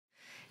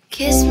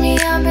Kiss me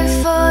up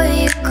before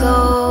you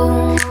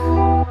go.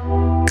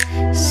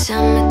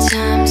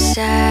 Summertime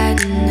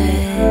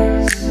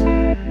sadness.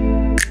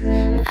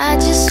 I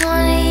just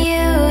wanted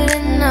you to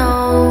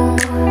know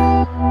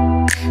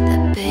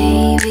that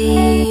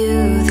baby,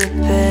 you the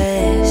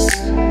best.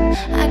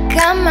 I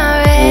got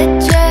my red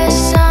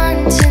dress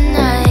on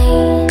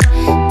tonight,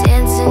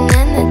 dancing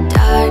in the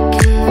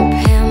dark in the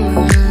pale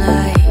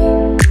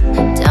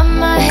moonlight. Done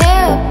my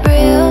hair up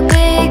real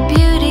big,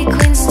 beauty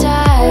queen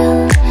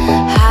style,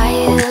 high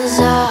heels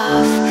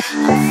off,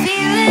 I'm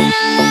feeling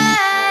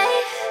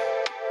alive.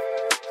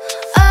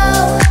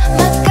 Oh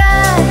my God.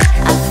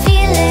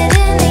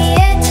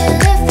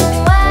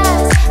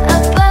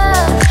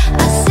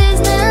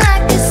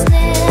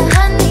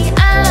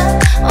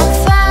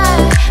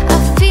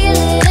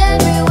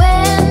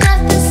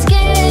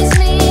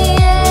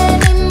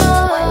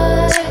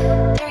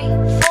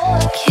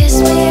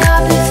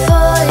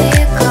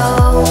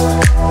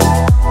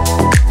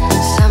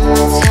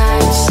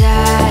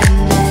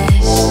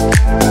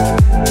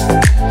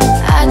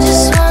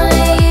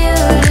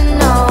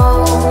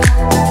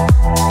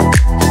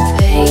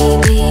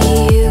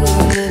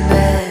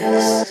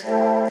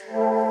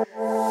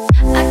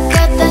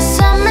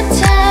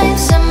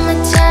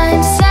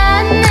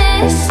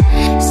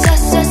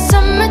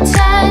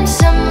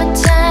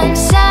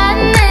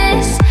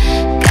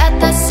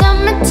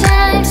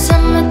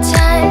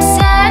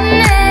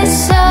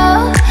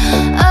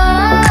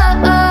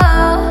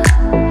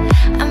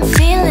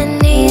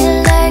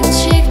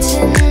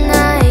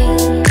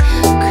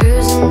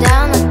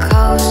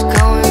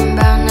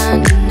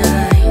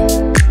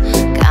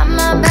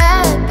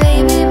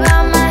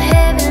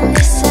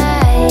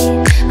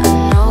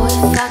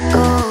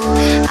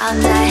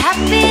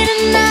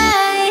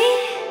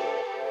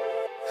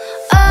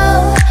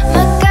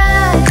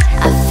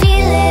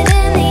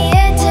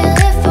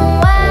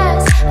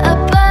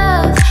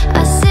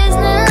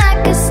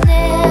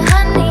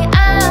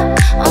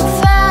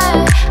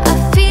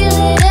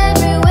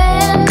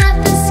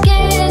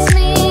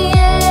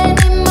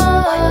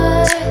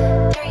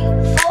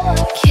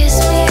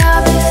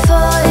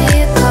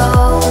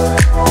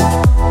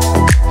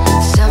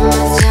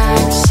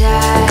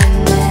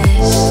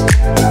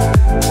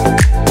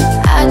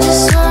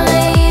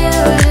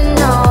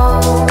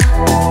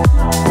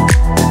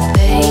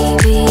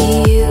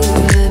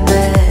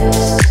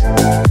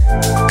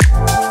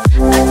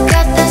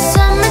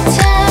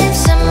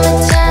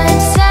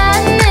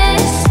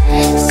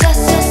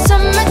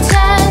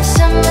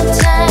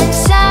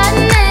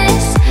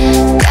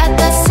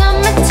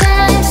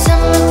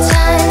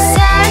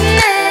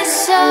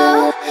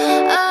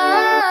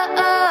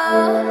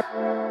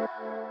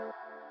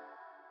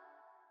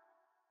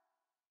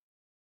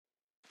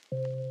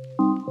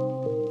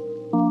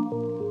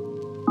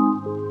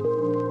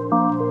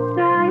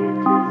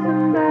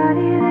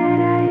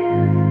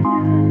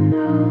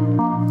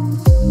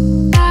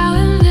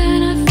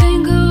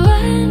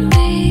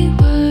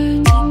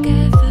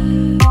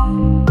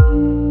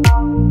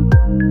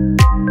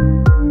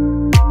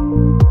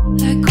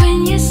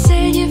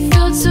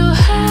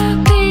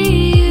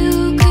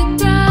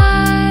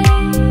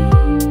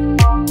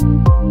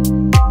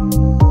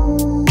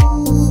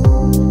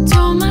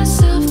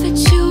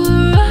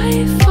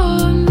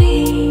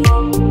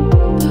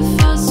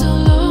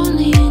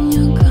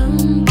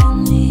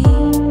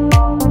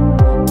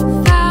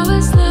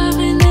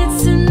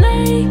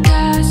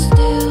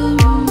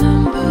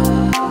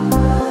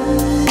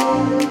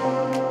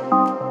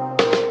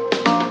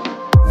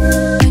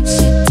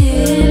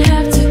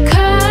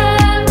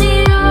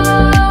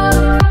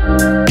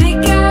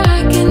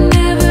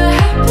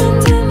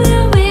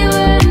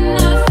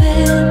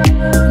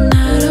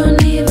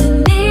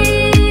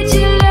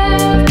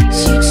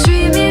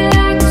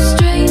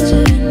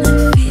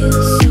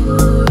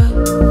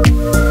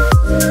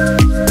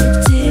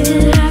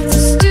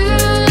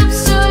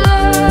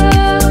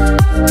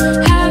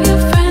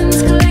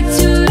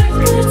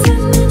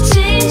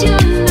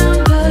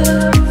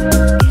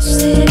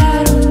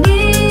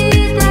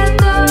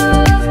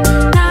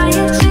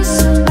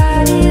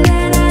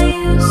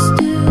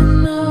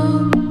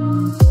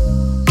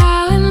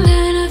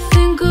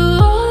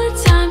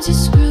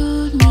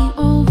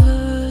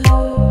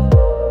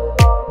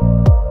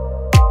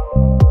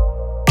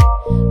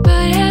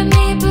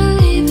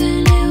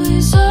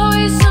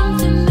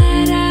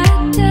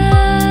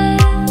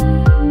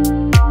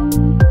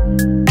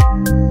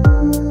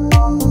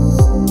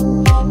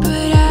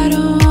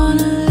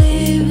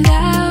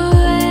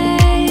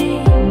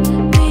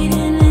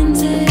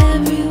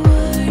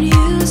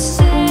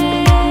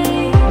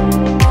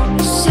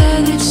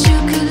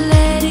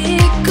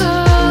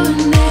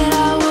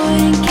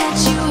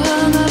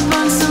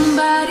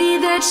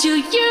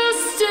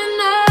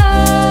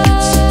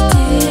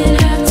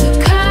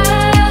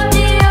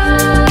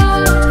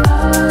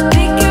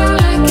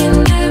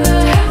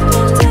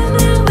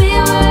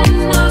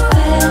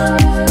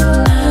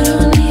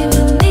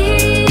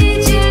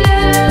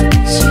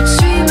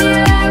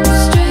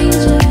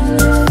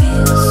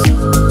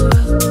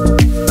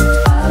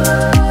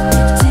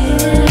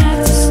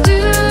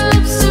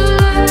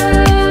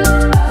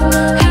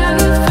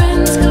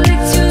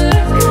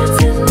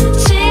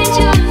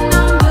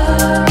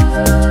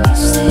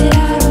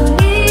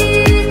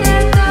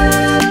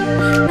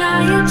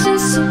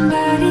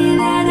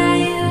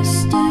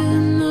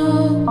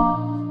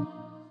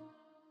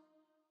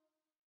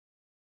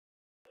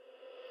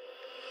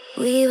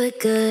 We were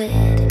good,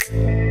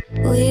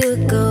 we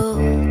were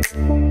gold.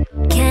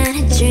 Kind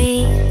of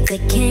dream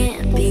that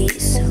can't be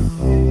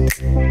sold.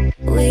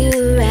 We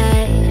were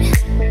right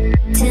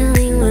till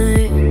we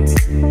weren't.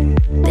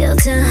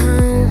 Built a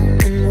home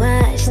and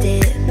watched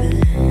it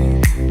burn.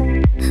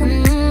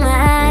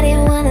 I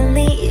didn't wanna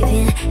leave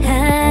you,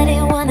 I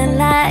didn't wanna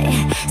lie.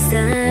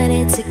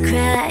 Started to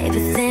cry,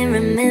 but then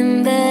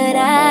remembered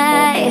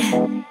I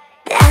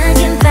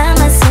can buy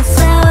myself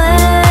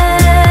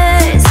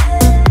flowers,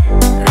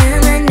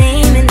 write my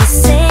name in the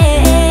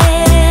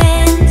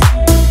sand,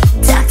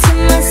 talk to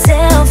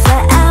myself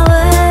for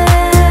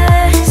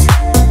hours,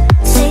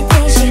 say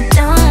things you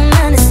don't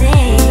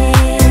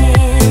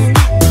understand.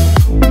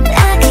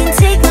 I can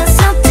take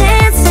myself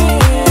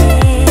dancing,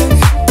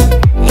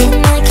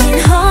 and I can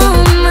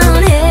hold my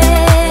own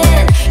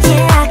head.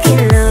 Yeah, I can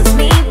love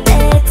me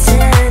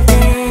better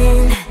than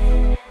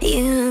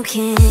you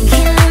can.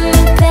 Can love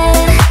me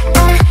better,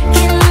 I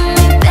can love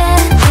me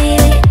better,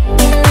 baby.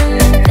 Can love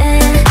me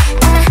better,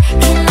 I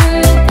can love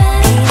me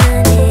better.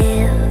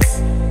 Nails,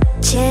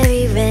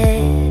 cherry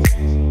red,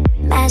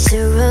 match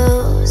the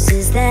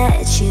roses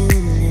that you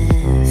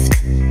left.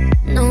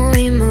 No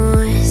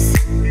remorse,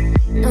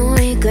 no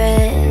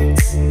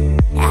regrets.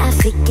 I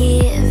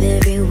forgive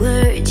every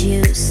word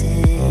you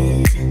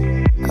said.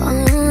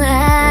 Oh, I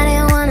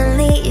didn't wanna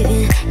leave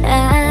you, I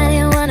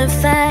didn't wanna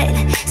fight.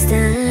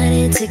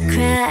 Started to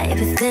cry,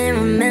 but then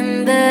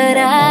remembered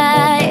I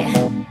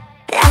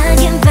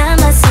can buy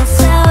myself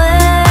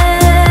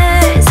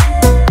flowers,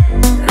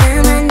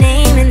 write my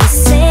name in the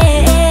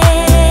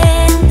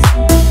sand,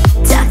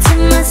 talk to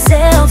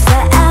myself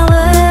for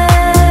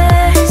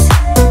hours,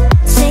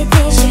 say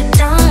things you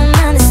don't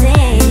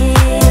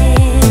understand.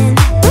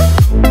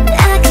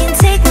 I can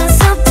take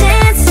myself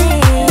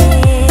dancing,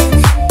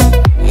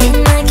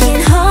 and I can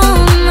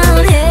hold my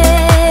own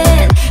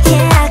head.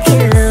 Yeah, I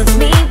can love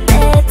me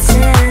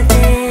better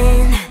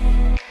than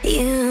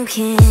you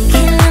can.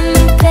 Can love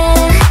me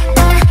better,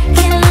 I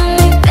can love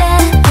me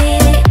better,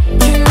 baby.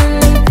 Can love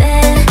me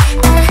better,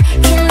 I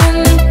can love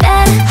me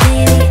better,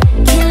 baby.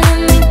 Can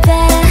love me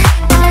better,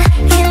 I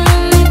can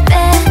love me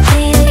better,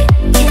 baby.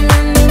 Can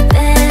love me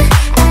better,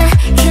 I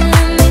can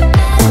love me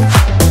better.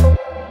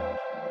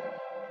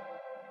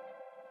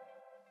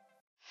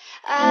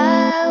 I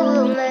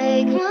will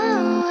make my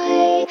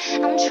way.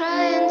 I'm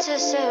trying to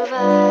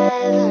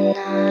survive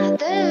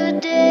another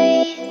day.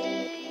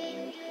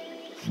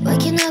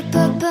 Waking up,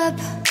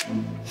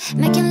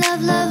 making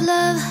love, love,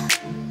 love.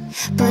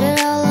 Put it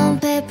all on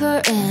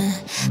paper and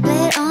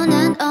play it on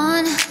and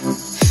on.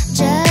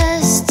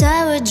 Just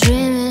start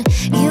dreaming,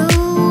 you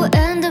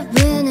end up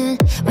winning.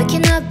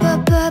 Waking up,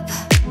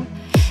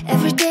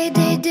 every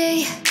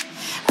day.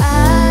 I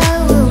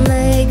will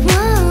make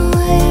my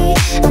way.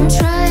 I'm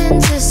trying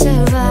to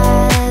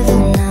survive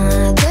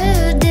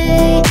another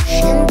day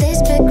in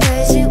this big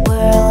crazy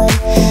world.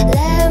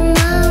 Let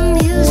my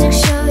music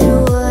show you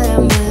what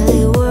I'm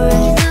really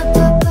worth.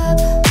 Up,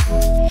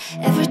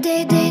 every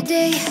day.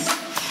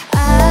 I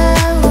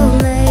will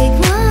make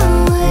my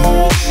way.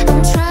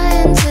 I'm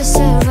trying to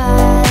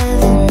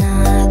survive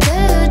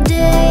another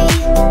day.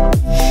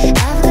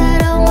 I've got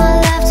all my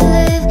life to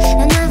live,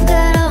 and I've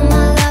got all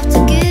my life to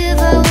give.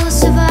 I will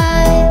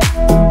survive,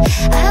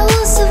 I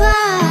will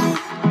survive.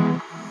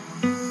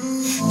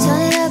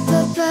 Turn it up,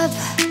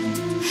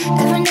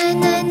 every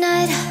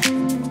night.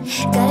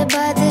 Gotta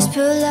buy this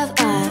pure love,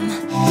 I'm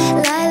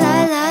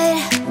light.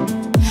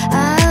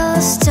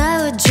 I'll start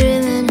with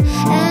dreaming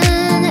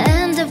and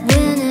end up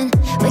winning.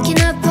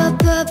 Waking up,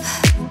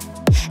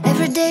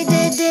 every day.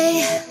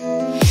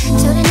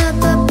 Turning up,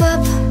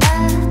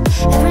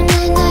 every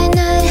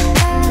night.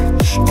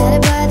 Gotta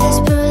buy this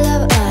pure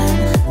love, I'm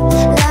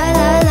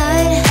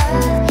light.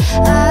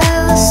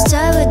 I'll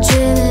start with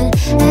dreaming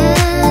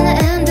and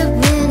end up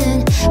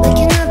winning.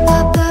 Waking up,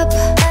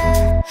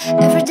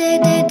 every day.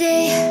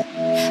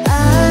 I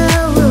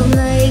will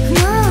make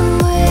my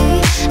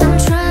way. I'm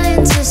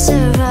trying to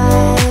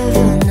survive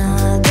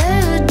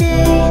another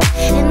day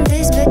in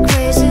this big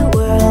crazy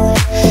world.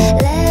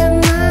 Let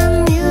my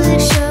music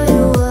show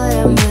you what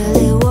I'm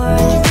really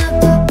worth.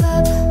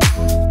 Up,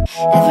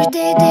 every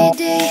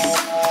day.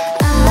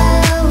 I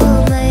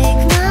will make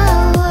my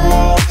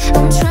way.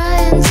 I'm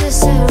trying to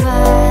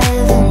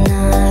survive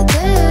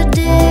another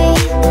day.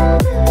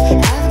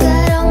 I've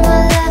got all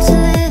my life to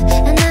live,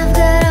 and I've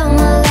got all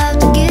my life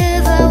to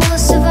give. I will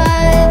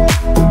survive,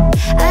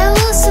 I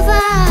will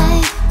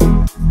survive.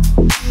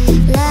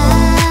 La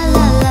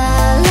la la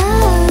la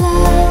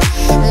la,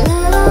 la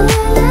la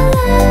la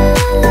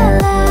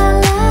la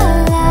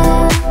la.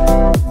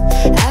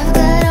 I've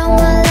got all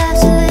my life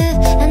to live,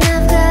 and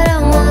I've got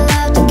all my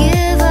life to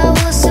give. I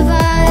will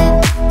survive,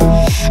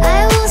 I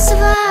will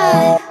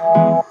survive.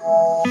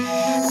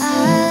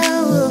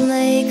 I will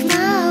make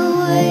my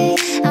way.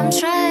 I'm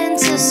trying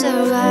to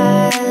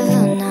survive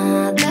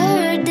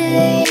another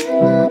day.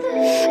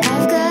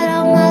 I've got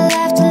all my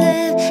life to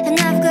live, and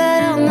I've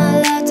got all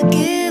my life to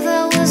give.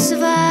 I will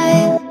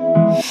survive,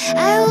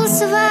 I will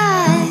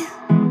survive.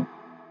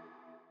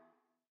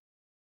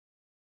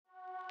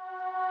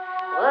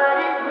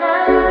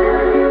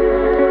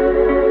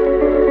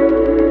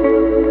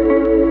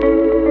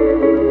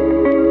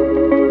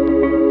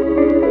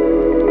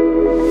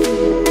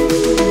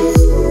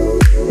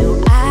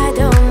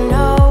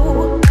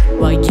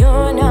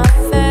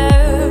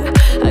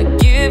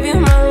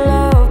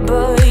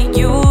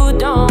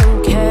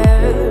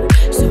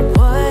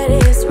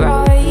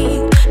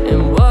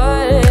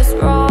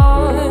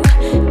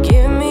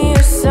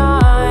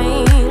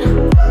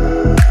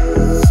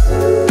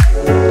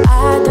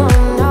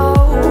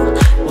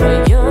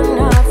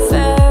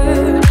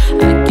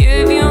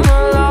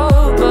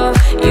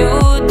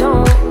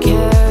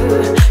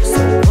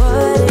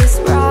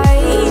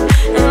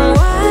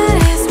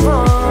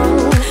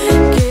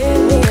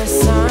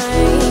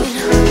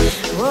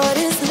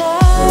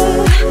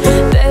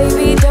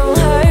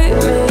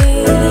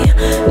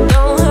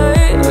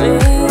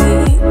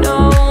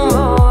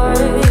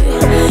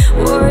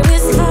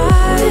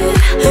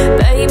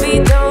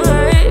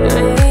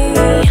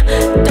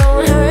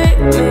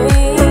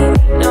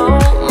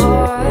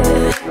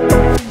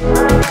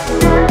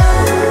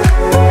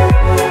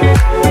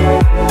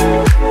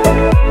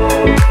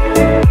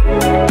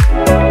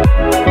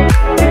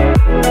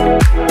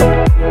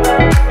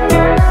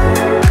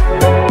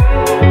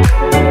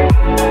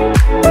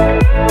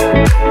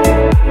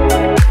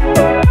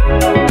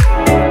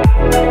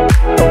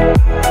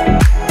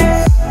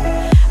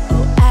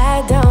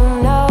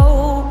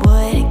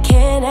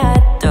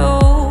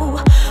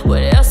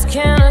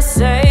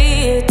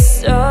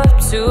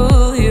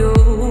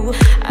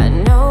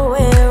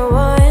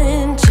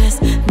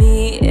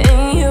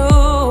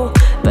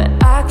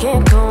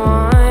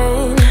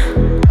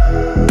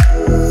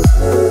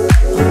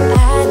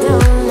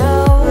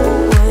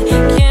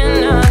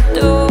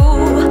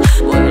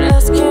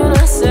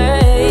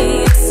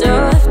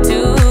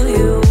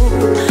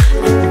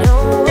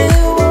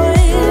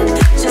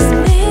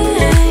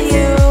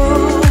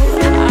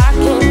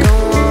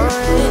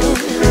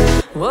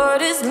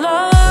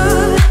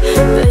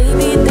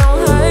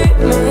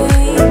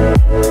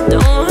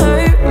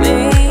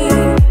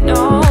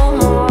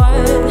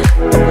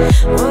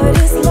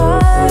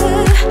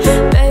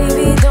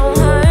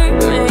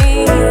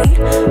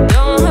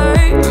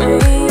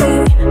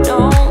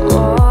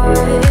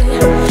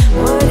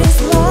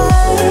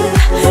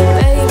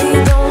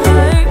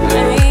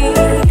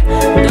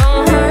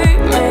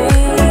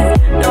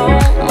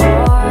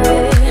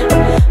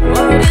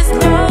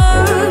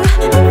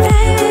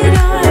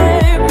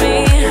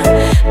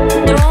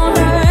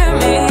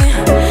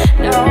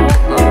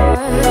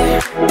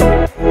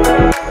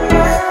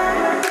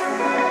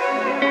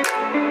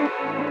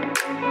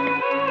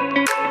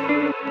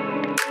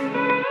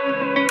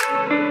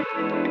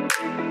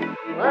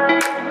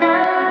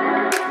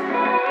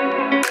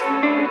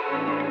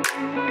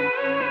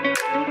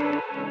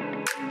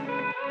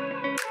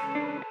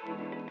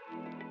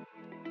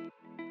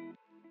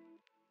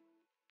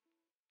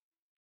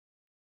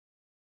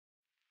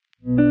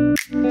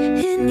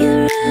 In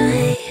your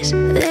eyes,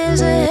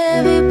 there's a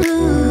heavy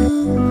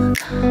blue.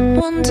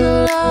 One to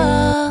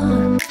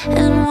love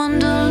and one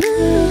to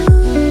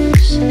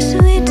lose.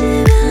 Sweet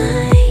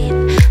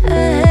divine,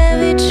 a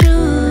heavy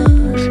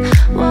truth.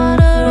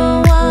 Water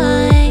or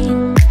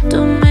wine,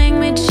 don't make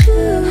me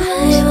choose.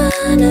 I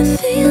wanna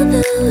feel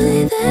the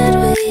way that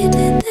we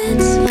did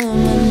that summer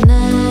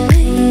night.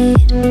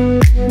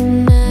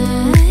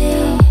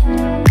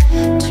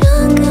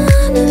 Drunk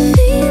on a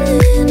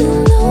feeling,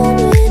 alone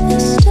with the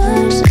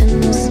stars in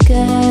the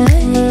sky.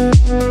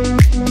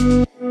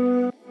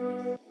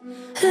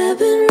 I've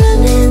been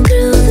running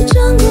through the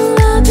jungle,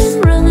 I've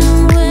been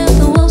running with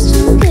the wolves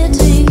to get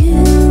to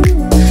you,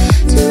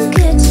 to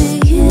get to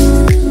you.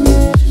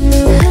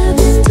 I've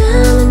been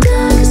down the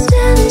darkest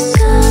alley,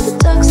 saw the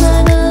dark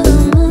side of the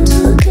moon to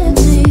get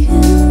to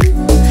you,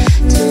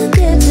 to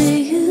get to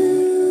you,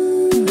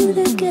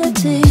 to get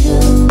to you.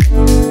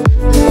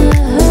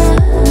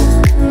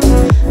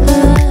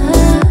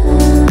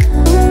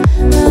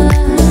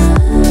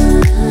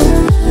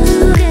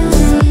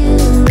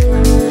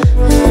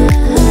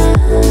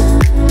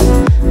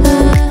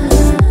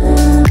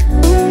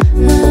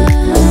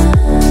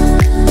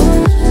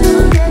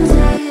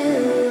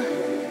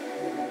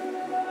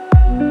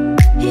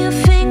 Your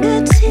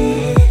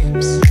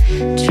fingertips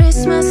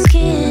trace my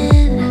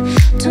skin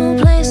to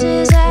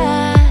places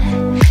I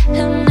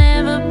have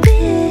never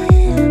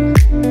been.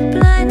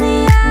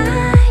 Blindly I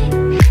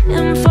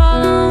am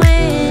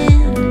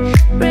following.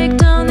 Break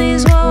down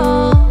these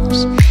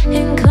walls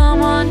and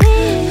come on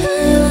in. I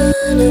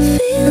wanna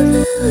feel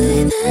the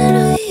way that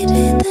we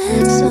did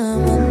that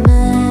summer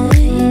night.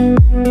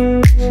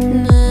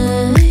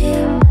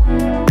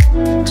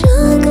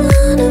 Drunk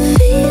on a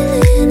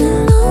feeling,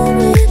 alone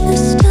with the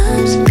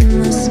stars in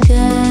the sky.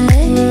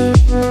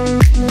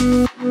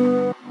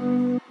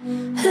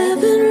 I've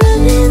been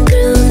running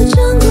through the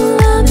jungle,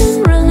 I've been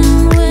running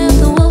with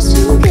the wolves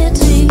to get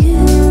to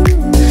you,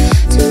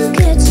 to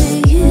get to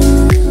you.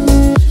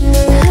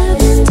 I've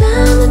been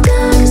down the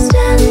darkest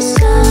alley,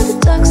 saw the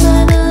dark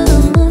side of the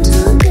moon to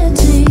get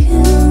to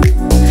you,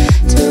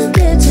 to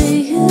get to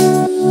you,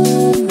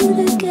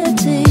 to get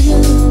to you.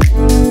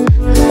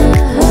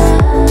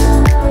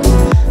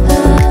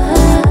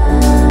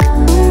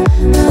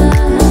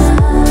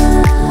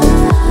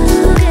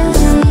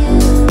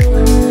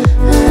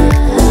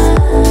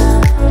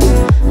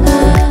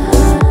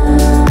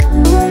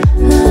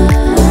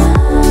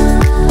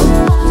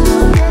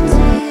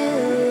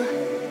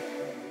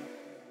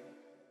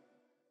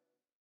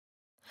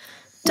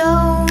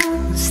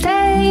 Don't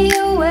stay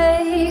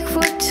awake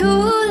for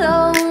too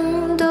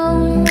long.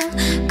 Don't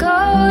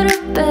go to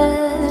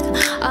bed.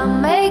 I'll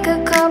make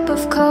a cup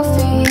of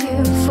coffee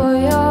for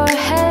your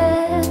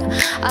head.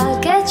 I'll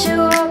get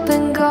you up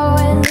and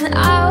going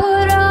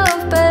out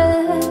of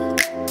bed.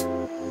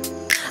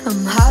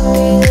 I'm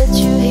happy that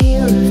you're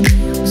here with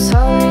me. I'm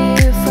sorry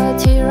if I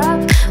tear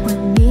up.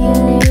 When me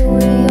and you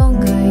were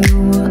younger, you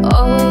would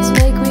always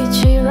make me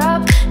cheer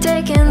up.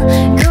 Taking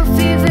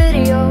goofy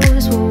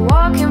videos, we're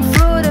walking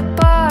through the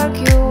park.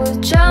 You were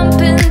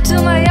jumping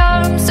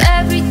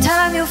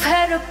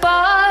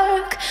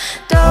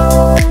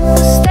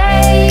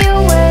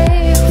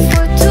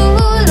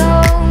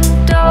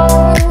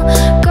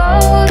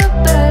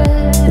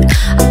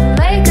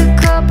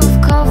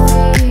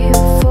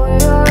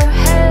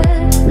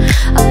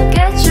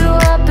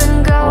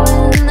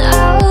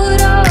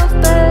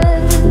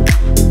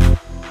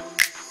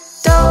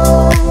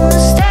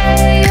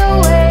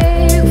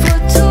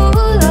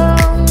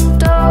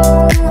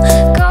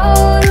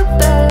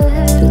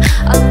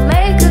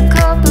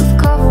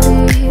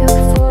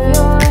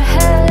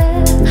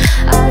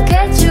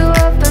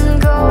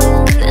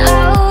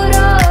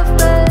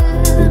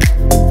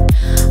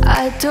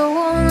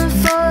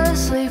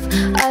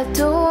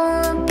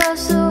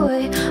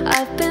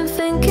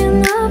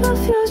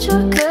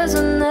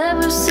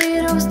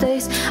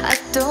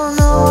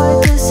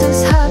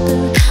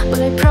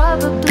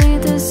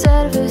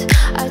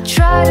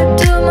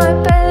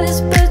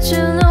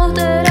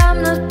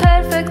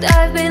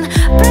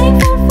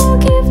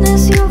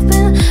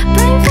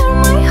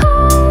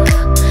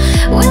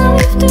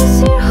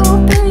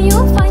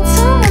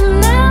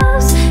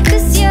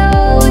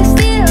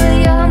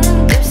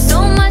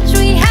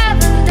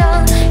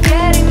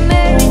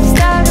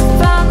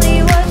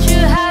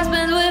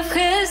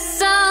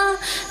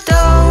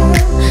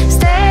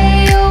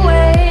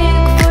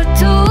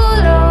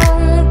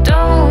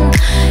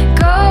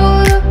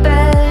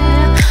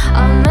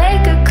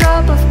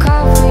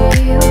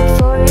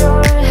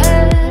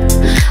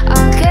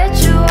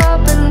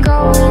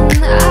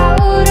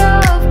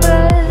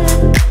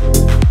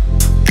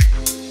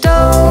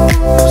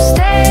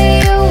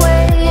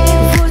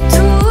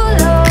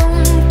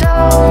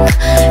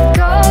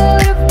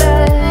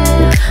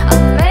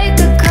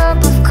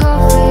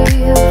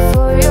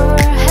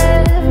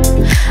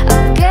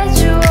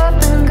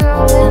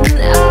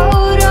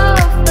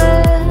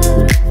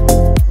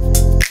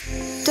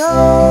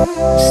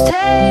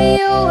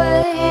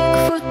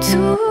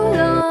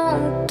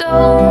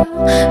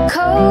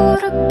go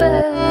to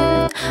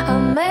bed. I'll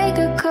make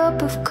a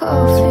cup of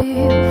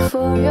coffee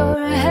for your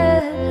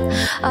head.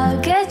 I'll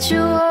get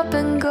you up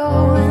and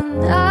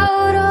going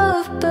out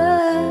of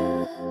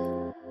bed.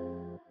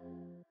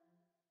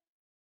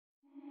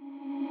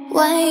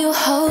 When you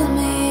hold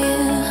me,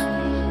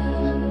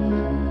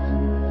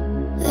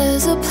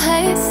 there's a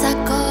place I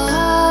go.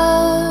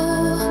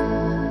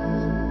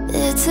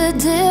 It's a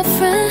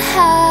different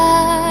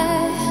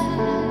high.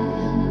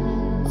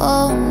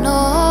 Oh no.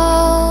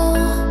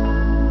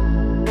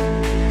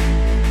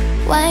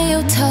 When you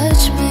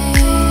touch me,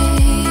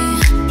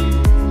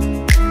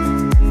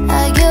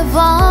 I get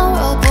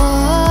vulnerable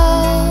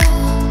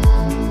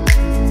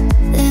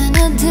in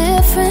a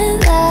different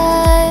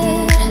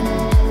light.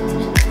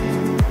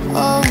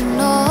 Oh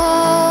no.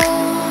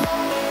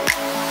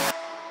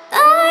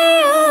 I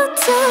used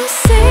to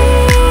see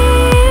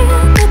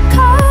the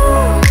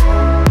call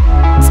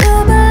to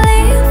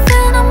believe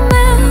in a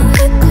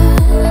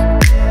miracle.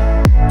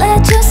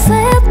 Let you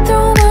slip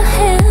through my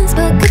hands,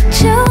 but could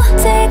you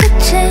take a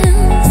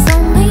chance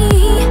on me?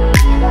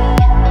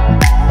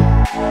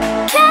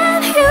 Can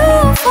you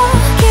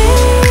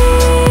forgive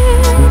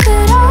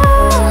it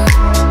all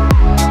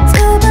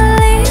to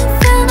believe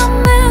in a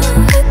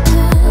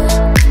miracle?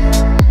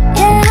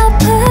 Yeah, I'll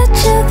put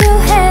you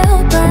through hell,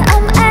 but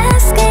I'm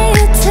asking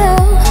you to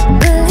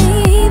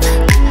believe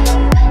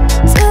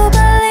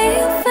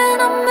in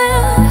a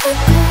miracle.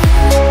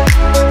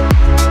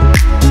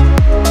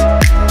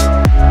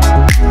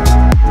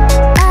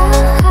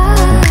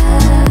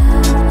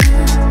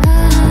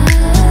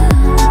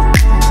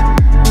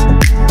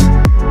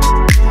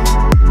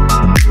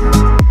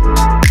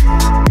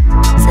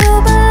 To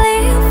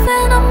believe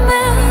in a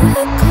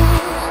miracle.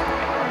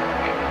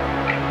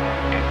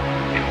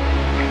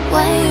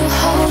 When you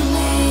hold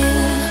me,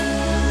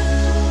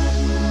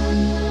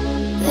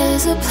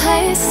 there's a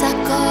place I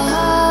go.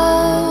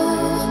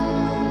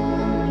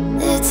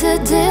 It's a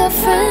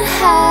different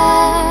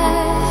high.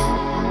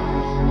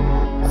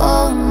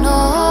 Oh no.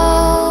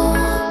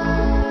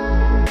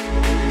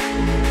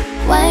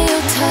 When you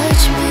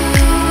touch me,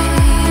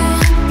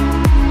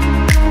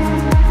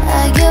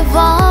 I get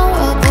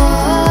vulnerable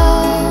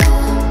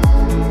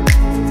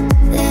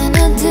in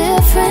a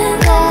different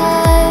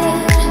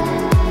light.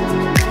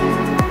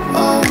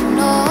 Oh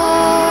no.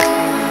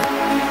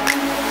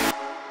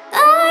 I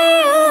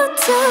used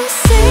to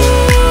see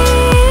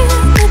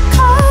the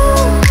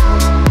call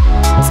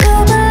to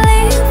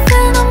believe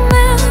in a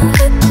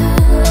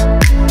miracle.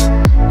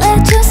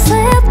 Let you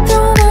slip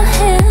through my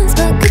hands,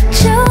 but could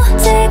you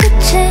take a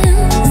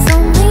chance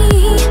on me?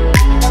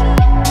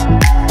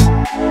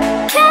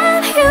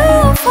 Can you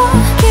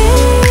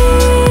forgive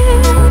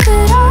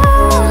it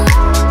all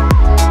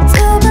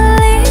to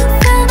believe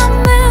in a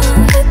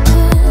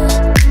miracle?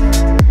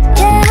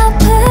 Yeah, I'll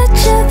put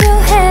you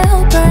through hell,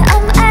 but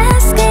I'm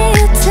asking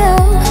you to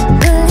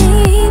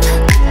believe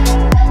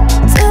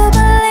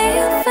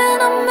in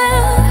a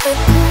miracle.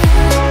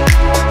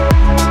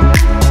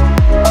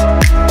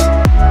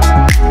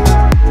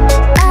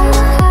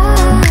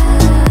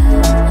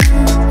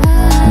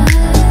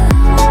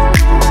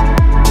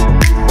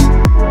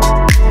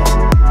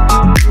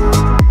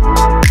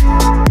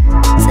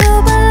 To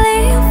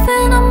believe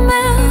in a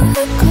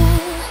miracle.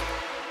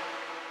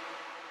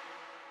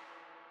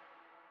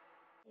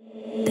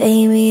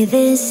 Baby,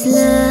 this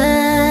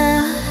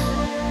love,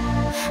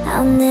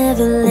 I'll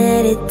never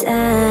let it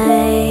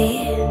die.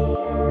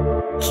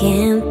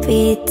 Can't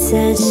be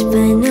touched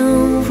by no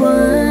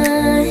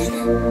one.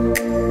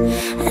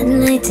 I'd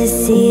like to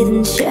see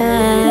them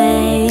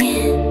try.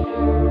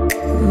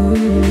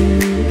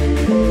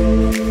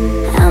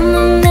 I'm a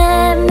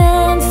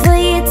madman for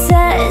your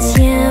touch.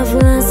 Yeah, I've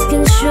lost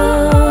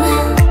control.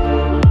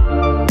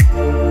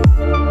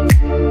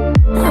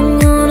 I'm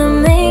gonna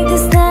make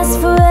this last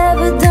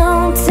forever.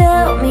 Don't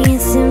tell me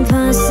it's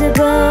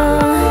impossible.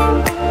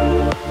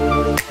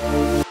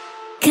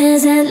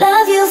 'Cause I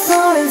love you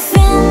for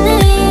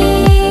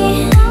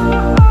infinity.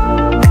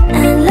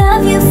 I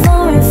love you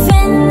for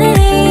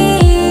infinity.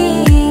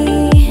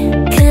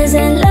 'Cause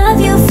I love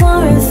you for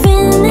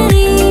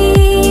infinity.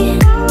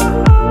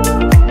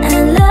 I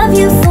love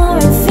you for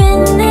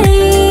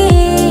infinity.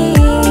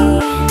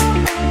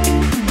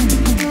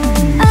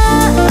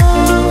 Oh,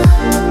 oh.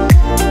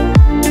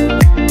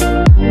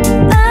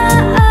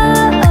 Oh,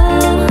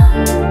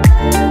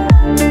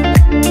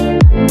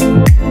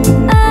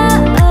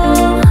 oh.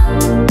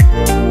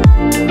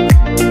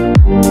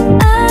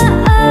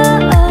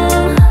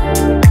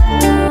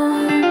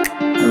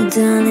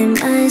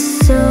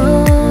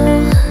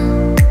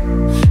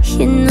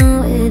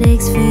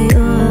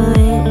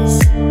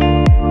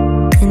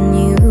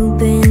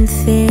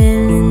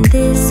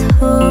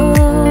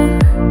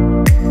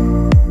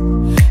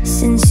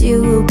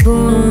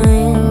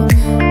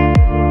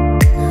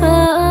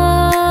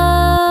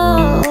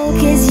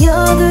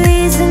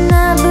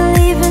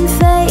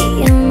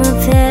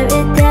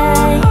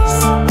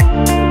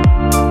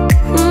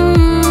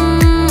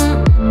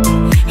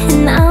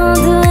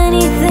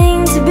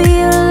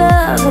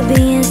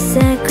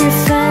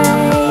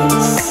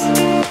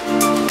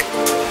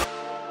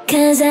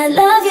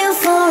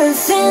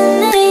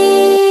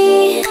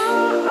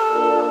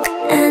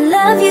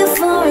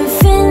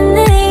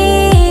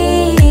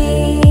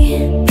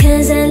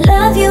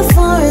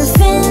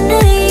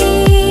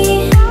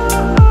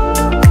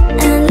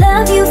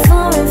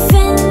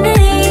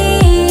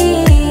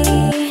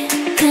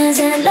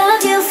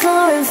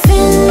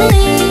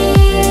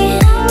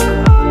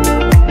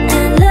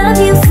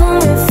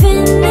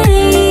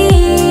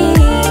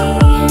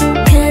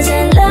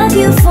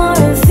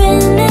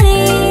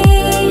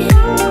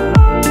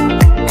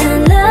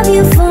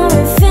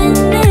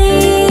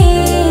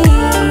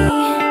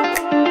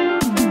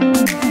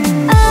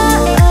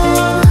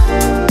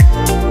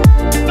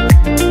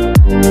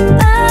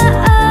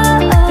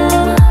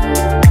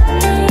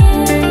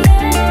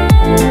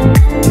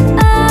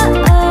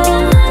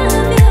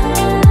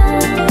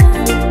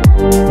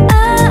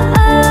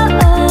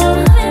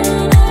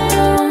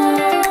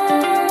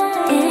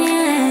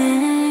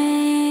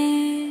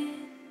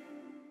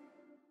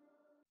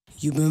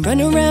 You've been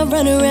running around,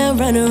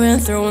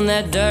 throwing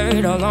that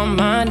dirt all on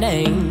my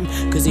name.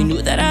 Cause you knew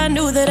that I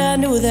knew that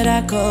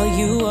I'd call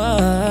you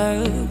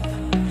up.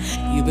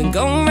 You've been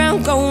going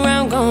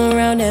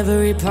around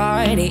every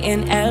party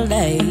in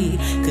LA.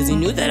 Cause you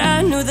knew that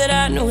I knew that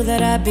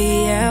I'd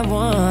be at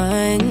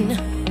one.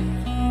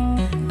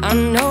 I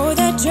know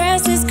that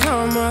dress is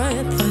karma,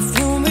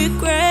 perfume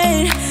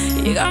regret.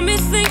 You got me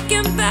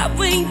thinking about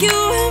when you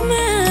were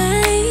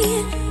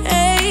mine,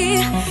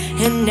 hey.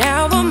 And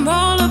now I'm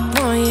all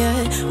upon you,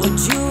 what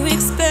you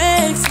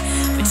expect?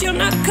 But you're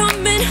not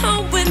coming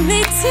home with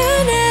me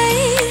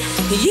tonight.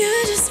 You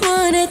just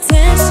want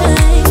attention,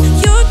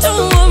 you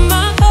don't want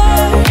my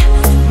heart.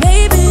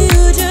 Maybe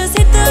you just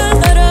hate the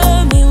thought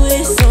of me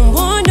with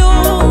someone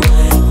new.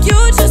 You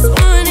just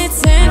want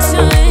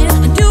attention,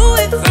 I knew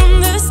it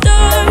from the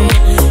start.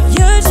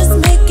 You're just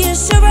making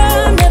sure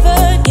I'm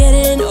never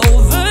getting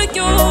over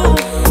you.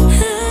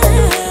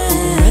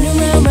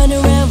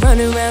 Run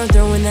around,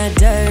 throwing that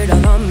dirt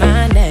all on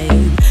my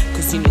name.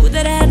 Cause you knew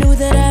that I knew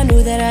that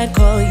I'd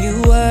call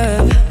you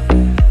up.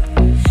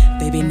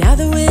 Baby, now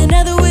that we're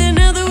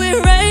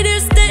right here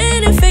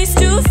standing face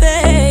to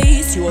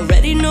face, you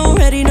already know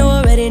that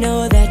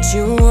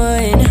you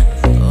won.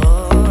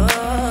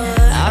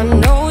 I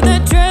know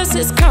that dress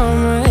is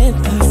karma,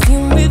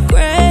 perfume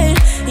regret.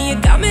 You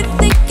got me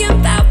thinking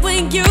about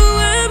when you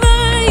were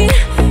mine,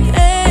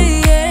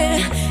 hey,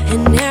 yeah.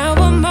 And now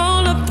I'm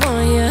all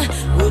upon you,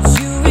 what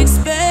you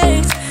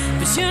expect?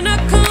 But you're not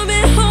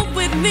coming home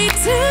with me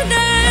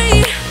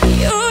tonight.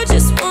 You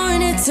just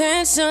want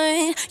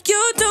attention,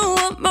 you don't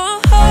want my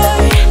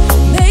heart.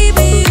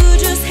 Maybe you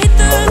just hate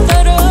the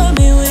thought of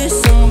me with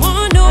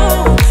someone new.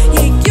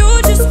 Yeah, you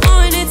just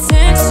want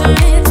attention,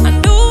 I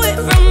knew it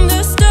from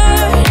the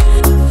start.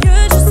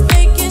 You're just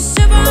making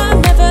sure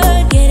I'm never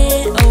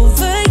getting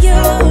over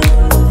you.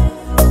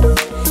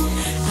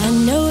 I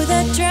know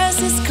that dress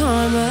is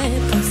karma,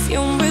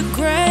 perfume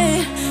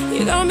regret.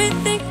 You got me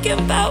thinking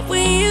about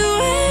when you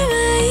were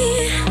mine.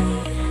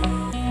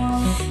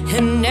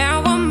 And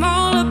now I'm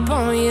all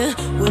upon you,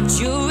 what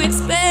you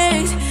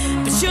expect?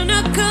 But you're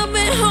not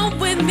coming home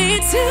with me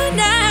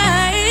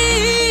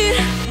tonight.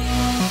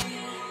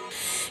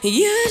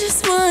 You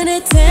just want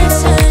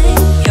attention,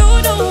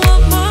 you don't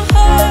want my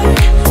heart.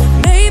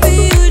 Maybe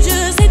you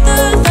just hate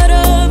the thought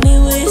of me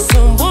with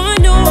someone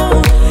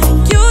new.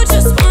 You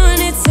just want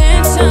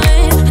attention,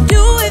 I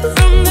knew it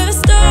from the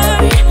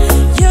start.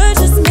 You're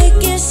just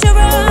making sure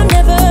I'm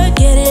never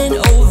getting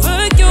over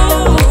you.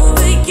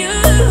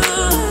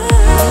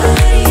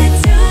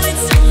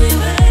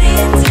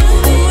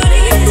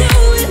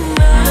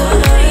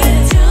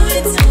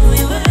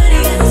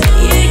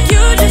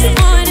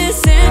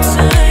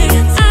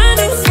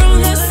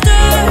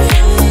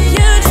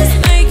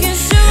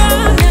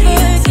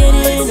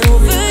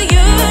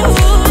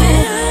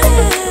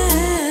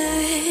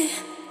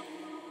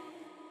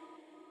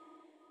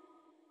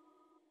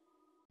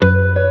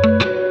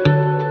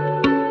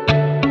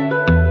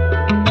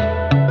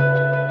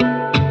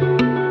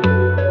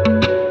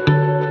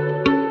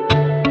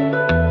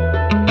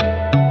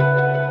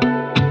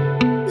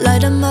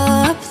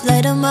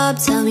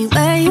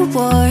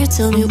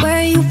 Tell me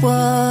where you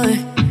were.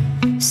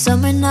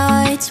 Summer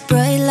nights,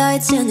 bright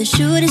lights and the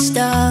shooting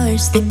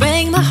stars, they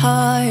break my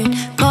heart.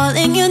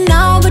 Calling you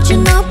now but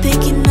you're not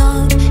picking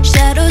up.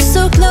 Shadows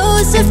so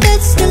close, if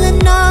that's still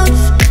enough.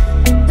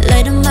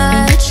 Light a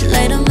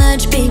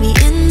match, baby,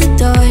 in the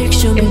dark.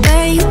 Show me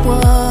where you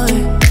were.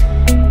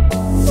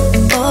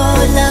 Oh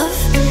love,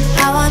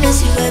 how I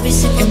miss you every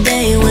single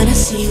day when I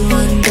see you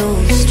on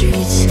those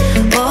streets.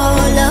 Oh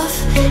love,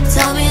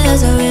 tell me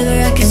there's a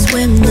river I can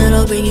swim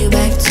that'll bring you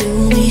back to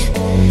me.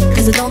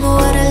 Cause I don't know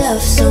how to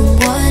love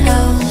someone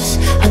else,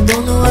 I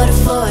don't know how to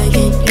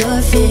forget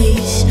your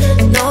face.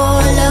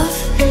 No love,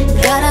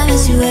 God I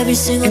miss you every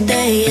single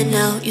day, and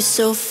now you're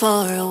so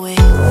far away.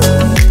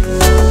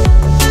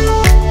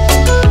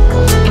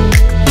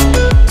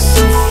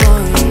 So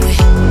far away.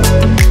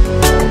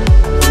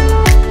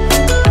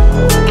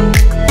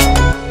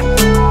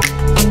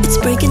 It's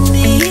breaking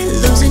me,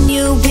 losing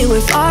you. We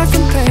were far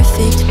from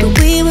perfect, but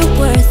we were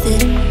worth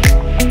it.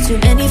 Too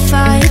many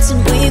fights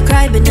and we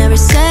cried but never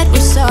said we're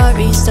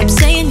sorry. Stop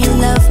saying you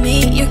love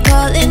me, you're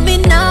calling me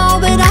now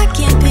but I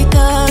can't pick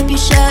up. Your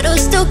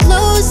shadow's still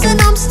close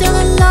and I'm still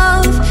in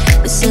love.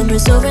 The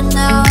summer's over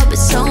now but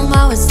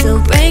somehow it still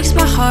breaks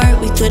my heart.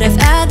 We could have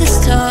had this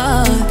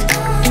talk.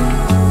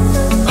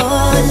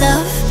 Oh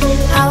love,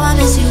 how I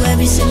miss you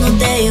every single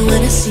day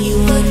when I see you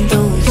on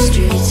those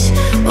streets.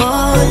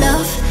 Oh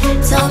love,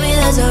 tell me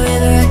there's a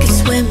river I can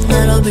swim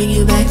that'll bring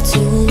you back to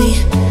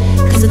me.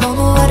 Cause I don't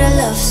know how to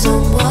love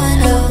someone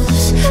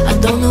else, I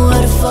don't know how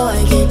to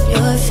forget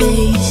your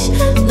face.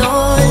 No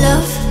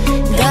love,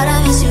 God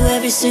I miss you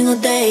every single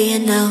day,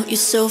 and now you're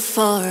so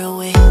far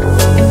away.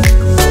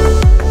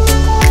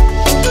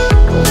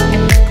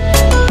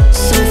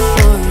 So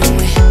far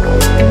away.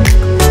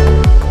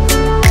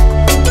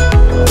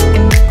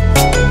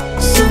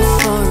 So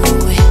far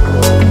away.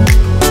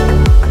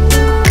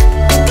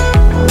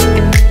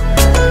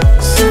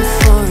 So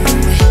far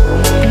away.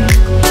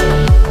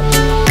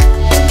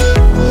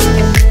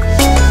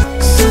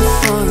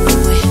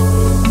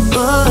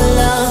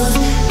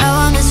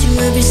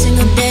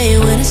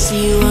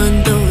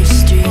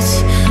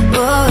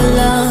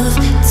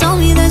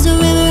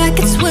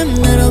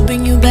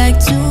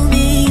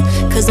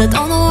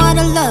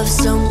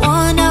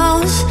 someone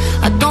else.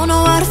 I don't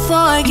know how to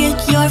forget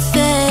your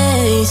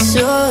face.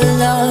 Oh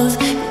love,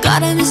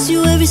 gotta miss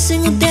you every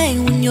single day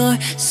when you're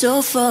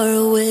so far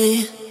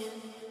away.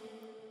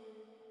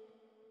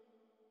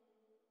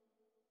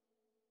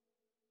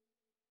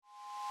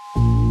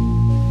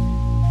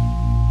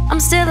 I'm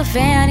still a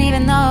fan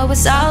even though it was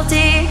salty.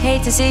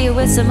 Hate to see you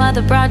with some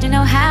other broad, you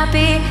know,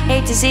 happy.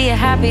 Hate to see you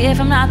happy if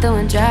I'm not the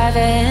one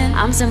driving.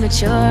 I'm so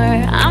mature,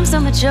 I'm so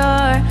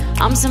mature,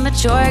 I'm so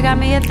mature. Got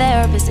me a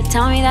therapist to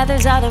tell me that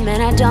there's other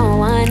men I don't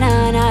want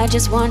none. I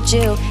just want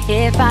you.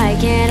 If I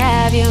can't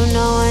have you,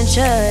 no one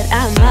should.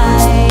 I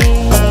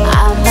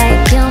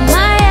might kill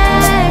my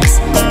ex.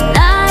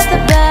 Not the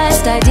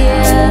best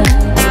idea.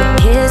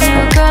 His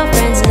new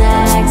girlfriend's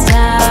next.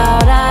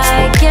 How'd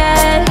I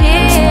get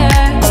here?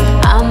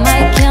 I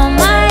might kill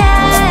my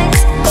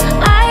ex.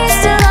 I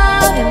still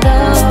love him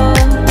though.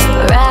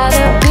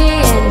 Rather be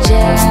in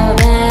jail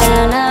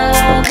than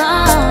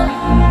alone.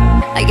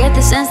 I get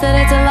the sense that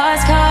it's a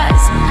lost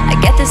cause. I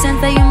get the sense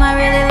that you might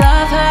really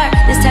love her.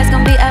 This text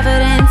gon' be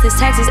evidence, this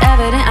text is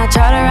evident. I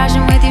try to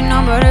ration with you,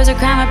 no murders or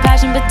crime or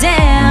passion. But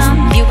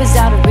damn, you was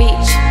out of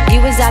reach. You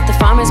was at the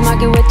farmer's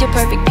market with your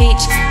perfect peach.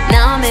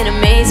 Now I'm in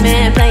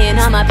amazement, playing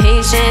on my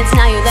patience.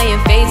 Now you're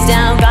laying face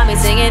down, got me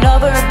singing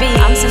over a beat.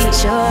 I'm so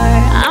mature,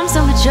 I'm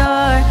so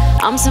mature,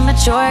 I'm so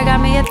mature.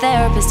 Got me a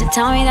therapist to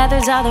tell me that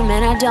there's other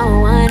men I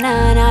don't want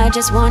none. I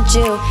just want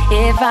you.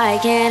 If I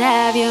can't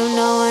have you,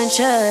 no one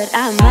should.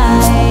 I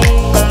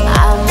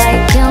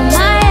might kill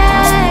my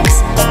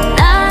ex.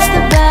 Not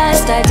the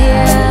best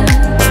idea.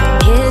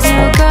 His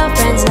new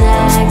girlfriend's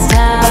next.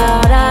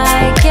 How'd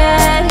I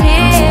get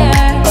here?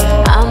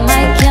 I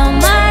might kill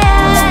my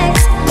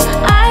ex.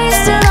 I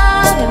still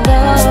love him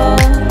though.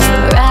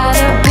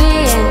 Rather be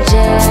in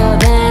jail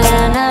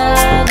than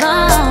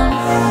alone.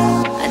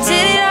 I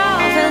did it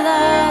all for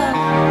love.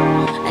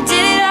 I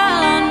did it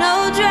all on no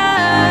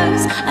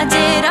drugs. I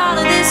did all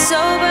of this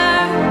sober.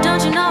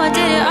 Don't you know I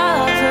did it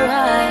all for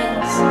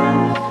us?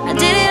 I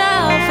did it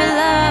all for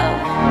love.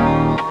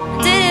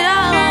 I did it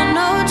all on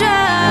no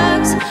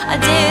drugs. I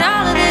did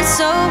all of this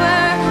sober.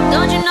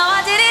 Don't you know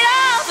I did it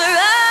all for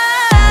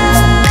us?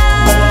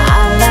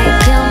 I might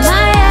kill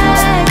my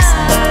ex.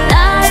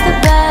 Not the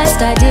best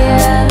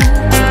idea.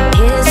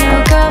 His new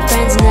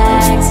girlfriend's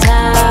next.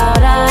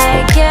 How'd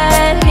I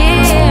get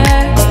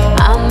here?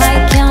 I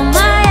might kill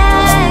my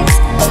ex.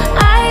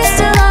 I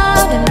still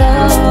love him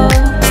though.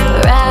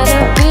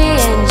 Rather be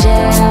in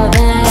jail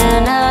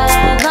than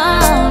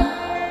alone.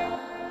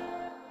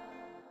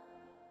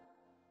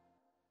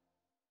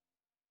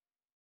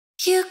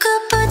 You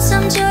could put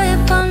some joy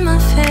upon my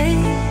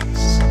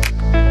face.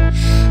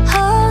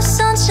 Oh,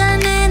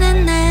 sunshine in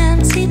an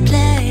empty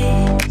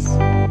place.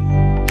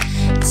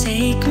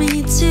 Take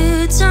me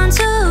to turn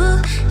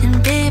two,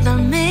 and babe, I'll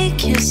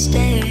make you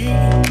stay.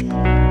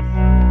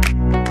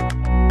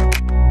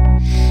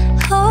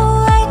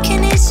 Oh, I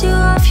can ease you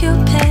off your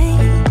pain.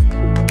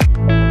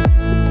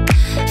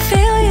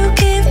 Feel you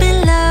give me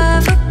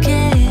love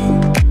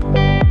again.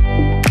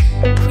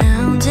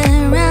 Round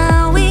and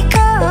round we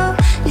go.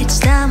 Each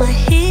time I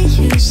hear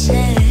you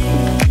say,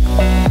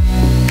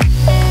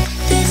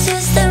 this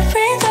is the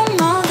rhythm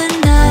of the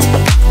night.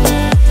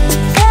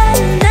 The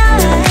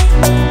night,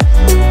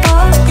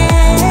 oh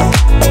yeah.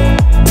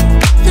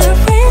 The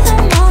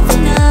rhythm of the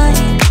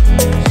night.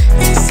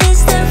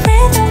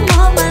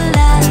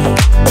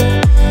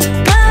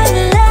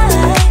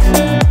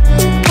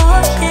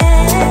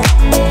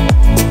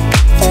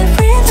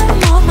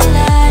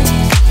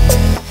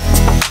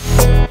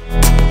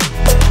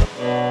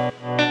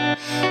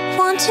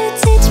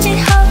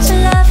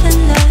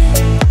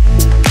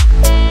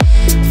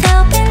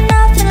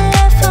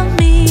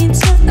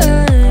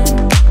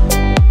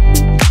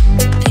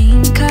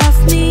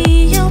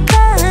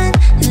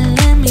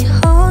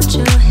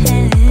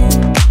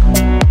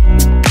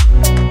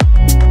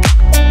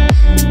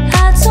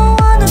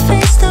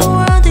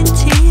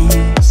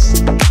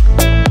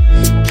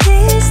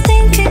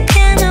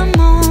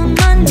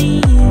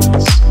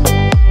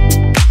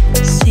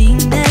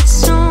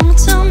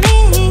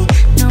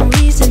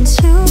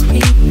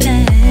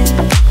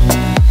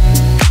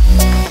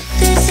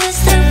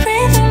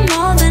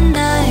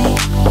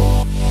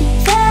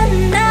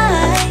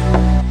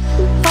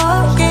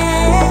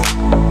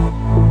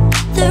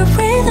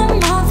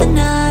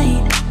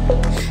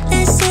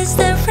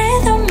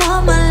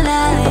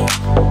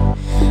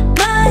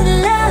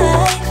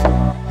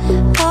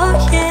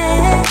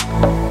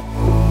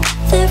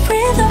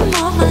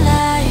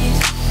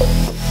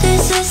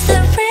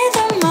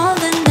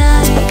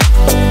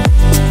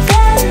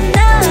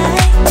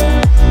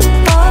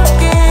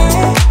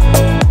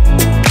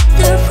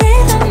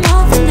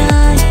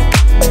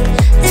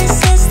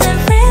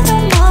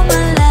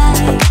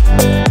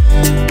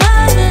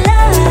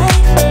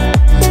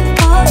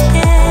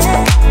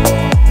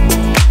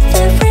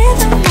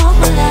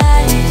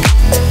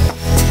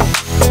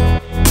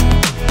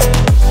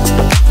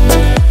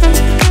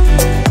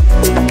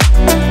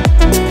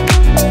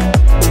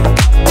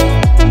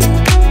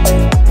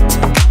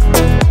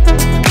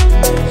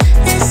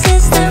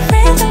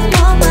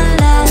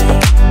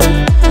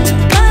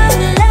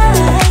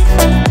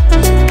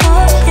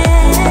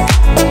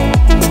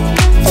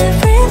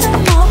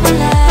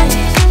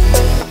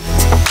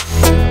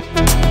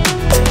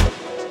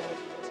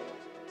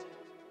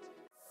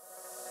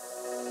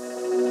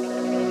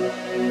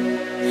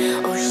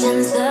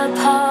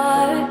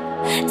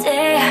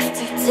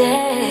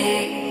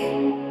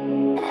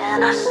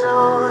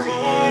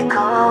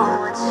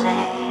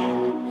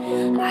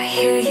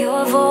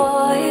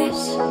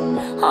 voice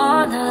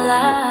on the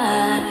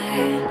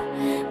line,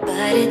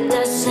 but it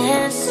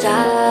doesn't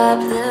stop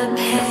the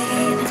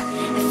pain.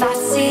 If I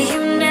see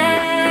you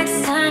next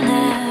to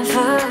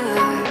never,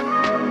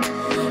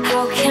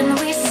 how can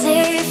we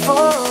say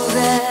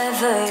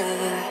forever?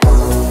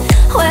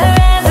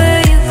 Wherever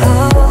you go,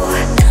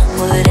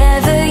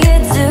 whatever you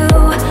do,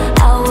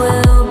 I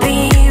will be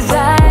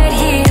right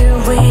here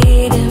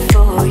waiting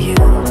for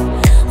you.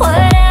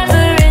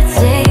 Whatever it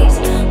takes,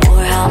 or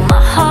how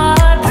my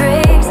heart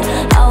breaks,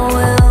 I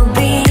will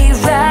be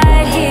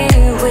right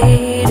here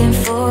waiting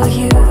for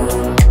you.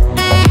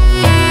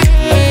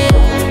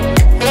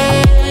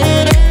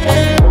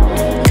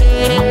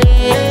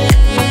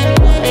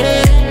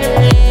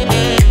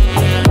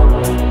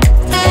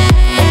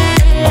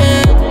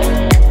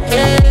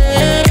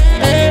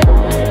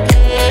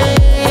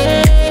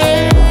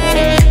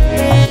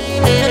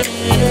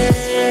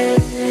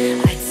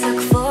 I took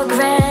for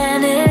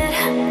granted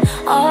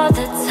all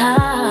the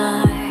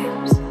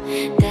times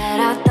that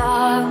I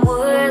thought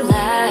would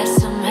last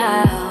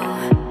somehow.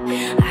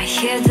 I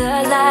hear the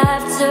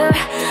laughter,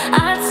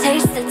 I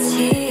taste the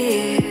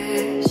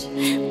tears,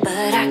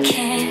 but I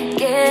can't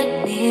get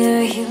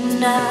near you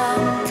now.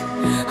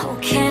 Oh,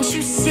 can't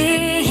you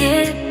see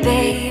it,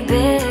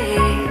 baby?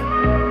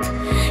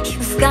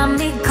 You've got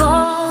me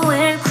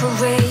going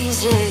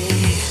crazy.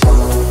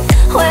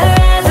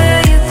 Wherever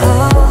you go,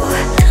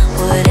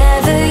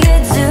 whatever you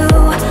do,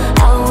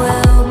 I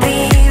will be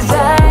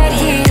right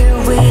here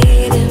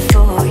waiting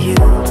for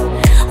you.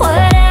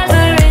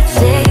 Whatever it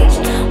takes,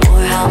 or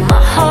how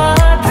my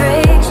heart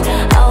breaks,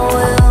 I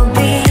will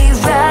be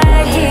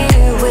right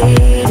here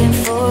waiting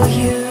for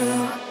you.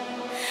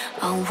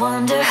 I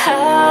wonder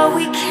how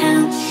we can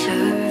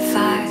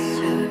survive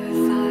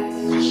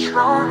this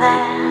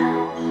romance.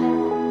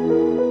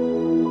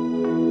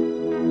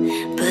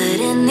 But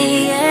in the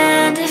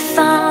end, if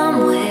I'm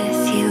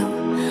with you,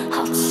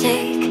 I'll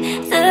take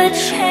the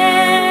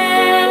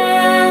chance.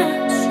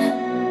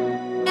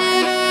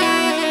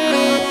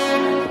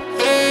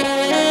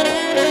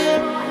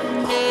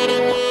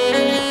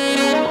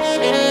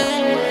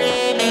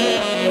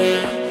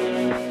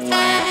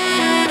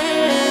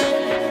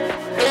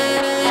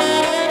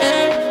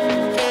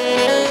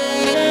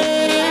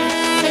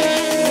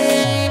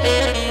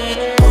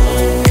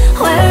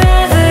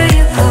 Wherever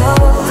you go,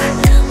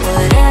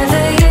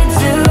 whatever you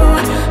do,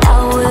 I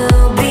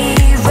will be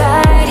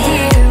right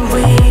here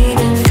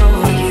waiting for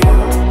you.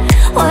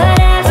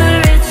 Whatever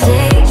it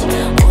takes,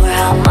 or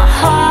how my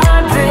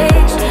heart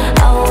breaks,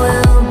 I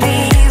will be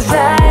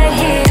right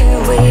here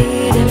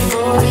waiting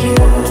for you.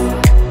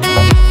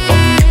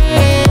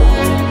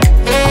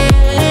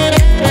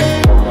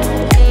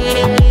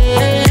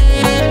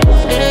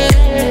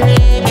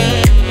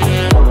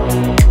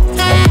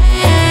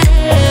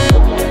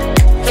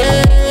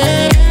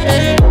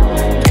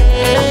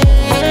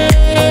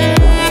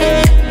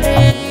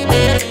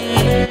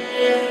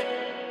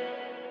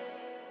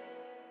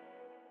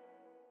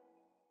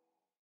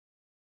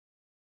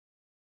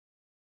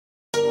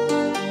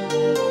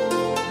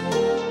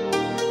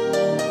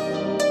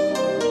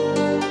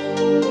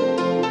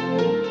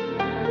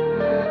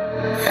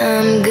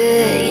 I'm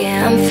good,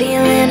 yeah, I'm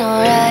feeling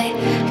alright.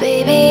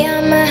 Baby,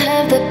 I'ma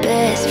have the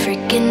best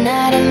freaking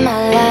night of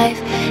my life.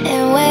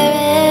 And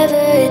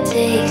wherever it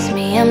takes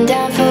me, I'm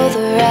down for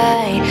the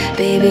ride.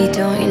 Baby,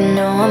 don't you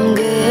know I'm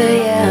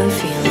good, yeah, I'm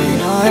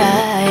feeling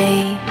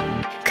alright.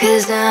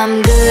 'Cause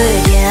I'm good,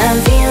 yeah, I'm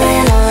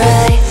feeling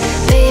alright.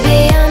 Baby,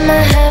 I'ma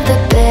have the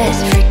best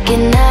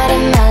freaking night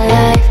of my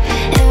life.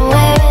 And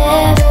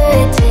wherever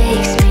it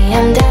takes me,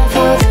 I'm down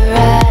for the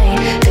ride.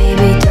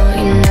 Baby, don't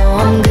you know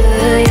I'm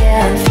good,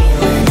 yeah, I'm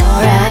feeling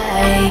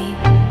alright.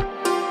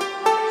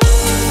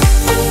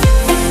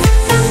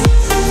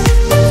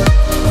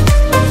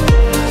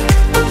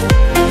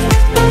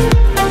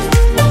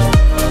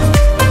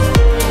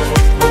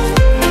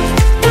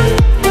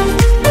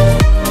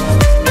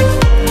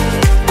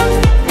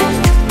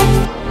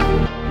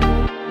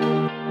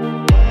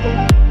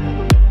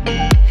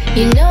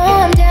 You know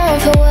I'm down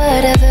for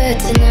whatever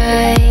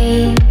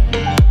tonight.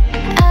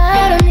 I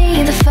don't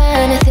need the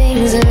finer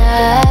things in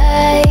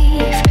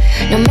life.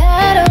 No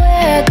matter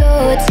where I go,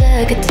 it's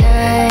a good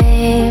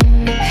time.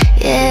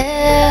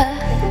 Yeah.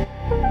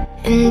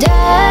 And I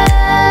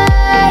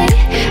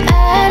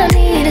don't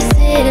need to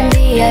sit in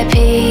VIP.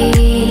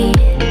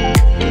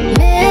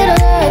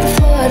 Middle of the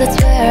floor, that's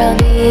where I'll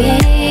be.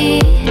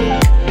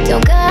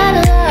 Don't got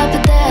a lot,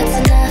 but that's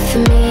enough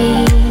for me.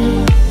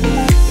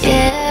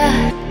 Yeah.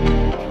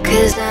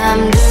 'Cause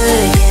I'm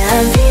good, yeah,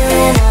 I'm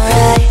feeling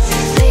alright.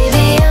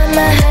 Baby,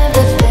 I'ma have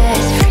the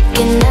best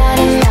freaking night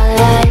of my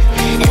life.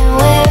 And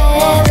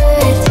wherever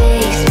it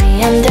takes me,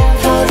 I'm down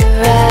for the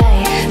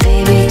ride.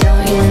 Baby,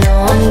 don't you know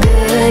I'm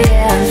good,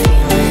 yeah, I'm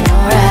feeling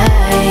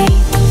alright.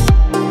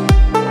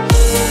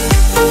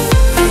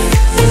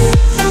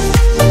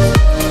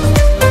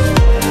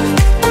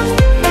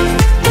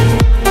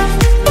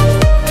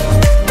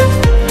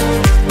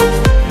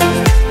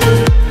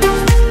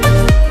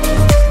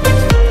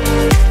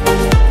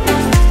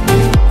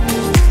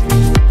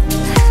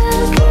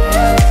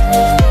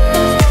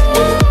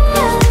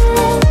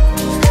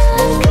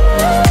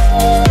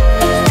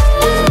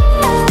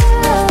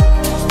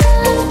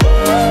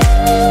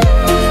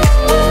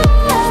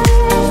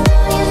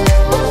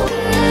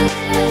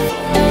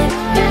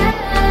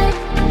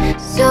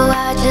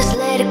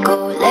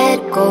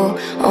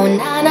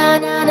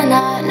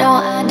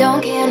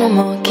 no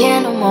more,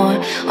 can't no more.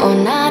 Oh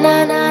na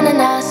na na na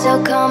na,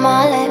 so come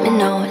on, let me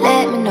know,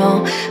 let me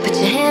know. Put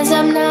your hands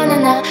up, na na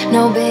na.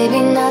 No baby,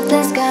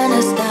 nothing's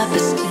gonna stop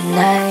us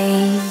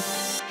tonight.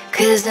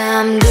 Cause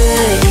I'm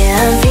good,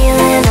 yeah, I'm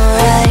feeling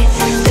alright.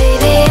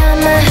 Baby,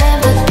 I'ma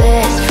have the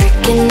best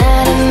freaking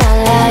night of my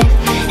life.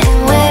 And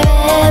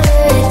wherever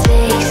it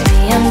takes me,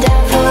 I'm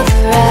down for the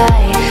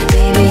ride.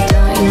 Baby,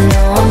 don't you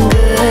know I'm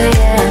good,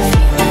 yeah, I'm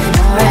feeling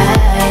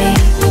alright.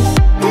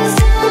 Cause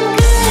I'm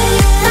good,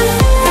 yeah, I'm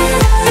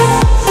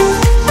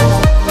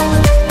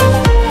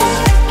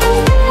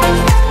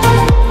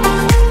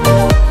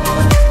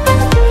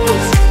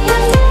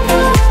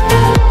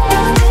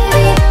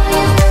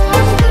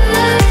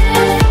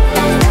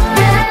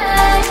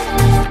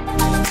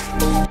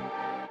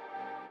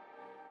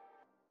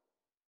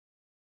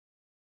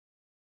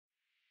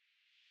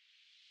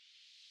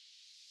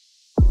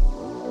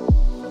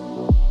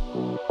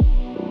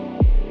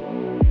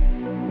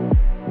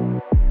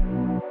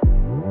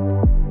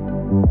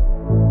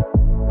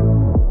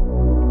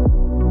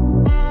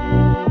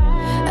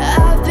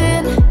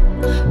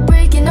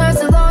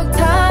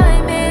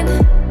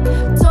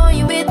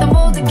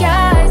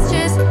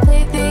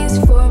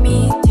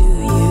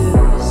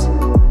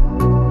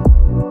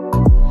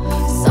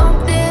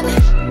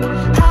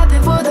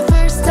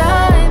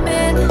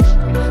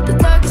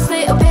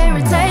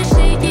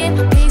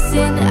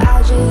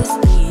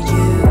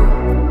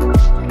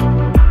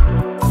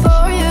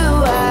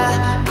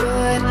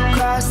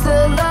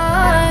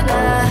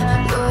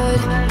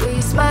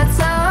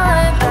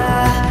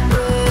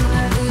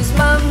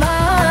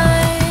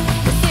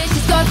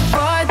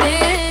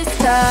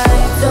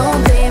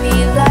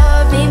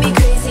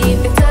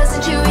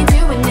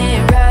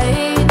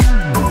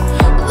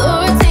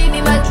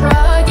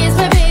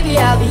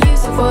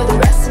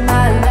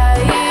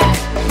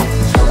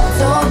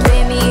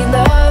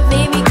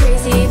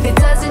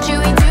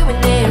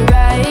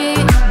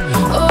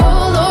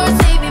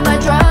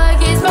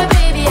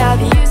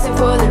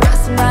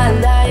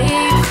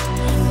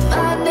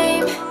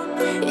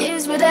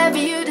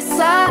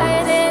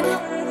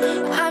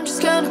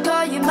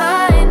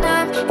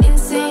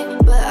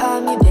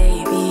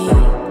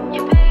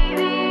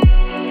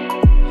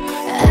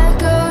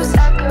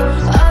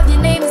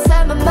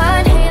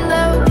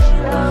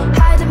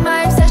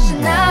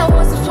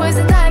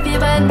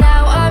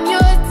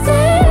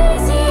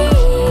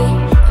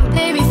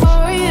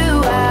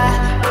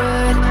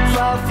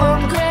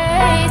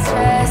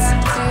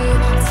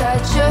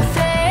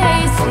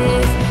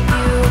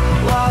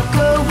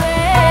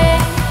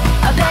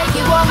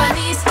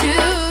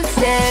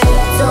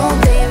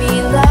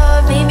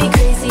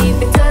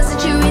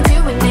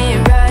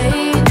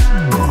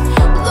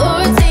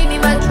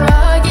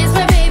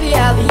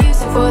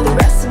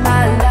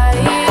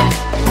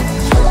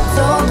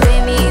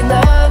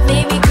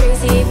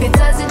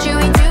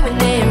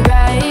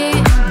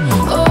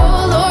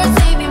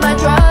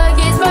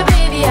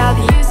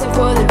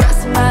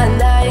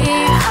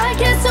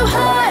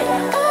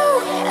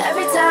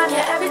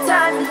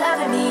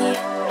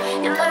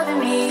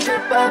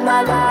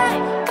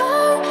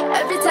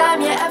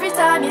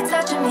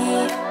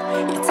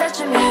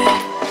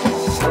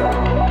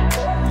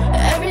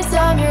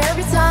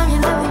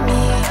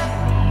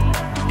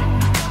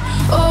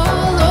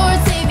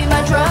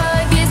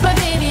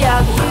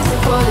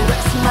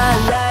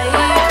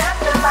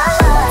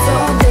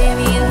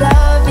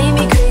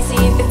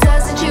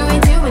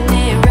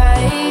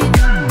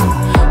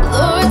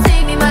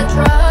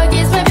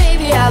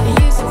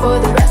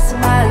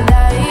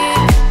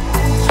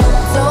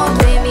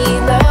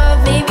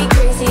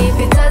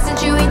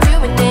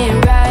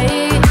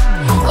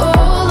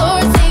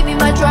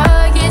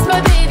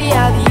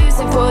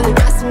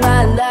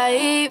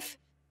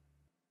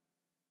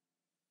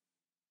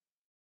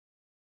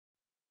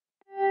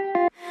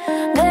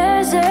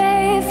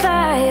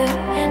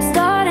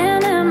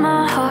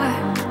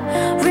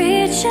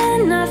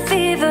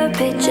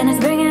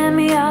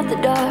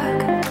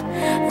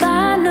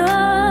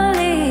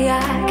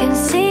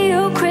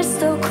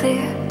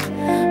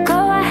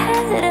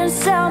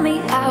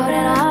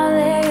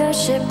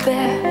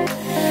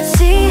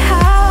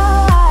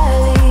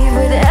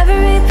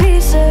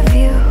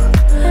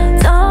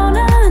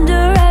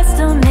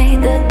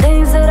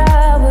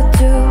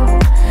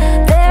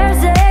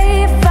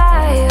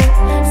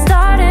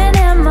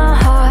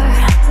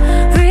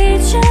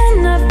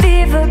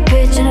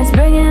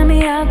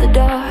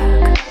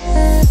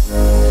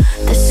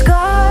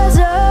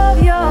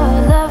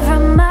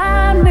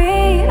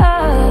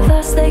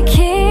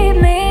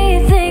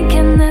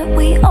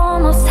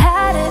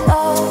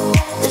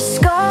the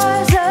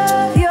scars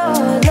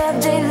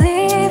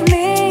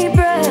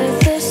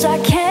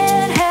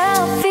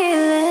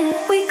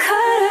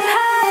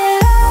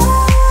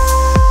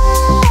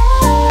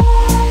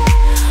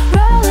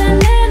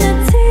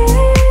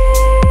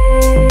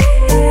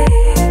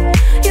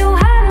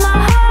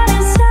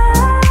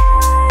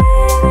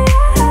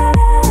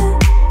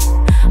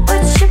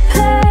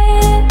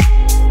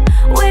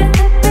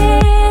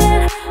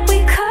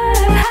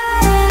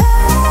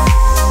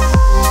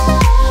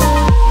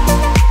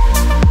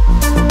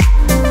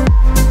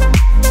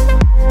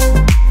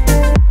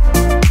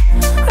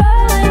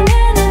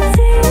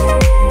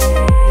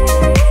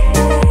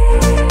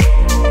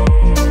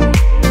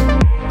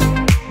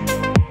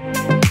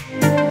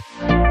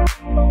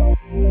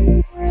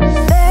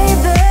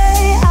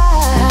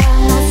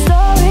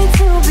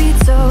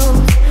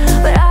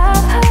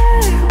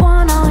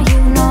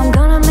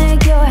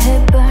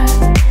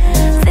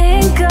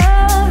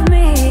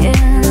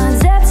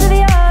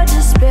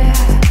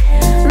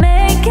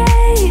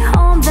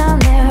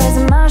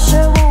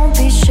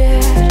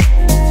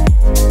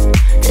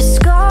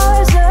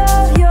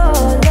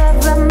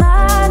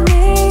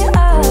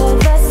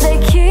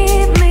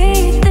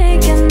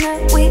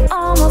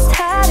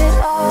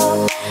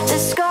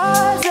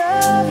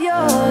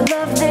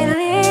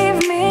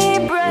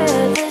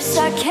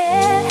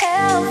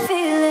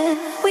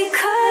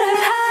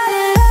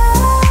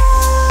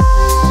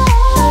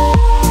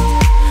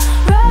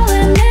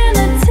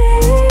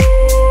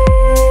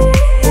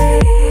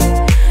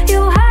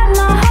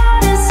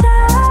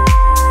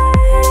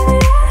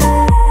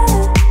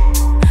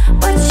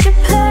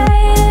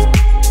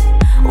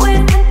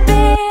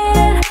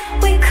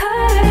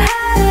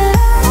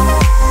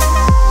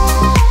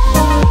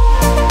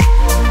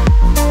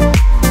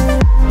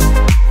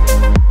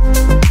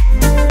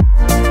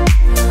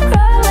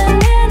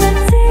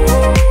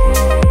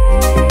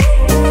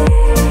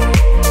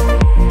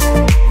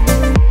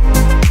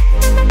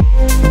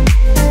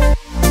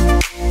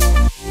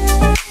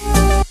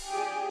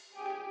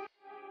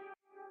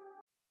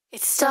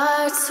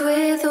starts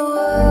with a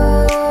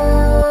word.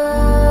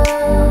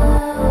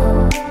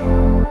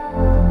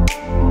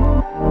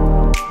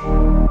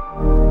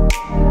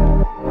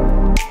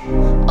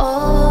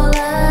 All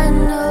I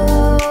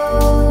know,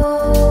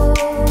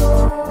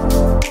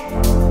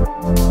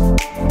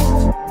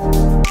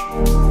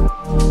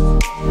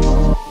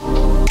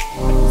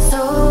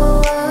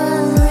 so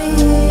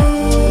unreal.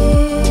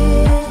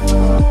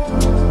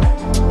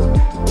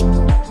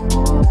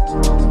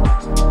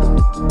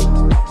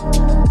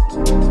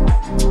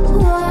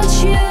 Watch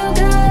you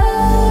go.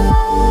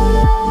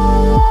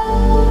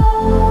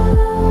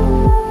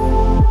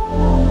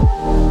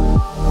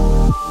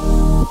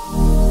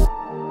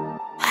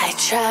 I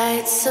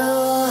tried so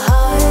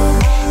hard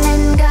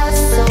and got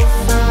so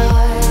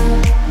far.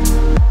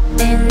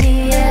 In the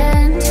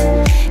end,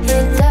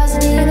 it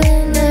doesn't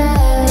even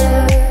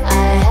matter. I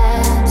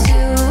had to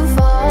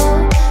fall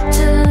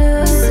to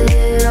lose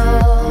it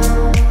all.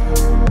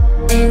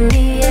 In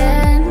the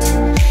end,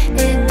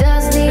 it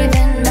doesn't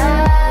even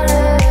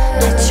matter.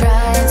 I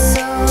tried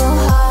so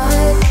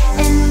hard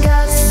and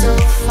got so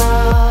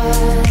far.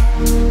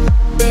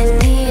 In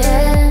the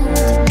end,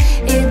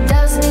 it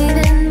doesn't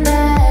even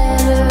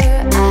matter.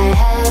 I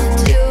had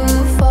to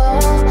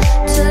fall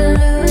to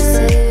lose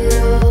it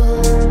all.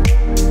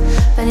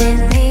 But in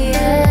the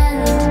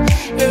end,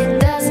 it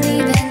doesn't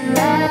even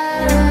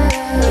matter.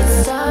 It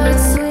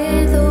starts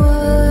with a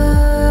word.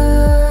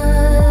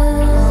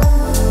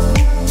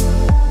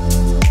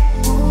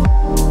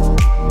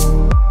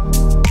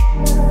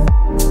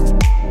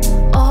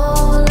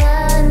 All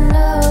I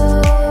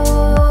know,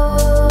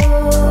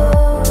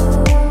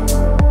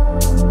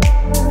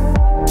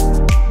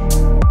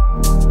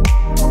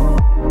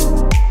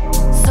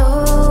 so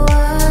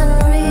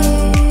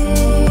unreal.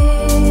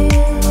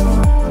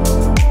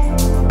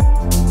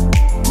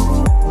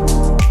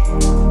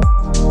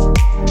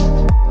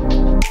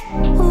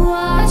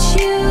 Watch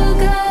you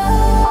go.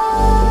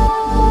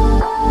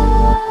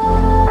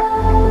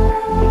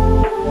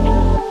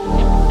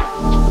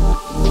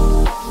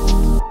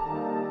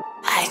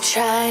 I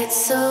tried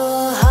so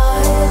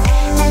hard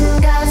and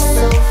got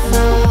so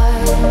far.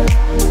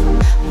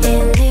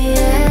 In the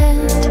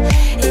end,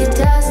 it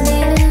doesn't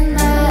even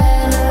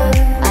matter.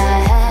 I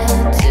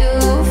had to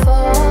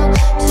fall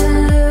to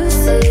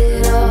lose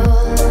it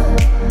all.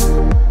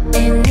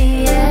 In the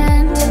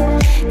end,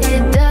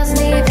 it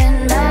doesn't even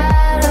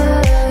matter.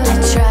 I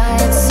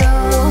tried so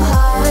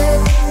hard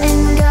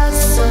and got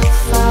so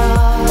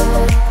far.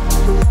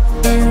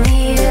 In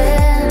the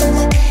end,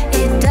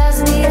 it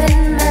doesn't even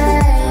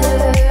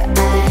matter. I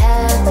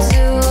had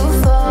to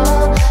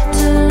fall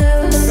to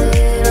lose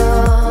it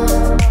all.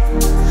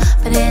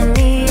 But in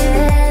the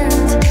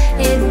end,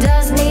 it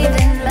doesn't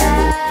even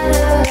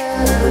matter.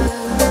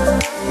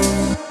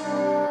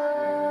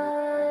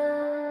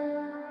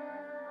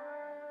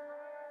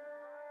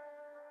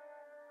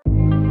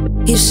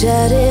 You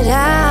shut it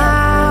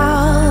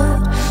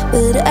out,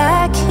 but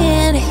I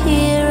can't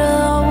hear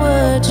a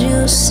word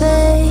you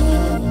say.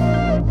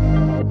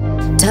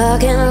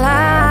 Talking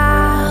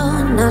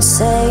loud, not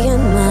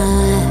saying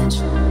much.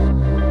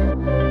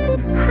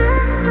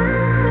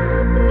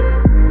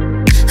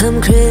 I'm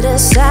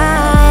criticized,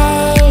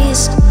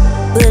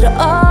 but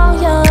all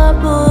your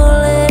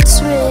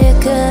bullets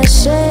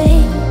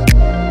ricochet.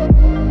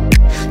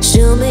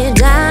 Shoot me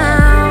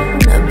down,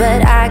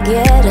 but I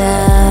get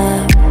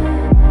up.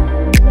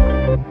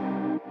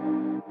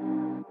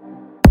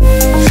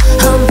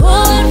 I'm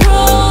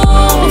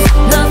bulletproof,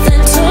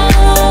 nothing to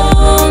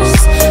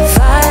lose.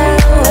 Fire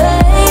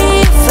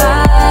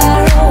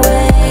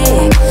away,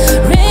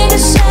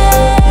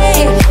 ricochet.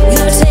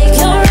 You take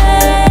your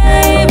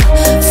aim.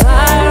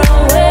 Fire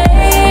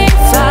away.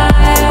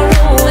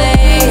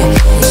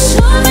 You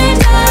shoot me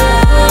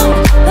down,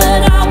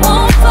 but I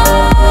won't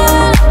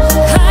fall.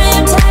 I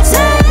am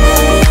titanium.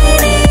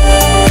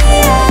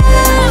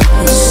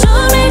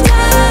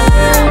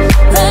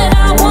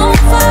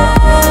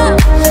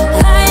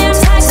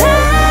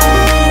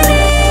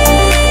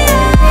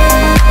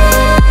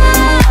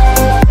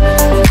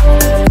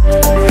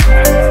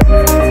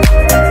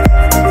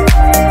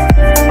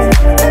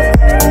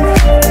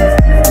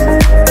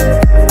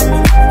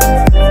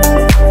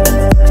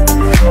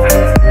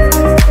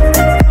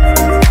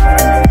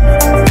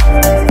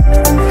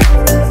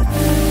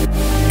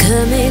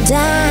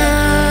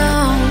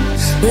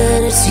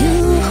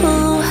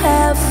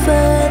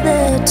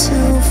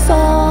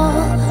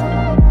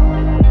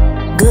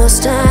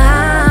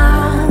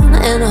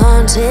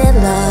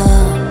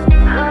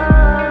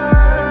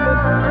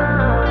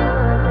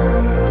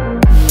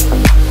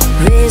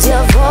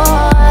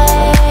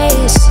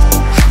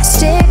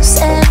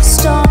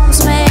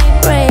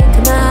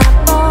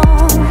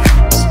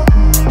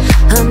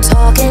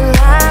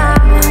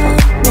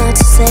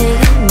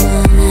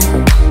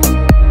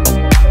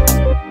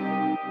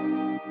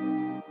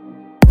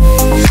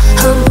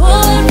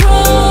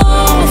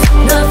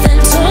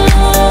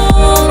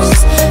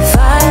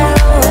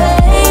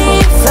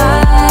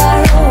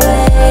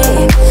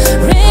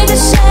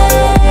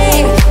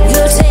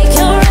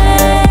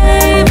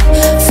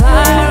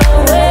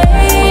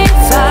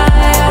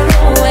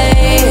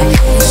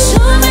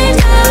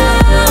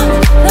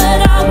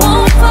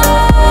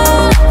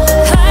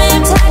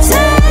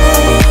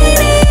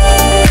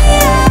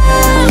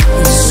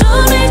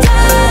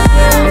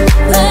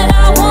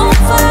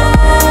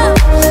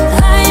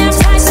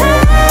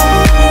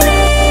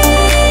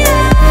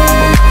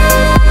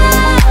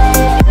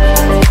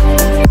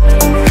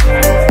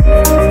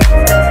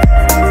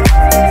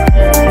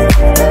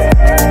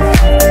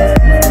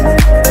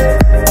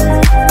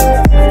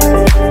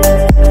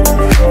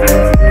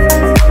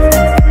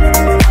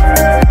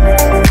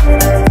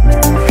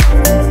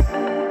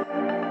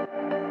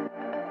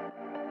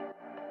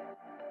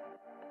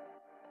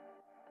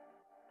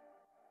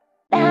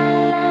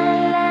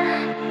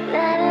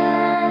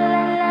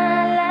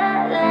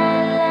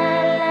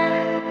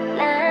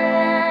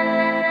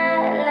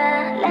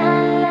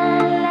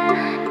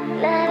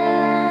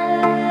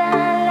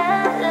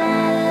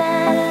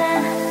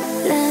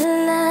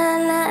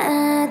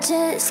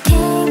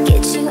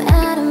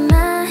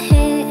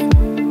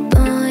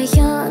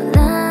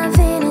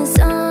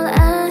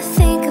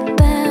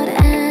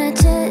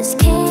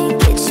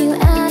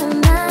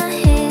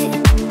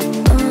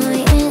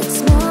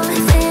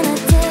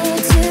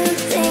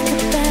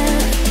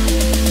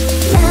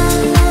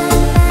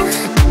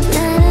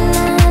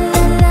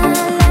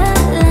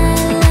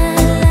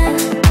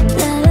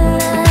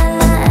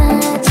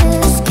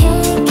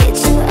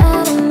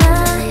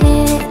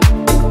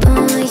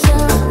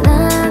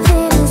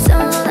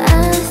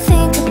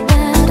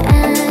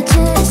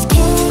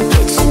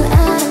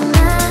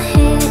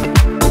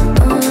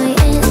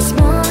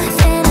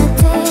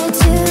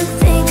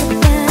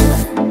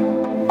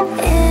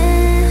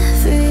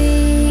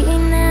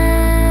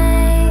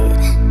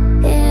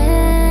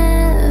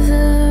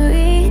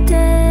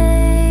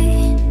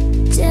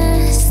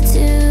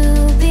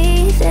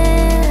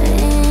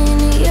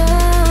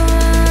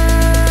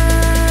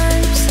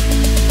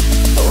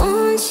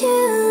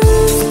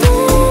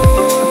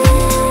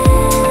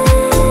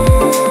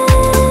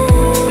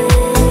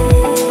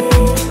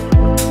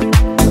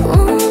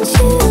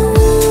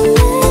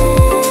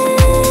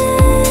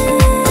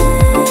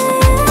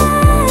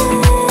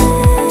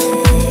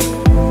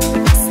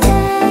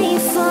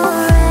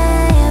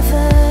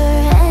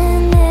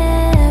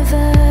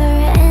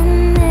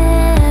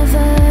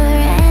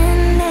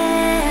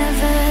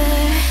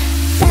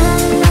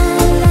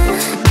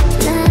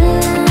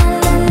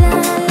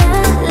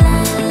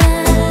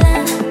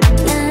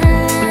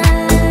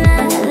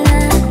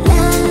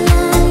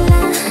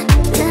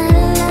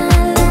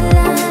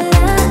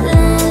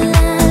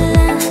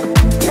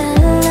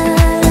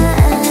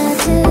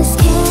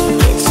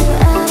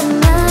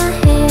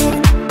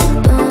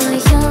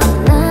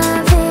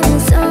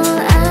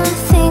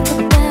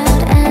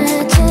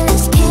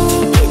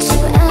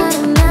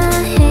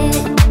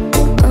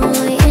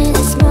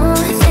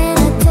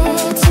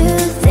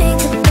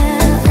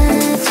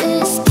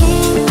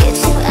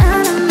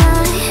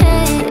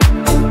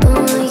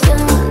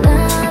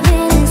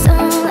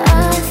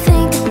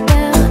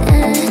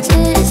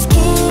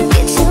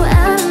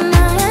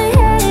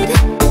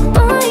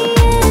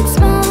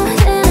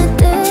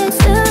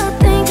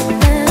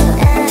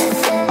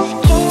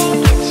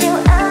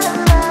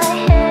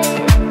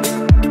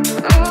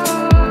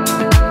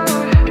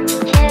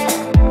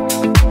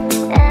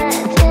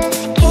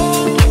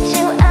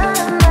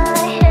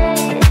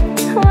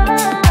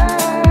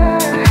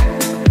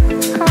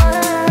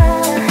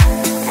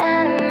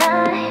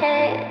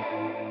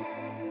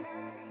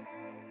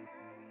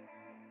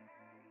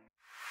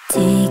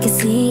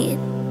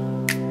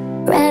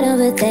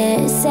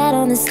 there, sat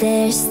on the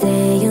stairs,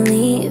 stay or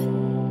leave.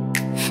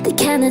 The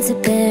cabinets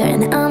are bare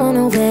and I'm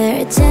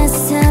unaware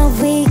just how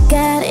we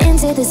got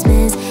into this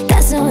mess.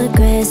 Got so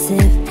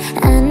aggressive.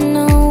 I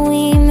know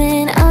we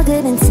meant all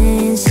good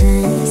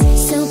intentions.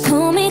 So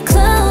pull me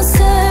closer,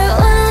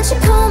 why don't you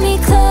pull me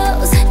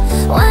close?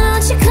 Why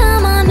don't you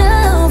come on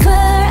over?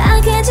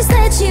 I can't just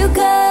let you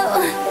go.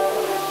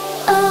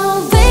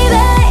 Oh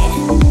baby,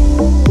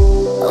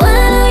 why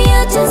don't you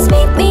just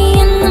meet me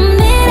in the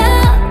middle?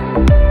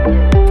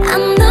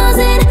 I'm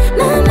losing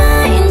my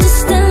mind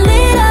just a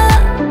little.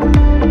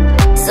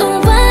 So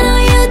why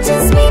don't you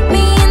just meet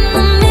me in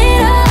the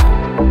middle?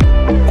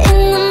 In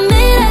the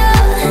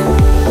middle.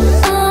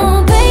 Oh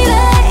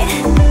baby,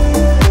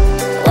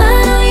 why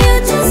don't you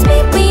just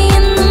meet me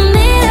in the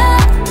middle?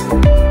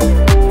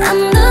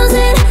 I'm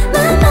losing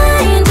my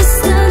mind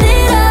just a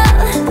little.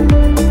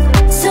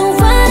 So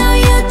why don't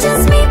you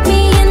just meet me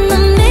in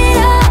the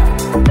middle?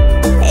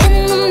 In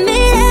the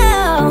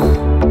middle.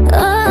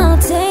 Oh,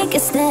 take a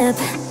step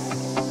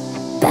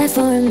back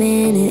for a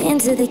minute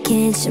into the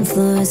kitchen.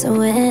 Floors are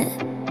wet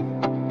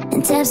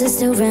and taps are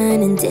still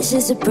running,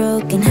 dishes are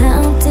broken.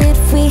 How did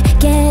we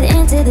get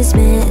into this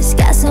mess?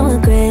 Got so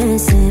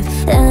aggressive.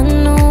 I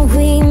know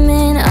we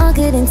meant all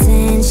good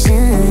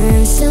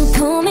intentions. So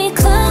pull me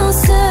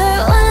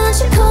closer, why don't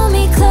you pull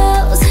me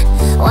close?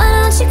 Why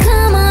don't you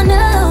come on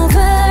over?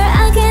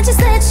 I can't just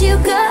let you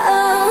go.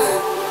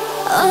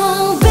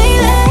 Oh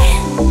baby,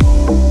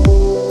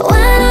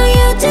 why don't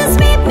you just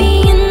meet me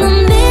in the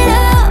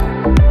middle?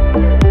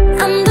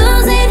 I'm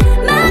losing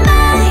my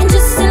mind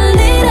just a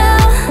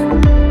little.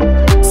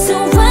 So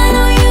why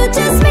don't you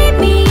just meet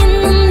me in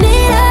the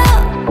middle?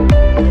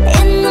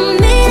 In the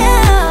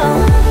middle.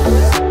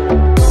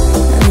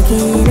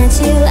 Looking at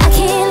you, I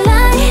can't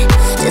lie.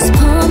 Just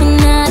pull me,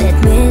 not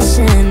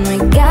admission.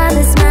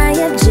 Regardless my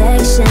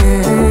objection.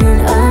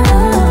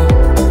 Oh,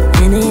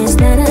 and it's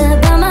not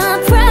about my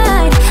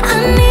pride. I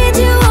need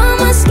you on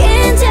my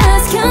skin.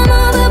 Just come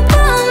over,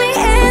 pull me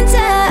and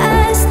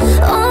touch.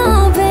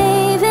 Oh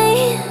baby,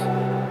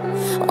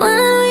 why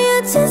don't you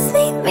just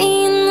meet me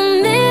in the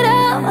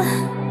middle?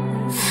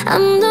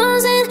 I'm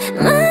losing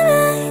my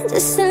mind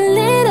just a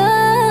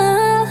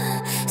little.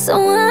 So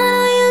why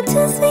don't you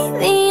just meet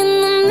me in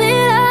the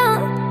middle?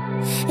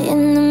 In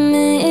the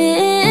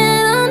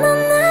middle, no,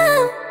 no.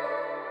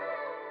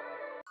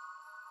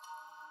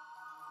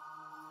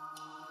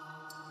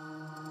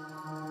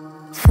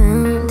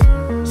 Found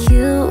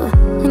you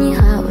when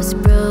your heart was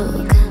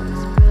broke.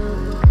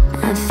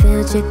 I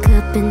filled your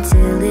cup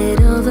until it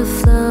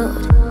overflowed.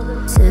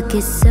 Took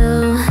it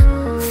so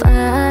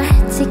far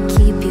to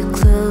keep you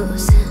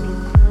close.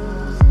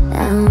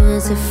 I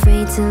was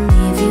afraid to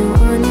leave you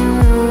on your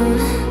own.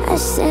 I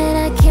said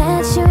I'd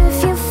catch you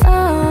if you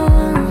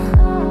fall.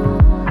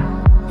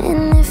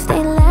 And if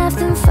they laugh,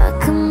 then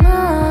fuck 'em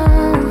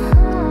all.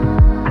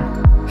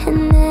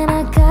 And then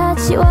I got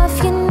you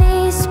off your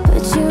knees,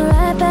 put you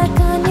right back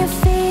on your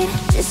feet,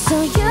 just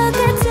so you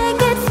could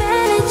take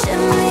advantage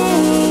of me.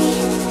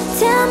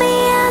 Tell me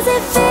how's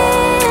it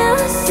feel,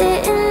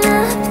 sitting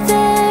up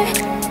there,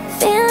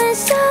 feeling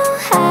so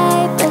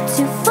high, but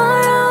too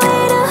far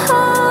away to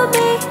hold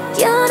me.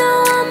 You know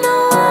I'm the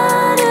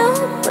one who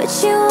put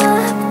you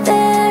up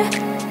there.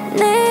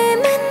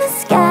 Name in the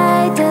sky,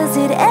 does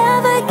it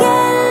ever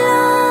get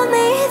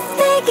lonely?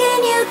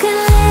 Thinking you can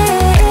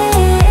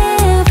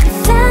live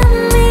without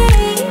me.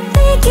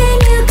 Thinking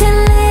you can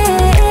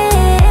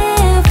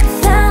live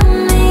without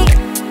me.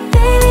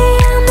 Baby,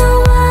 I'm the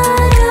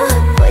one who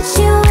put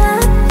you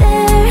up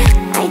there.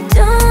 I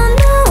don't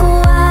know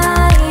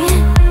why.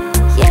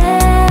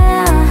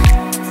 Yeah,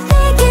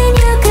 thinking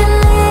you can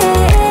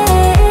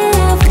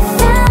live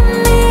without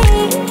me.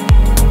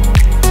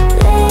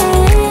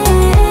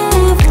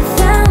 Live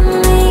without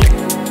me.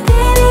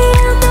 Baby,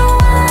 I'm the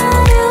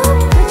one who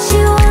put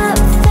you up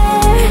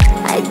there.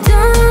 I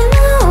don't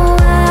know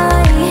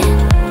why.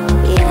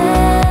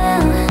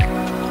 Yeah.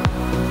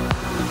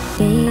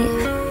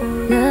 Gave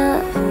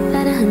love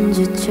about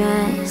 100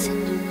 tries,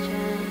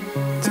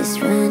 just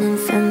running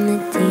from the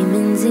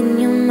demons in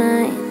your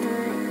mind.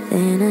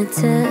 Then I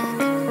took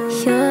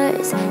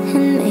yours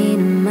and made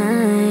it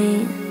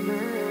mine.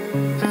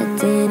 I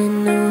didn't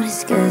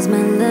notice 'cause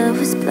my love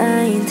was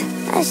blind.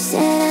 I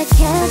said I'd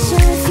catch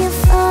you if you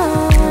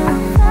fall.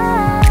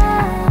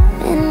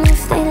 And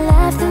if they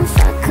laugh, then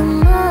fuck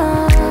 'em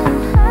all.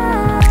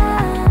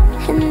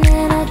 And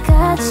then I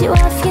got you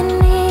off your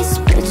knees,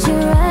 put you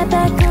right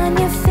back on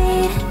your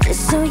feet,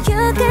 just so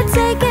you could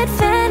take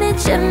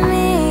advantage of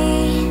me.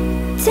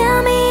 Tell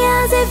me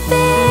how's it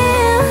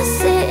feel,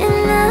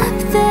 sitting up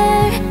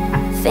there,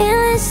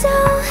 feeling so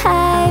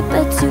high,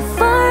 but too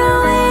far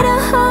away to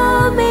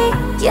hold me.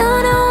 You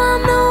know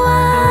I'm the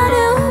one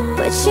who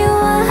put you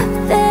up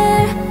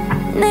there.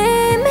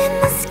 Name in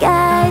the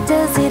sky,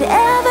 does it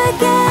ever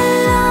get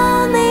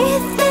lonely?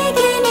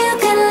 Thinking you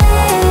can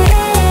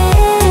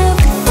live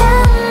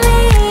without me.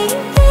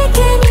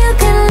 Thinking you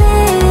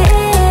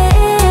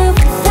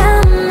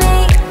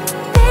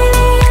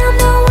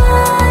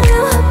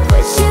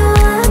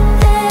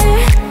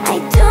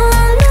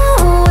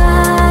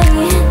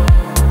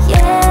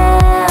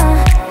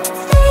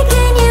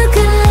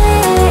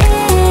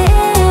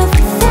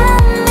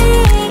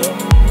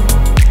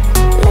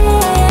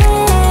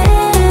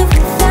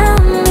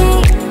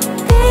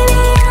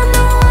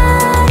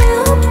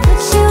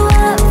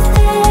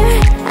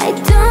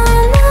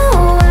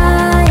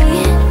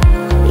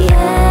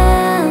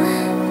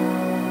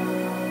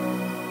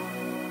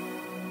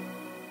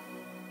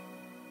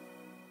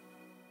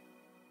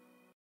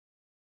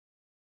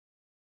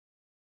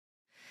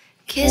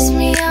Kiss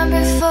me up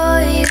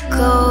before you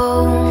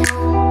go.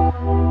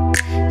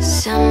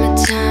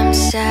 Summertime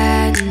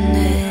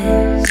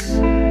sadness.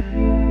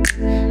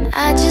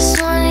 I just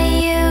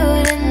wanted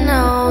you to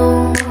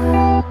know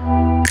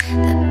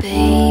that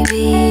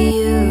baby,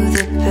 you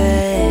the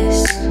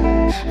best.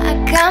 I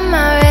got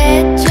my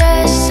red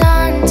dress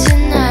on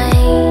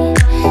tonight,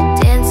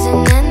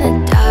 dancing in the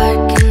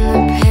dark in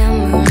the pale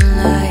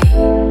moonlight.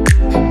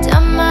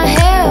 Done my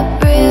hair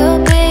up real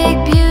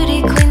big,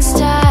 beauty queen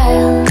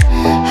style,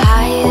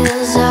 high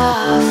heels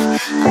off,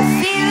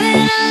 I'm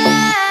feeling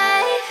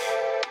alive.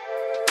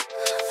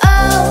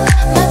 Oh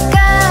my God.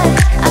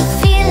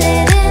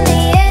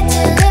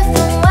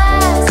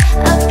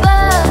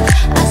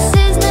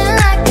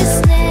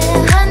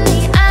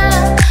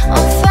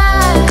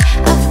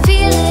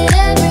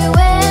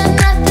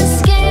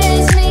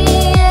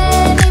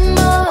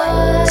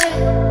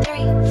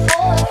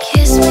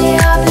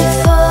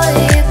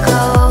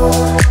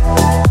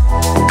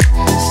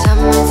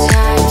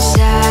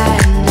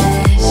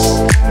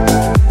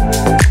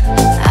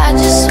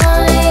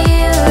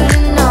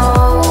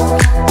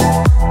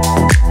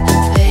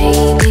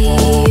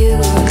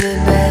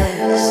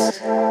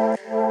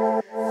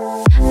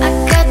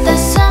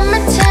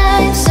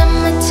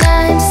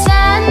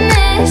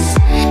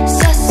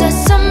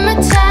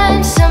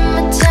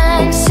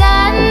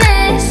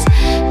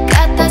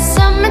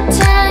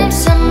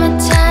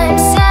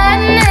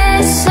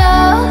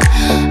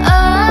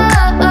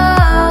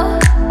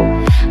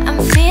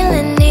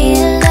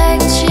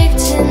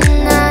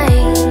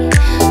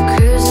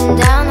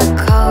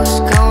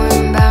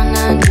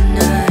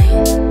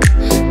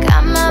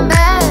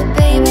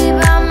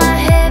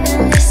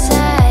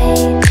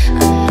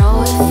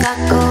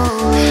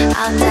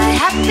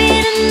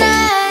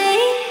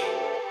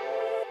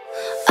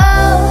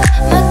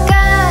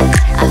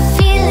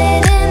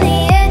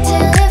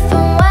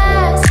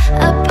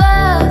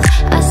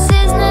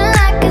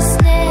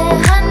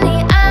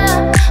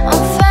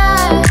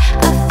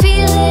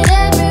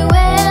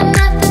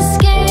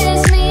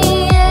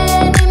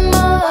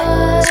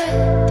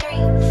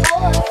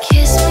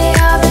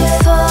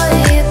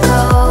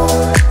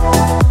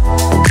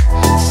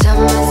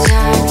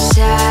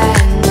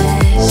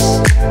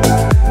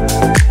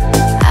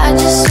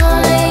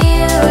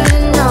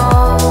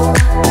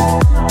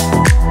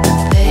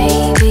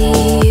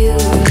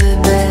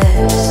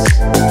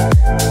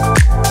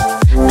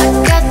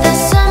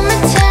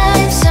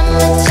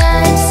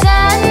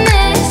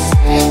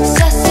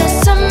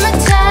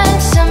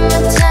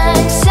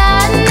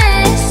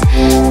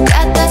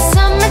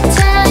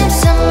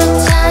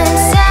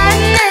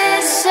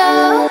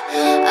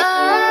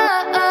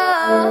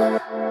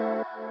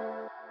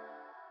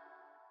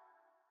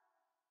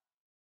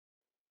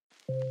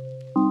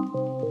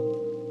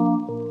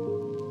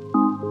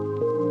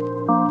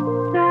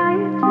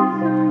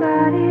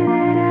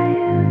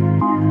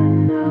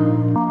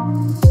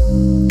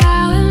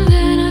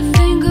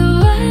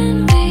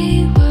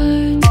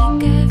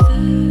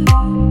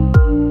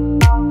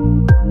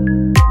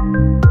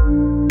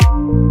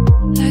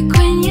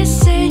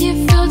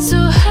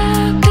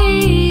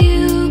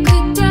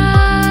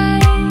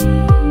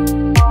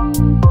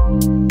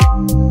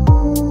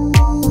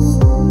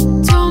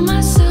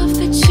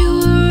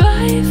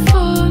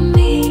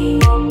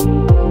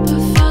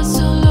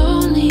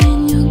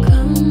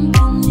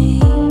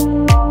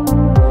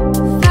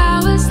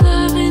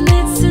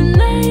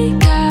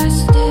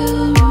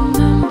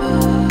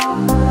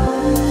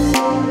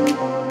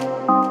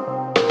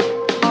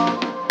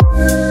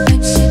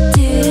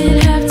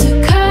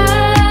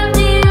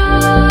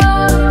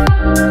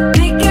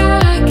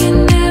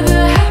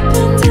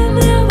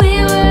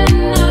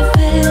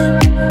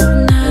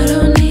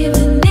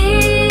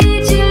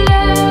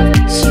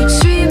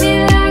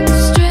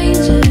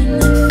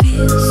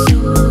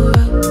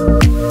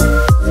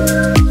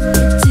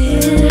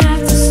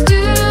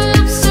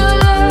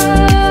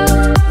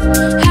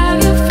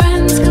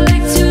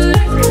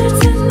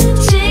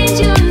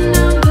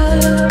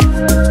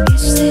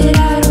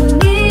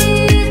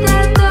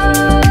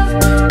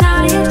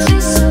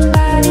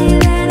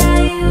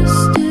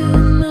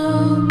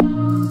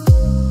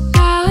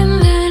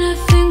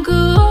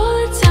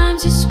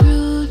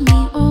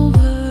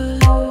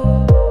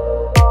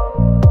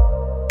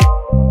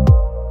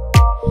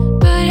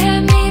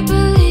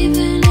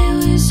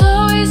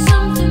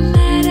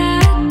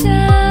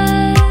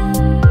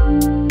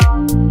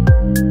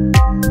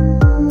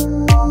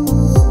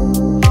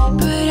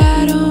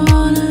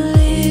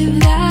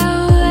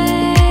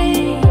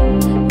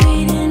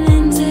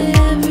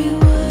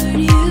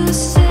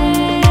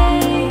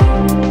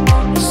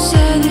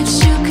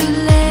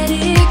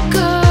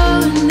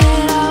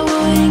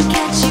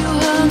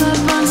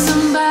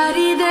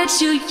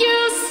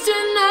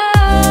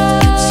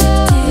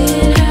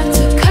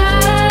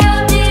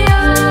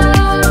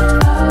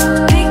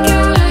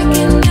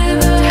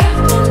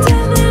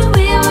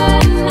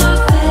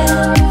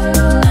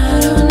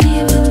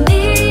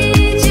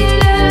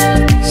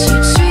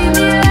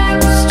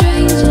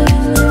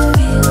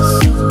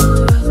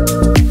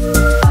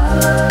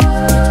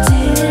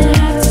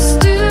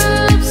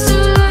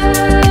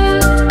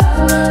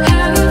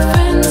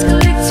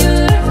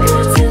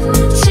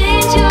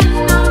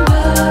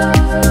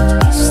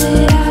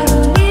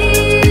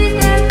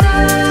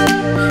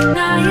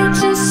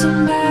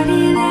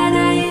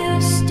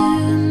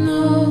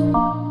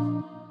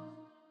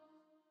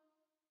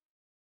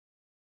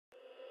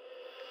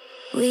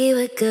 We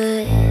were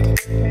good,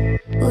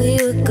 we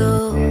were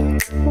gold.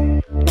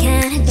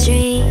 Kind of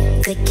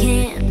dream that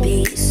can't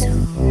be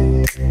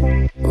sold.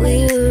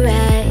 We were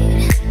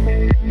right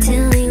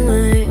till we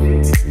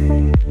weren't.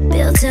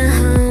 Built a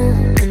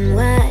home and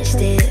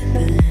watched it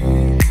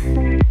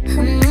burn.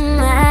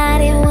 I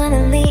didn't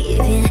wanna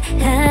leave you,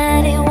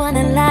 I didn't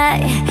wanna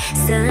lie.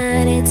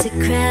 Started to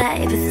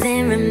cry, but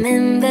then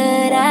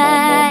remembered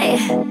I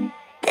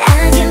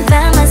can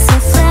find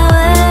myself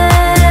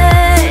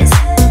flowers,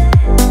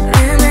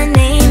 write my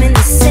name in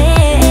the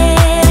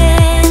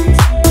sand,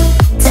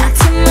 talk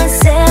to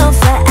myself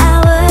for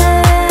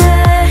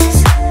hours,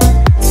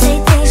 say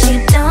things you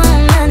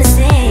don't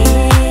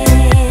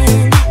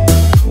understand.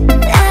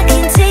 I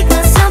can take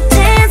myself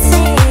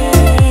dancing,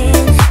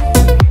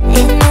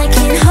 and I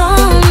can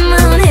hold my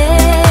own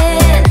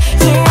head.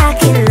 Yeah, I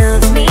can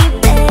love me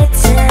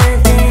better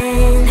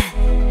than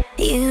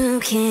you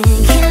can.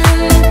 Can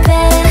love me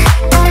better,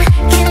 I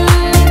can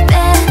love me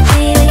better,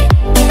 baby.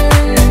 Can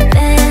love me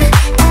better,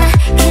 I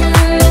can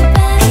love me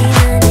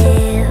better.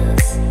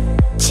 Nails,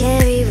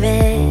 cherry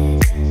red,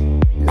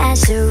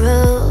 match the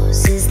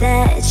roses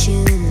that you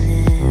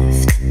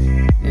left.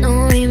 No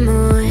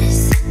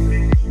remorse,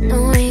 no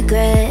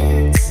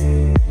regrets.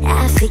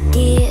 I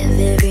forgive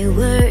every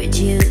word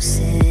you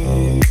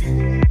said.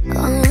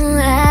 Oh,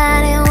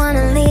 I didn't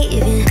wanna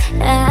leave you,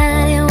 I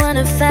didn't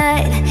wanna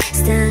fight.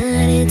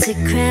 Started to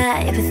cry,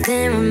 but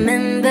then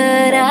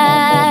remembered I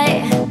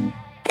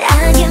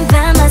can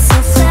find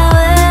myself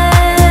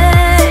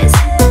flowers,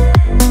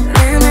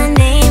 write my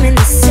name in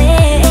the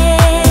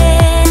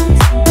sand,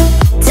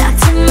 talk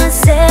to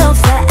myself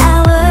for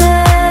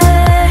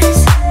hours,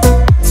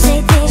 say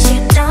things you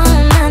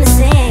don't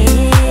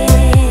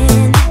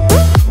understand.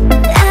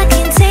 I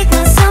can take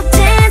myself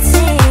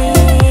dancing,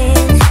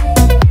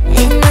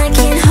 and I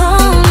can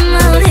hold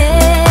my own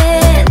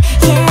head.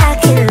 Yeah, I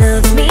can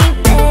love me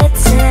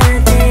better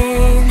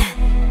than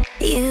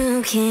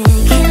you can.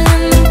 Can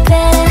love me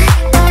better,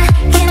 I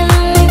can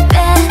love me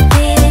better,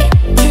 baby.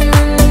 Can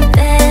love me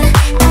better,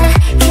 I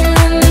can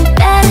love me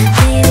better,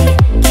 baby.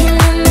 Can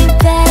love me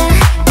better,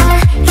 I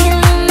can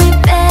love me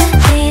better,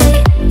 baby.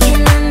 Can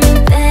love me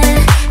better,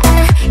 I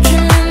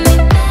can love me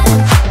better.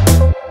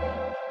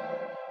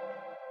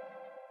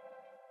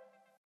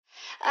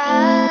 I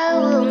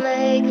will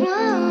make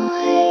my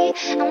way.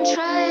 I'm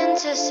trying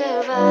to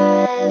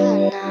survive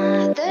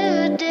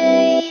another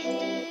day.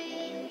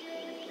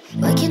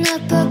 Waking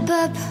up,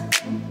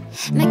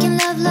 making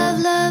love, love,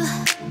 love.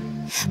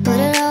 Put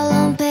it all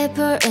on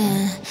paper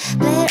and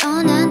play it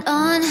on and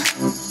on.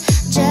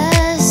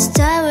 Just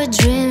start with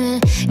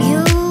dreaming,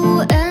 you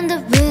end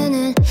up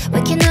winning.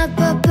 Waking up,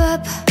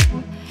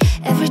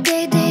 every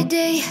day,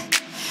 day.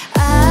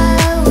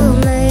 I will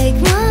make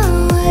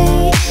my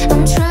way.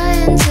 I'm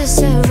trying to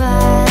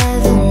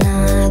survive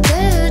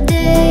another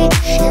day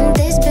in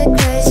this big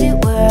crazy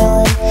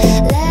world.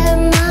 Let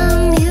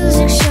my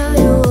music show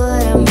you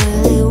what I'm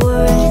really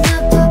worth.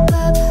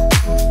 Up,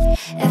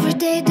 every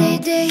day,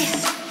 day.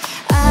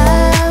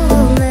 I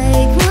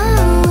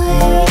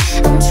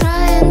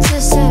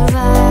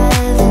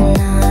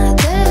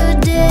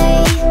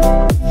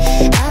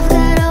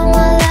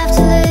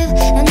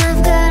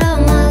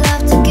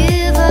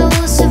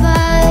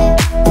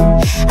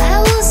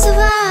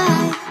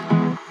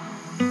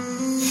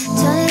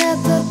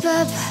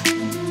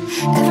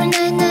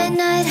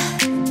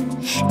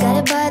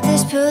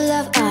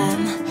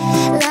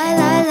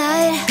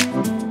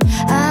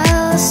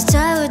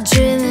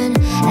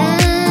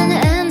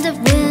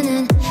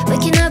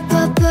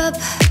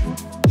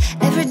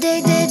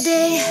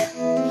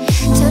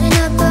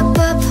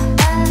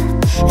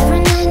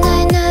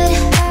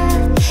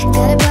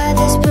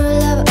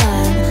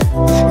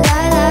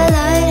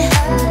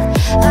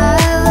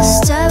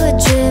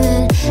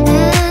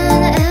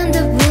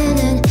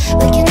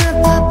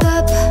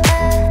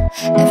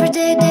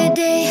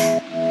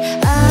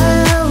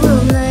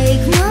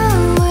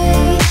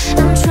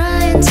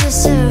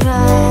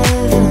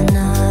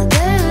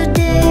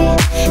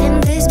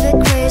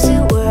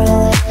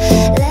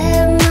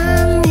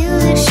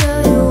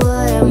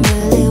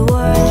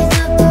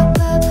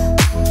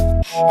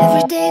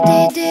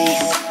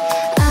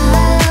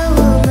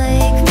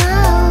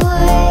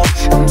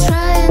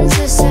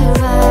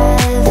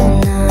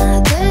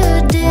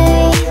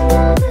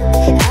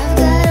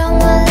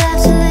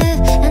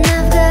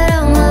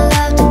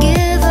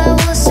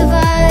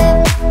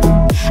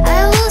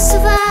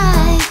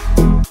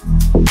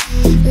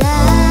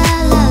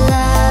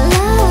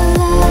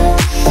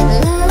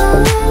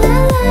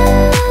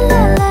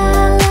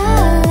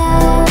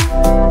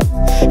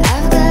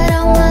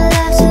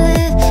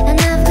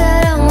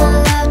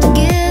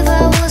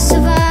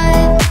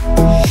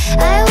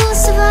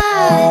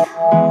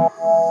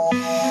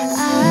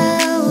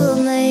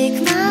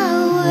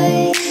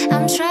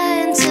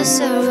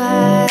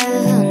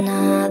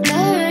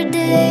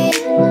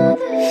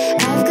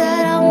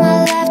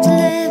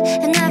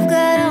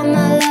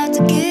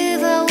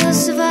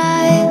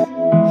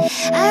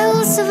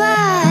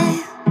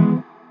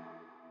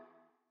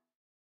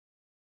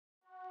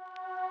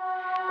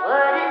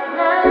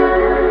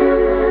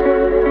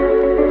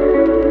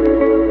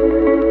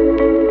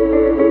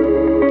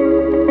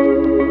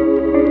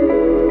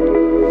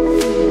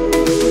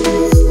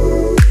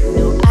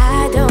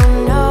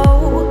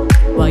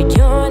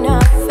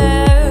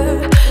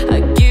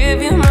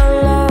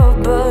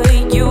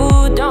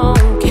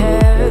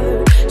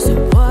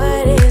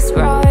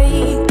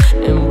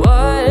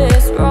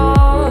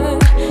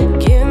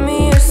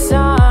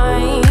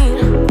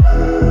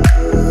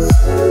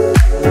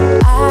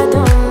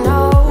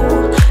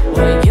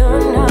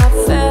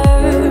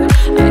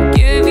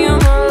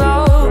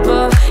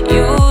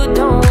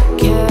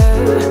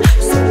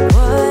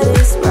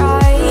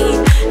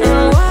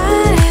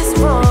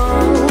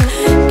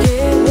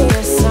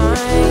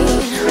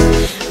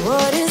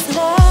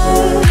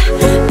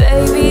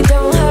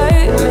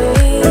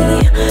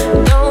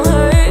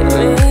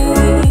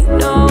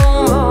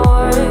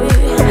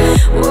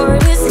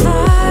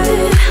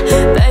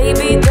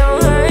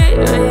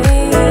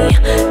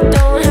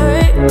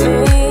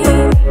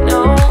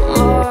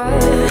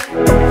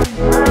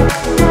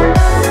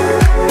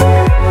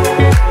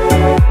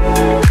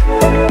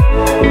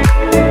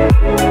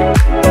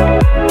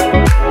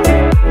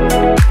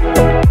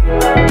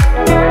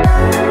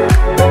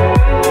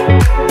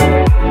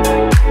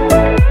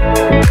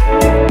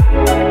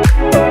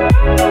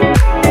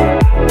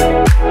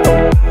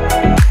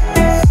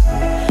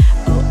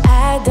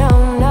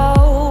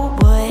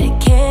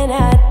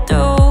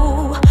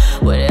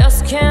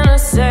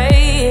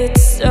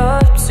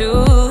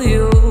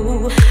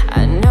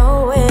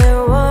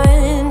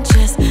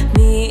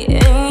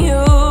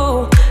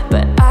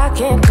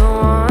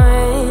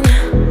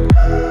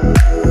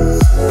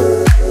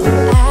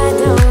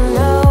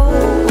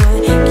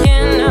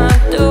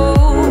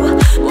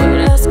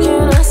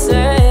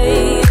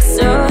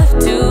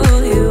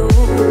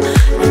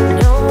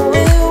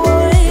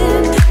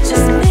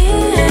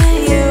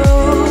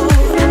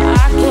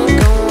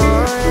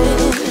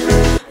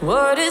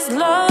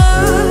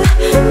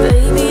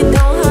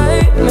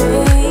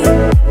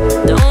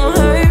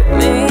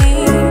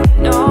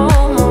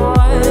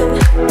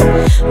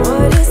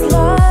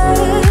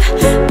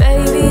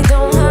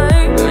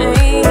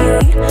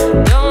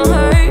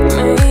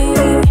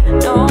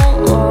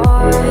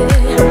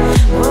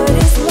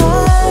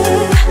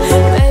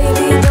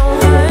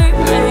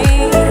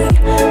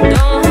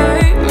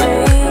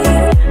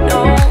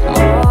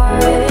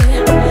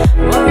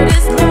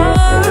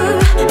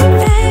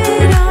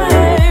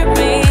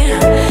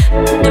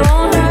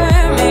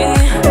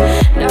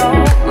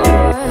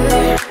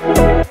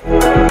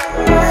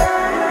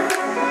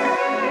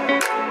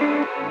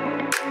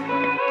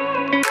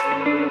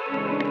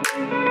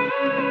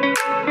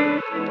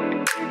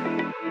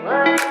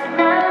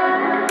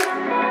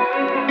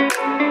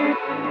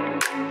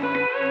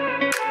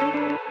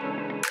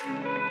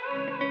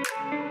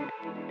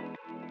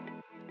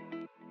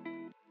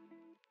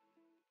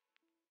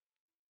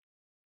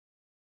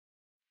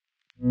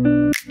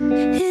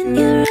In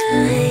your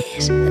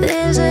eyes,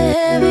 there's a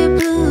heavy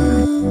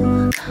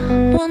blue,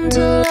 one to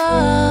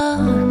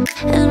love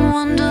and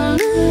one to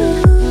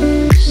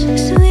lose.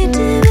 Sweet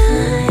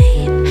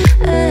divine,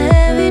 a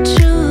heavy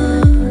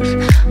truth,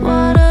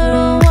 water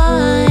or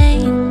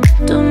wine,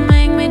 don't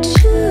make me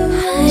choose.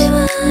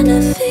 I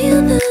wanna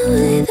feel the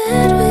way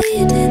that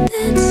we did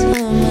that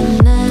summer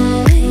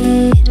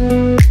night,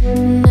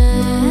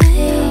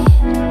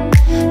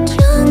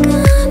 drunk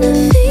on a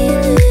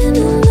feeling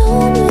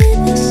alone with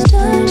the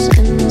stars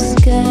in the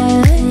sky.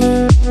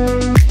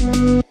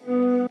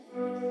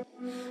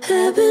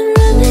 I've been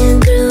running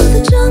through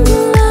the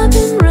jungle, I've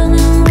been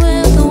running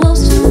with the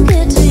wolves to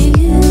get to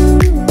you,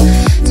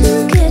 to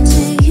get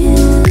to you.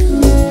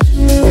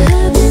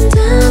 I've been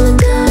down the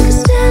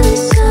darkest alley,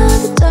 saw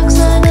the dark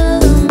side of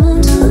the moon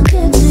to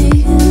get to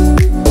you,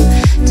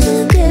 to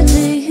get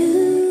to you,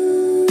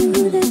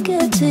 to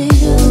get to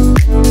you.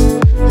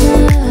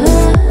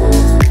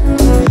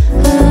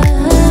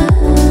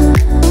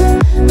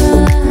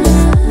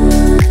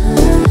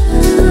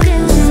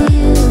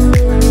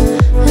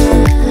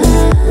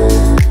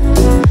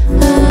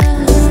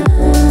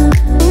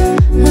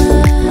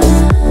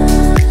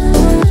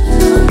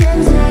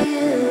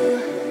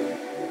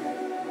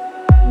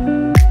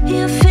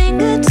 Your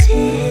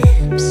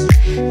fingertips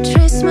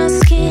trace my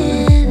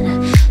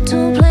skin to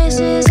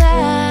places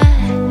I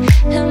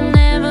have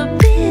never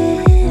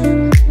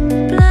been.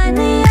 Blind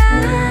the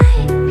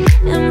eye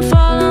and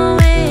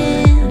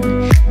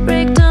following.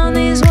 Break down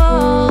these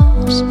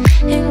walls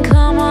and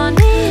come on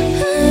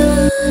in. I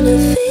wanna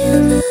feel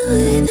the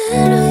way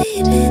that we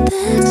did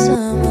that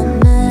summer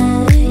night.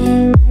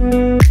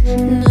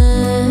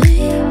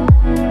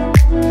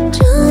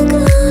 Drunk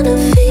on a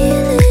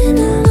feeling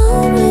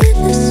alone with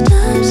the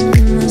stars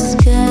in the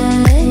sky.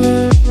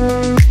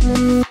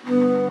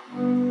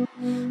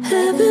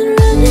 I've been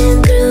running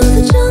through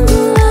the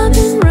jungle, I've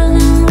been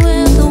running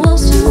with the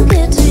wolves to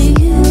get to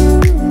you,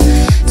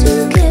 to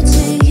get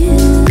to you.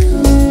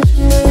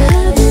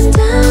 I've been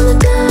down the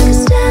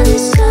darkest alley,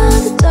 saw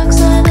the dark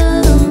side of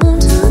the moon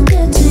to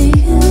get to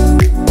you,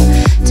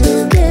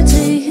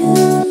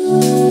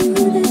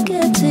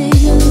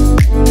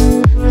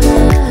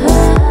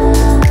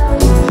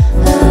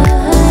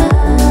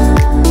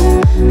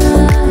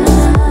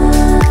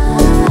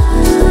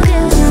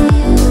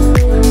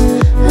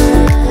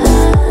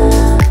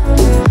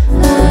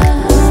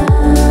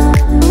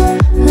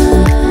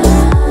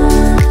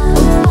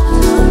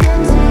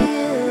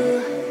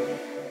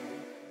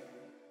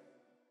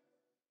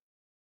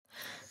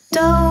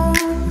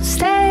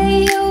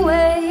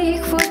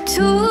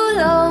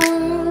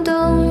 long,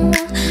 don't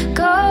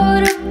go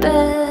to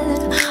bed.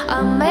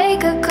 I'll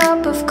make a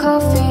cup of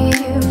coffee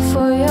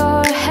for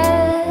your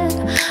head.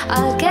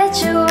 I'll get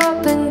you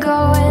up and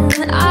going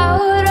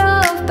out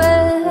of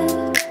bed.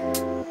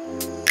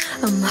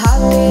 I'm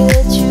happy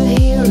that you're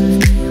here with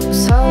me. I'm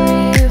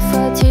sorry if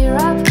I tear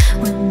up.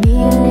 When me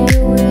and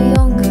you were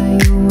younger,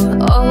 you would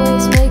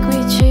always make me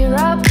cheer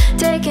up.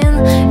 Taking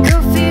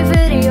goofy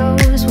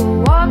videos,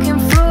 we're walking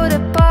through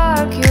the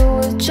park. You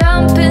would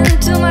jump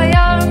into my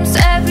arms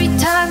every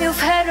time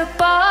you've had a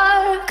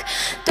bark.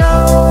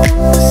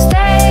 Don't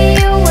stay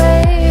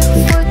awake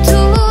for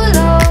too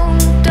long.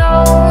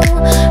 Don't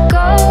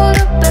go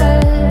to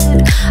bed.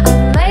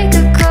 I'll make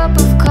a cup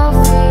of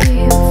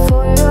coffee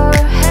for your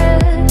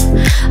head.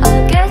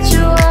 I'll get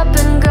you up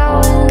and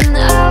going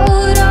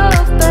out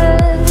of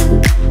bed.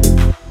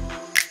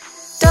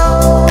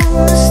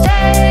 Don't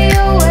stay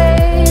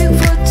awake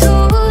for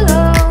too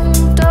long.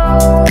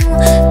 Don't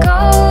go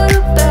to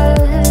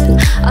bed.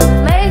 I'll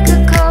make a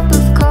cup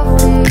of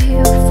coffee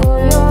for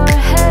your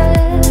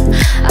head.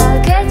 I'll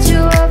get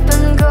you up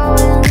and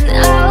going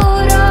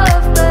out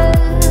of bed.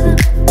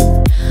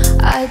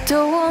 I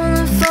don't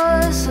wanna fall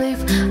asleep,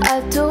 I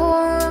don't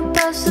wanna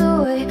pass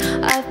away.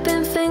 I've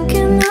been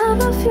thinking of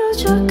the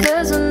future,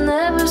 cause I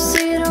never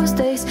see those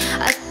days.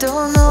 I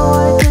don't know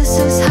why this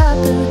has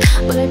happened,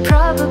 but I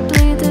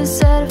probably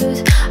deserve it.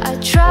 I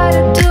try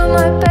to do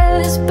my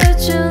best, but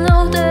you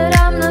know that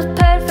I'm not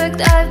perfect.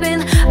 I've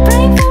been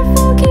praying for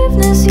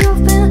forgiveness,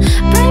 you've been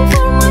praying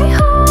for my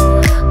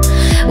hope.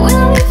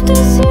 We'll live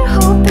this year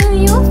hoping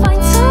you'll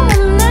find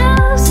someone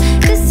else,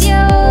 cause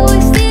you're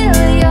always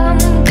still young.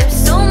 There's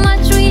so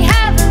much we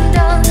haven't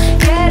done.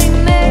 Getting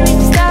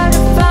married, start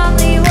a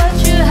family, watch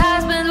your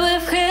husband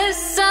with his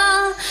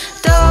son.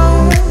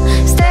 Don't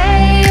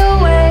stay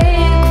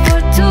awake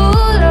for too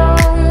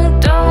long.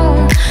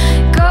 Don't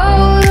go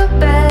to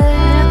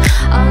bed.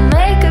 I'll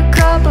make a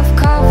cup of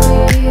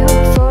coffee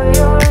for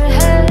your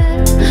head.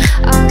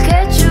 I'll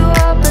get you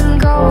up and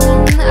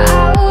going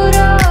out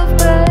of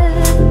bed.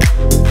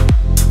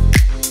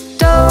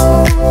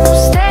 Don't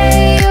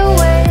stay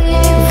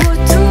awake for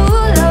too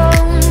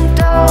long.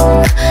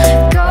 Don't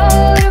go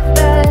to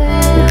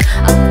bed.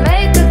 I'll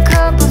make a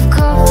cup of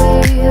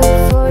coffee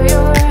for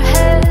your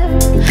head.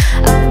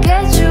 I'll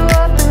get you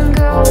up and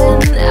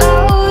going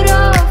out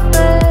of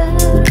bed.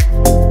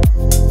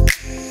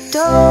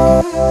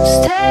 Don't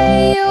stay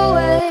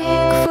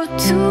awake for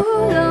too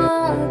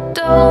long.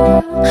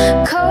 Don't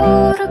go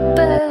to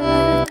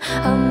bed.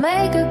 I'll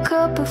make a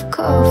cup of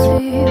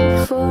coffee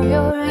for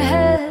your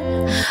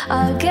head.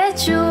 I'll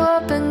get you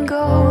up and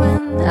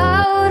going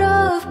out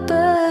of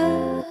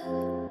bed.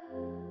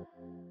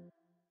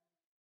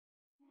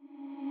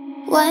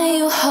 When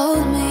you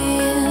hold me,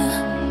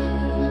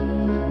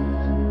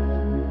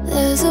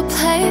 there's a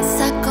place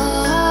I go.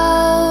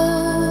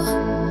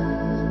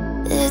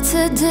 It's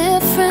a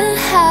different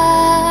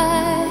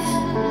high.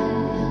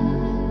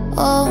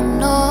 Oh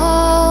no.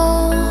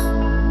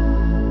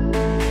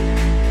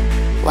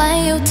 When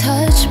you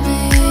touch me,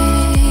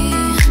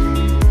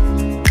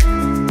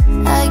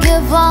 I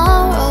get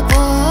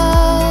vulnerable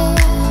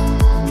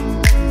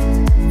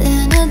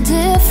in a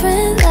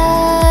different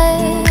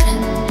light.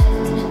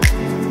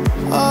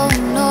 Oh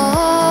no.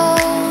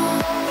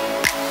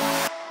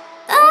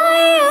 I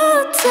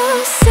used to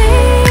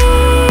see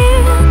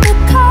the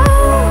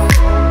call,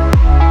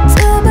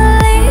 to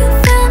believe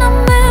in a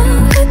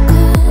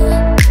miracle.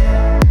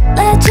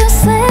 Let you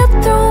slip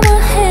through my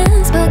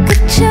hands, but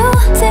could you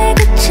take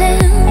a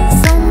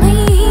chance on me?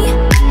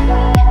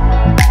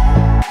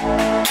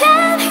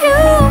 Can you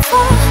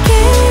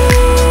forgive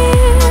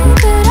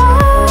it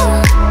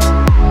all?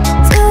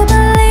 To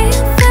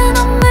believe in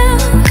a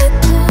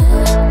miracle.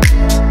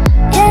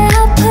 Yeah,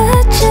 I'll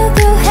put you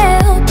through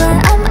hell, but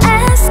I'm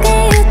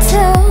asking you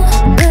to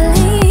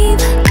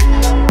believe.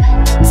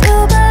 To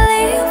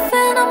believe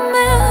in a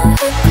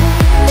miracle.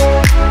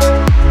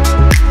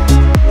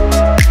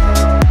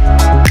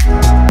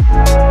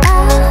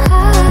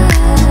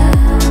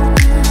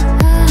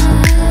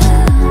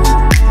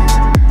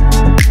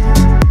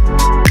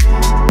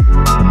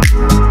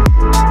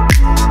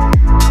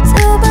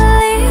 To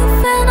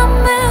believe in a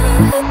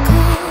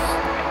miracle.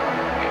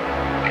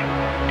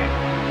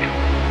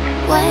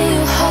 When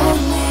you hold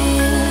me,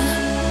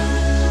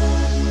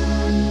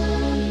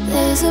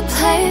 there's a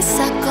place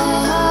I go.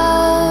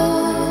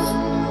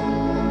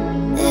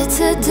 It's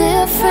a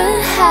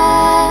different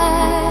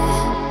high.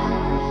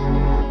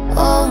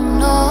 Oh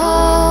no.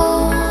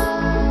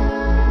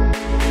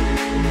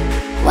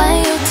 When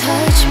you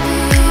touch me,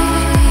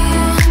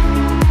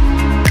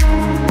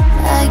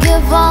 I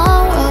get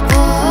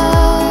vulnerable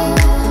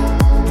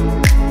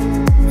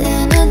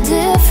in a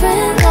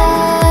different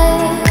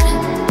light.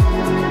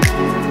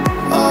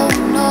 Oh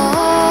no.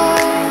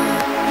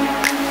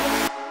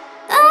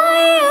 I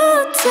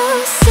used to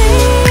see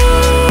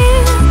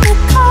the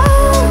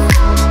call,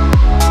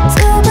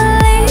 to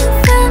believe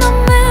in a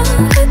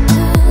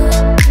miracle.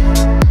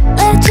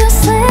 Let you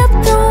slip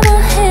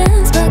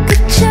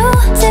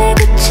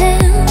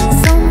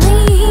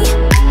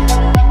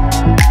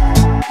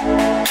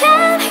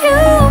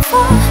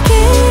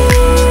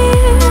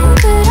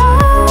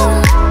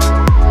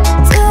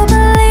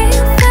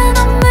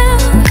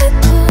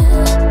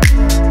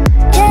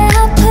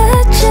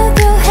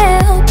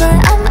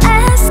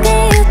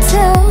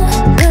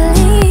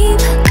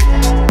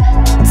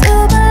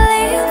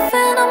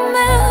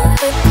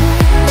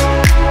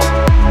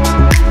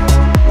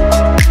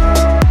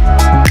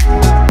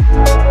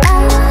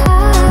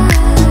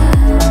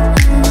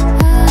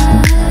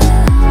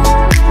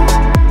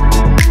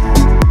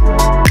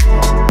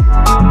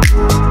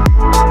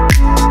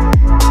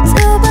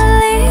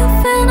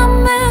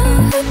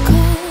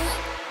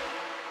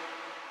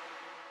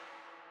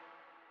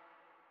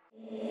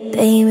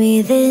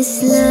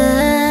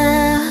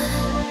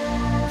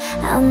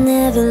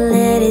never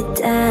let it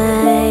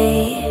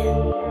die.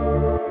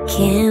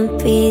 Can't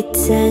be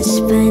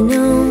touched by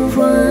no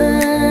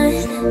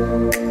one.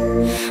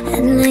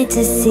 I'd like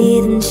to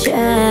see them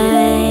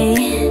try.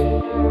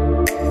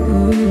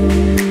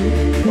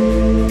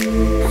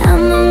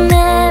 I'm a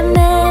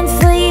madman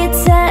for your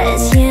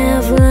touch. Yeah,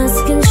 I've lost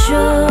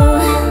control.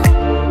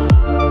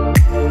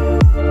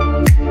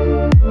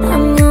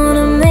 I'm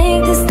gonna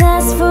make this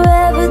last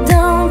forever.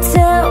 Don't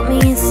tell me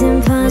it's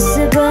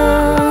impossible.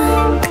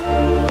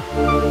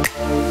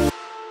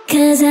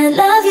 'Cause I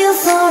love you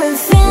for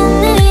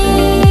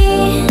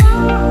infinity.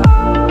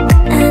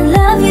 I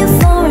love you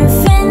for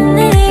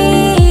infinity.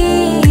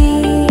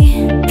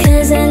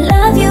 'Cause I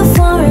love you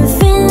for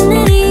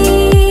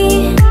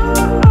infinity.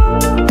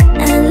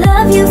 I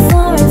love you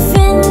for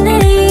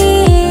infinity.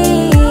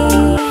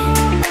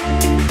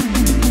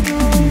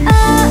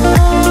 Oh,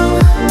 oh.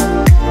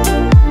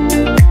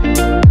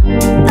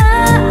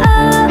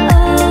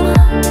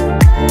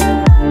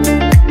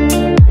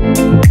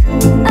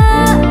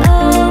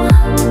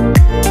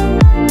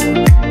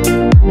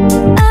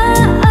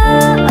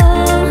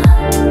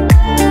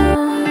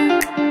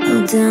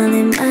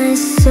 Darling, my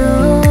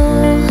soul,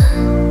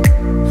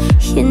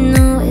 you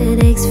know it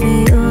aches for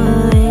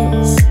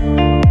yours.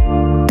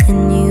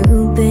 And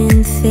you've been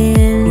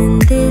feeling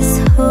this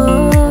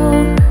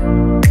hole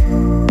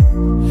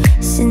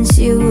since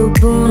you were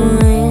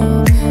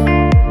born.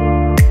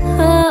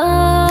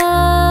 Oh,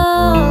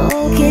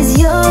 'cause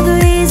you're the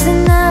reason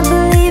I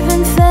believe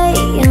in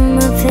fate. You're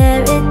my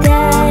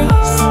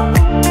paradise.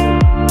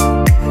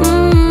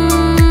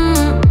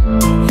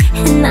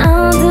 And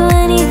I'll do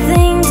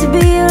anything to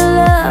be your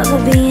love,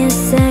 or be a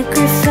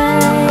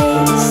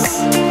sacrifice.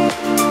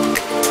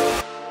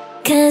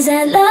 'Cause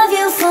I love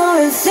you for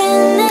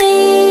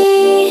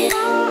infinity.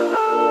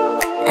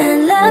 I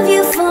love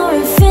you for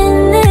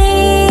infinity.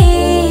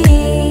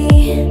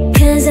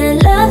 'Cause I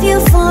love you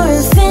for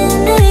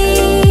infinity.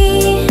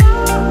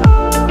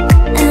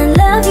 I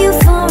love you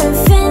for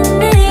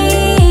infinity.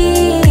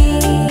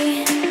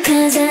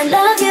 'Cause I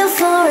love you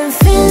for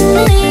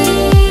infinity.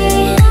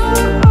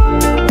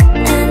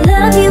 I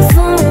love you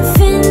for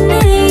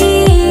infinity.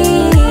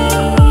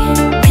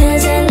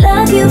 'Cause I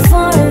love you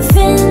for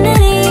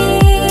infinity.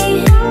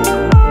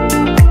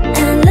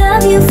 I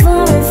love you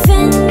for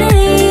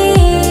infinity.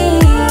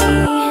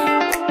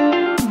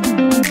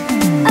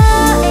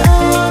 Oh,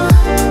 oh.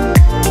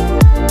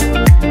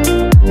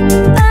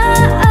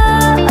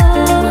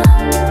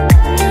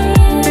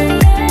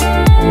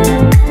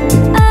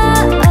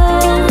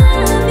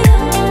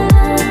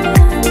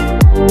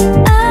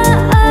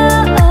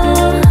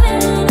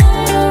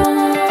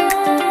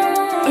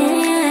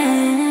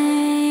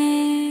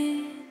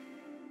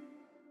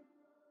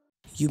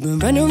 You've been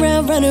running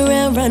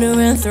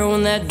around,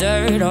 throwing that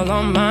dirt all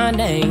on my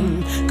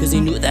name. 'Cause he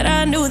knew that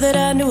I knew that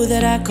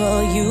I'd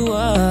call you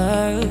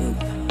up.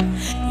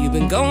 You've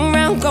been going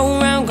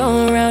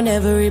round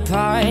every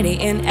party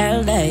in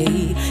LA.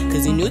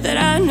 'Cause he knew that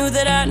I knew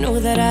that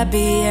I'd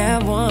be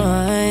at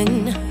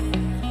one.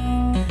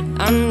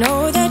 I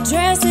know that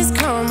dress is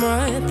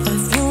karma,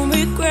 perfume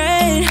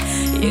regret.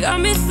 You got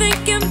me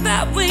thinking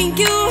about when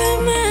you were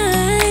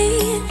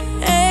mine.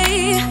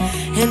 Hey.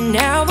 And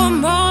now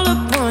I'm all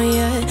upon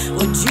you.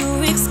 What you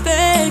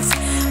expect?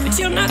 But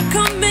you're not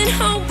coming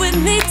home with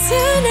me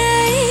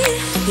tonight.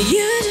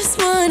 You just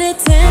want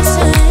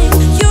attention.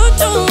 You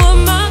don't want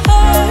my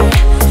heart.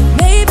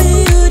 Maybe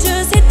you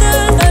just hate the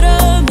thought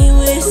of me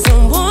with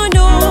someone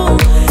new.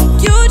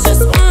 You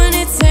just want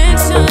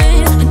attention.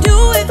 I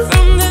knew it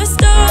from the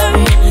start.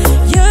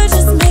 You're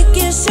just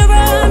making sure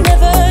I'm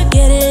never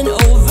getting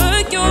over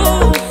you.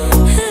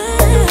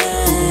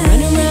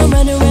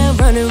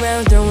 Run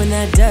around, throwing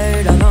that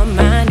dirt all on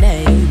my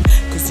name.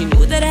 'Cause you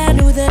knew that I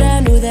knew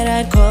that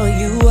I'd call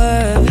you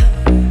up.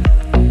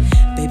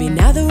 Baby,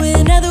 now that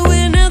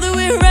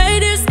we're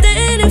right here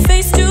standing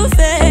face to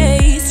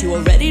face, you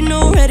already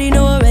know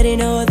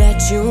that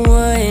you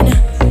won.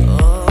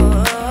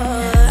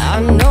 I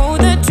know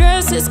that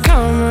dress is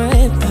karma,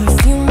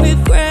 perfume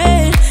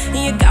regret.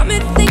 You got me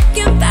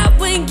thinking about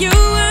when you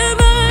were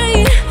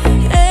mine.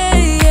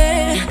 Hey,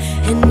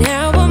 yeah. And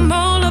now I'm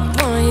all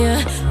upon you.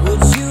 What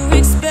you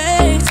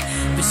expect?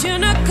 But you're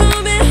not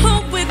coming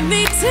home with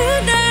me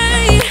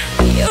tonight.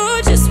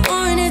 You just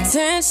want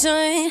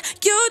attention.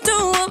 You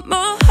don't want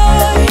my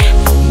heart.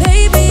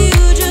 Maybe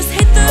you just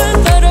hate the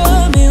thought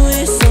of me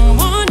with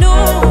someone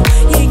new.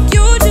 Yeah,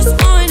 you just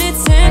want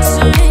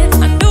attention.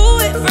 I knew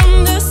it from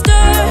the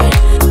start.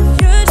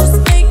 You're just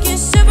making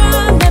sure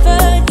I'm never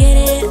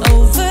getting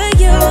over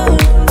you.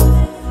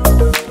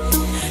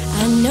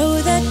 I know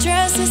that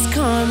dress is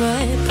karma,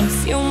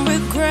 perfume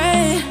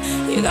regret.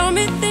 You got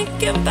me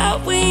thinking about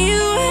when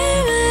you were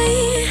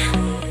mine.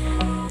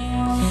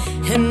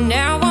 And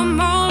now I'm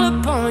all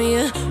upon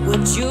you.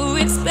 What you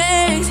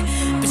expect?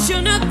 But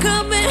you're not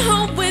coming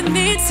home with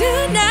me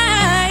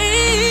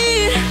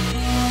tonight.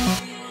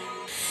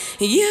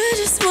 You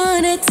just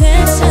want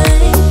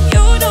attention.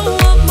 You don't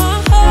want my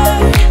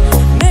heart.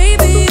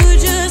 Maybe you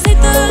just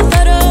hate the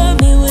thought of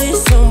me with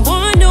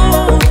someone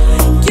new.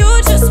 You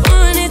just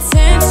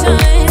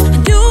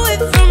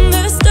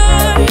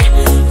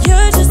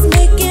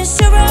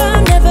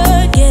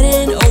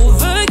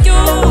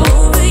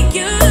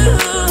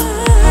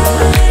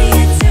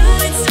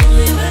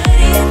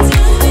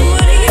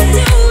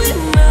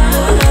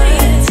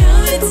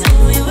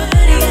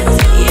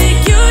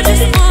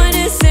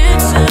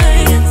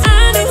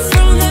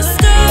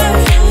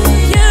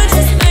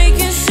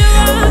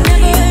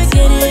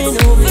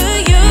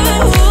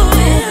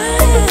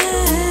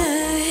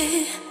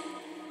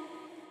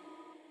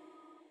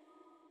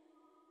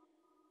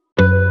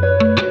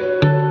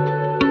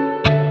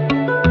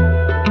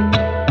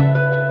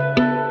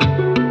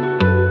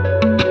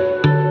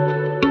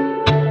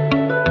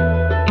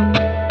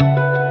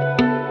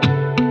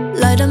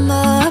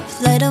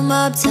light 'em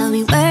up, tell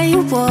me where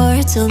you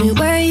were, tell me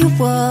where you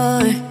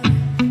were.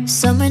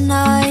 Summer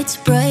nights,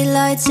 bright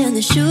lights and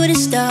the shooting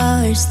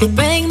stars, they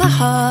break my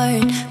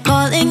heart.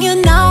 Calling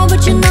you now,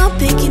 but you're not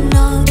picking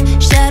up.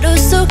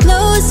 Shadows so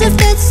close, if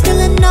that's still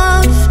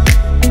enough.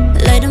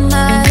 Light a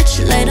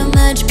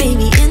match,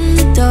 baby, in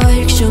the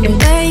dark. Show me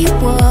where you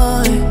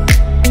are.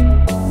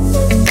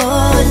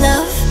 Oh,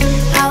 love,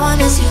 how I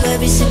miss you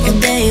every single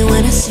day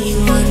when I see you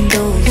on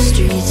those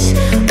streets.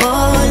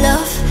 Oh,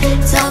 love,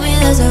 tell me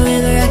there's a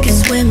river I can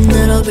swim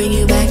that'll bring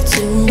you back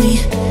to me.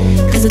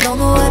 Cause I don't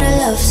know how to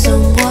love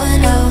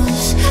someone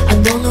else. I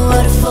don't know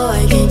how to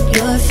forget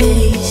your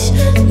face.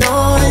 No,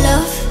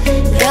 love,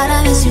 God,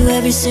 I miss you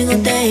every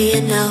single day,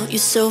 and now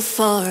you're so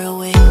far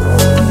away.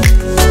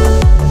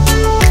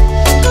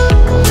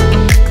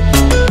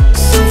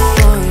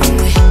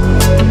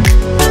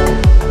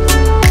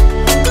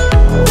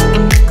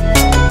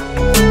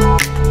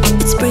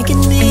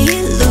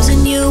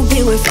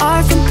 We were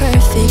far from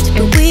perfect,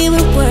 but we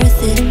were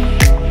worth it.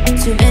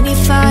 Too many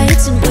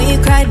fights and we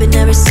cried but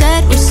never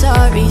said we're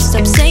sorry.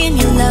 Stop saying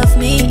you love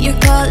me, you're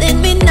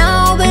calling me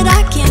now, but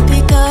I can't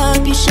pick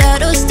up. Your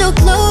shadow's still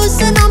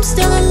close and I'm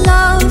still in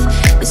love.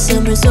 The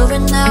summer's over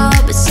now,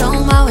 but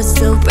somehow it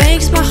still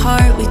breaks my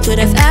heart. We could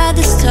have had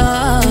this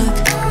talk.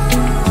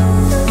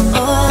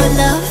 Oh,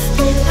 love,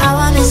 how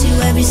I miss you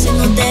every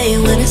single day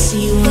when I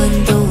see you on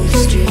those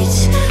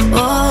streets.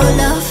 Oh,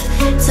 love,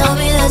 tell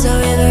me there's a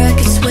river I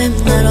can swim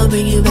that'll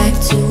bring you back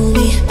to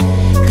me.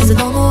 Cause I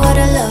don't know how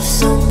to love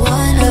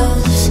someone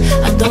else.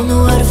 I don't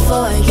know how to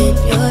forget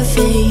your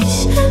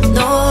face.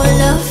 No,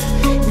 love,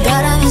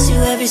 God, I miss you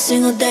every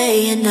single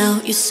day, and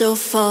now you're so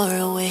far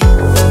away.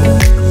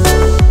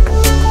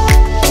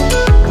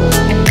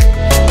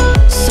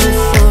 So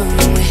far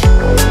away.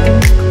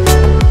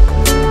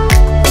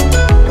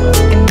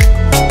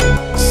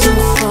 So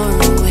far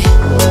away.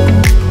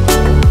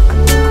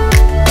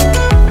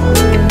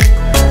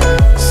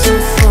 So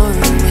far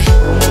away.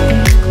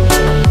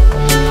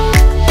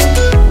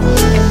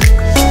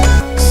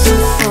 So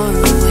far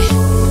away.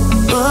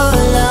 Oh,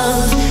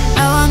 love,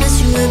 how I miss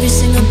you every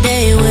single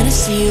day when I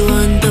see you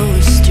on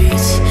those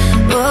streets.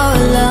 Oh,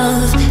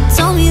 love,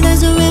 tell me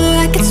there's a river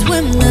I can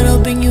swim that'll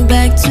bring you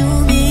back to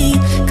me.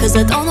 Cause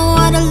I don't know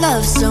how to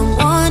love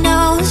someone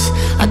else.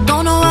 I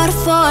don't know how to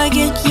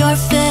forget your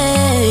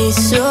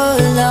face. Oh,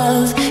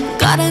 love,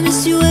 God, I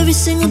miss you every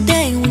single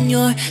day when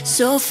you're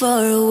so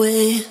far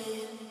away.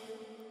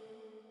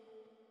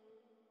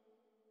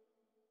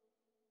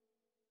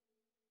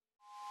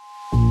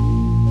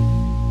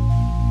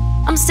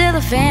 I'm still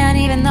a fan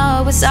even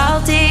though it was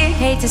salty.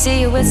 Hate to see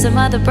you with some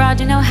other broad,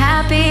 you know,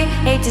 happy.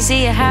 Hate to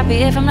see you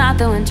happy if I'm not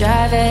the one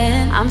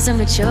driving. I'm so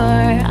mature,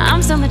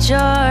 I'm so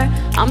mature,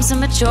 I'm so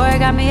mature.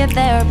 Got me a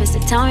therapist to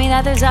tell me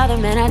that there's other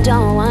men I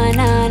don't want,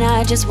 none,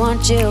 I just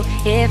want you.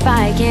 If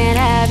I can't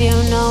have you,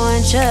 no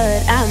one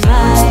should. I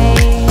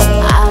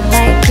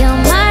might kill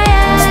my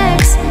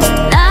ex.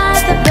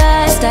 Not the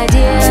best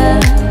idea.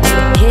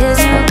 His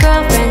new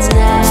girlfriend's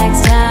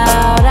next.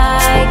 How'd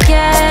I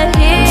get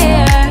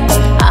here?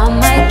 I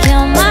might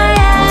kill my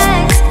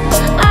ex.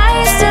 I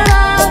used to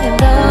love him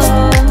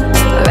though.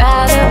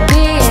 Rather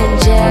be in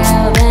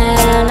jail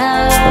than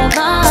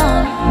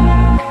alone.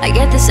 I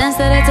get the sense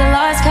that it's a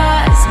lost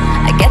cause.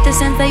 I get the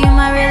sense that you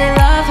might really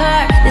love her.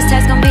 This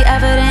text gon' be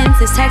evidence,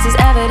 this text is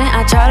evident.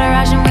 I try to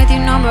ration with you,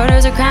 no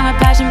murder's a crime of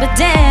passion. But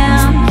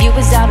damn, you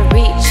was out of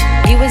reach.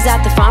 You was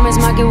at the farmer's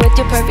market with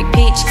your perfect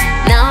peach.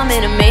 Now I'm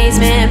in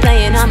amazement,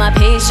 playing on my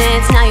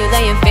patience. Now you're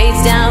laying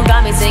face down,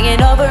 got me singing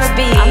over a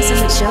beat. I'm so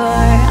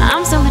mature,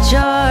 I'm so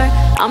mature,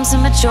 I'm so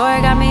mature.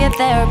 Got me a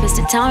therapist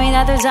to tell me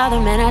that there's other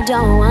men I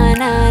don't want,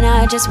 none,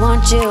 I just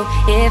want you.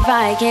 If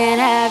I can't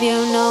have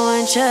you, no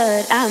one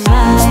should. I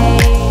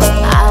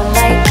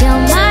might kill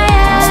my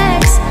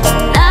ex.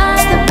 Not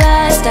the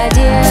best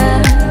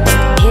idea.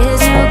 His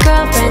new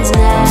girlfriend's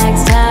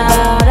next.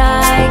 How'd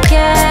I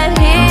get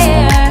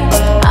here?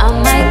 I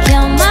might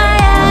kill my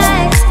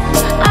ex.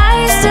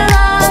 I used to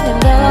love him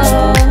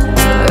though.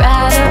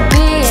 Rather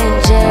be in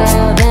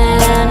jail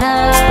than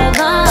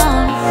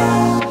alone.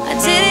 I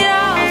did it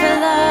all for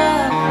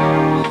love.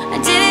 I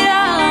did it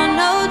all on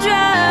no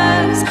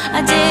drugs.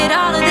 I did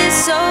all of this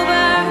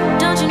sober.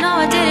 Don't you know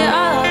I did it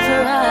all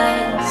for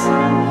us?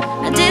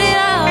 I did it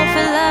all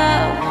for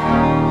love.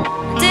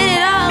 I did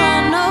it all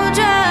on no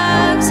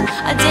drugs.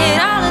 I did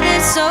all of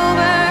this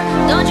sober.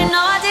 Don't you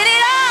know I did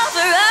it all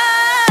for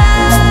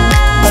us?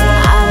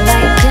 I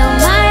might kill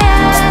my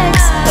ex.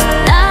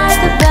 Not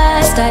the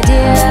best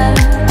idea.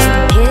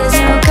 His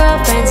new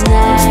girlfriend's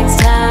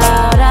next.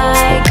 How'd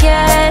I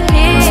get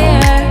here?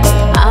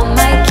 I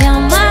might kill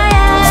my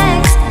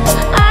ex.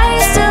 I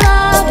used to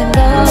love him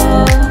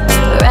though.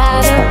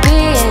 Rather be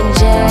in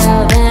jail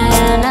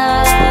than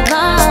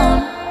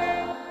alone.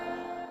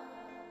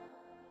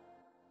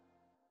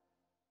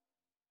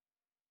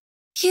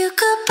 You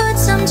could put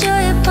some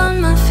joy upon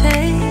my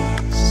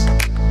face.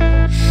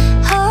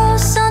 Oh,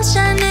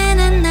 sunshine in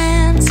an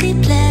empty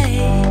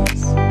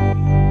place.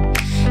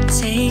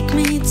 Take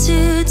me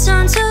to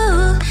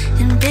Toronto,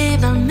 and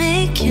babe, I'll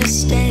make you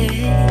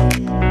stay.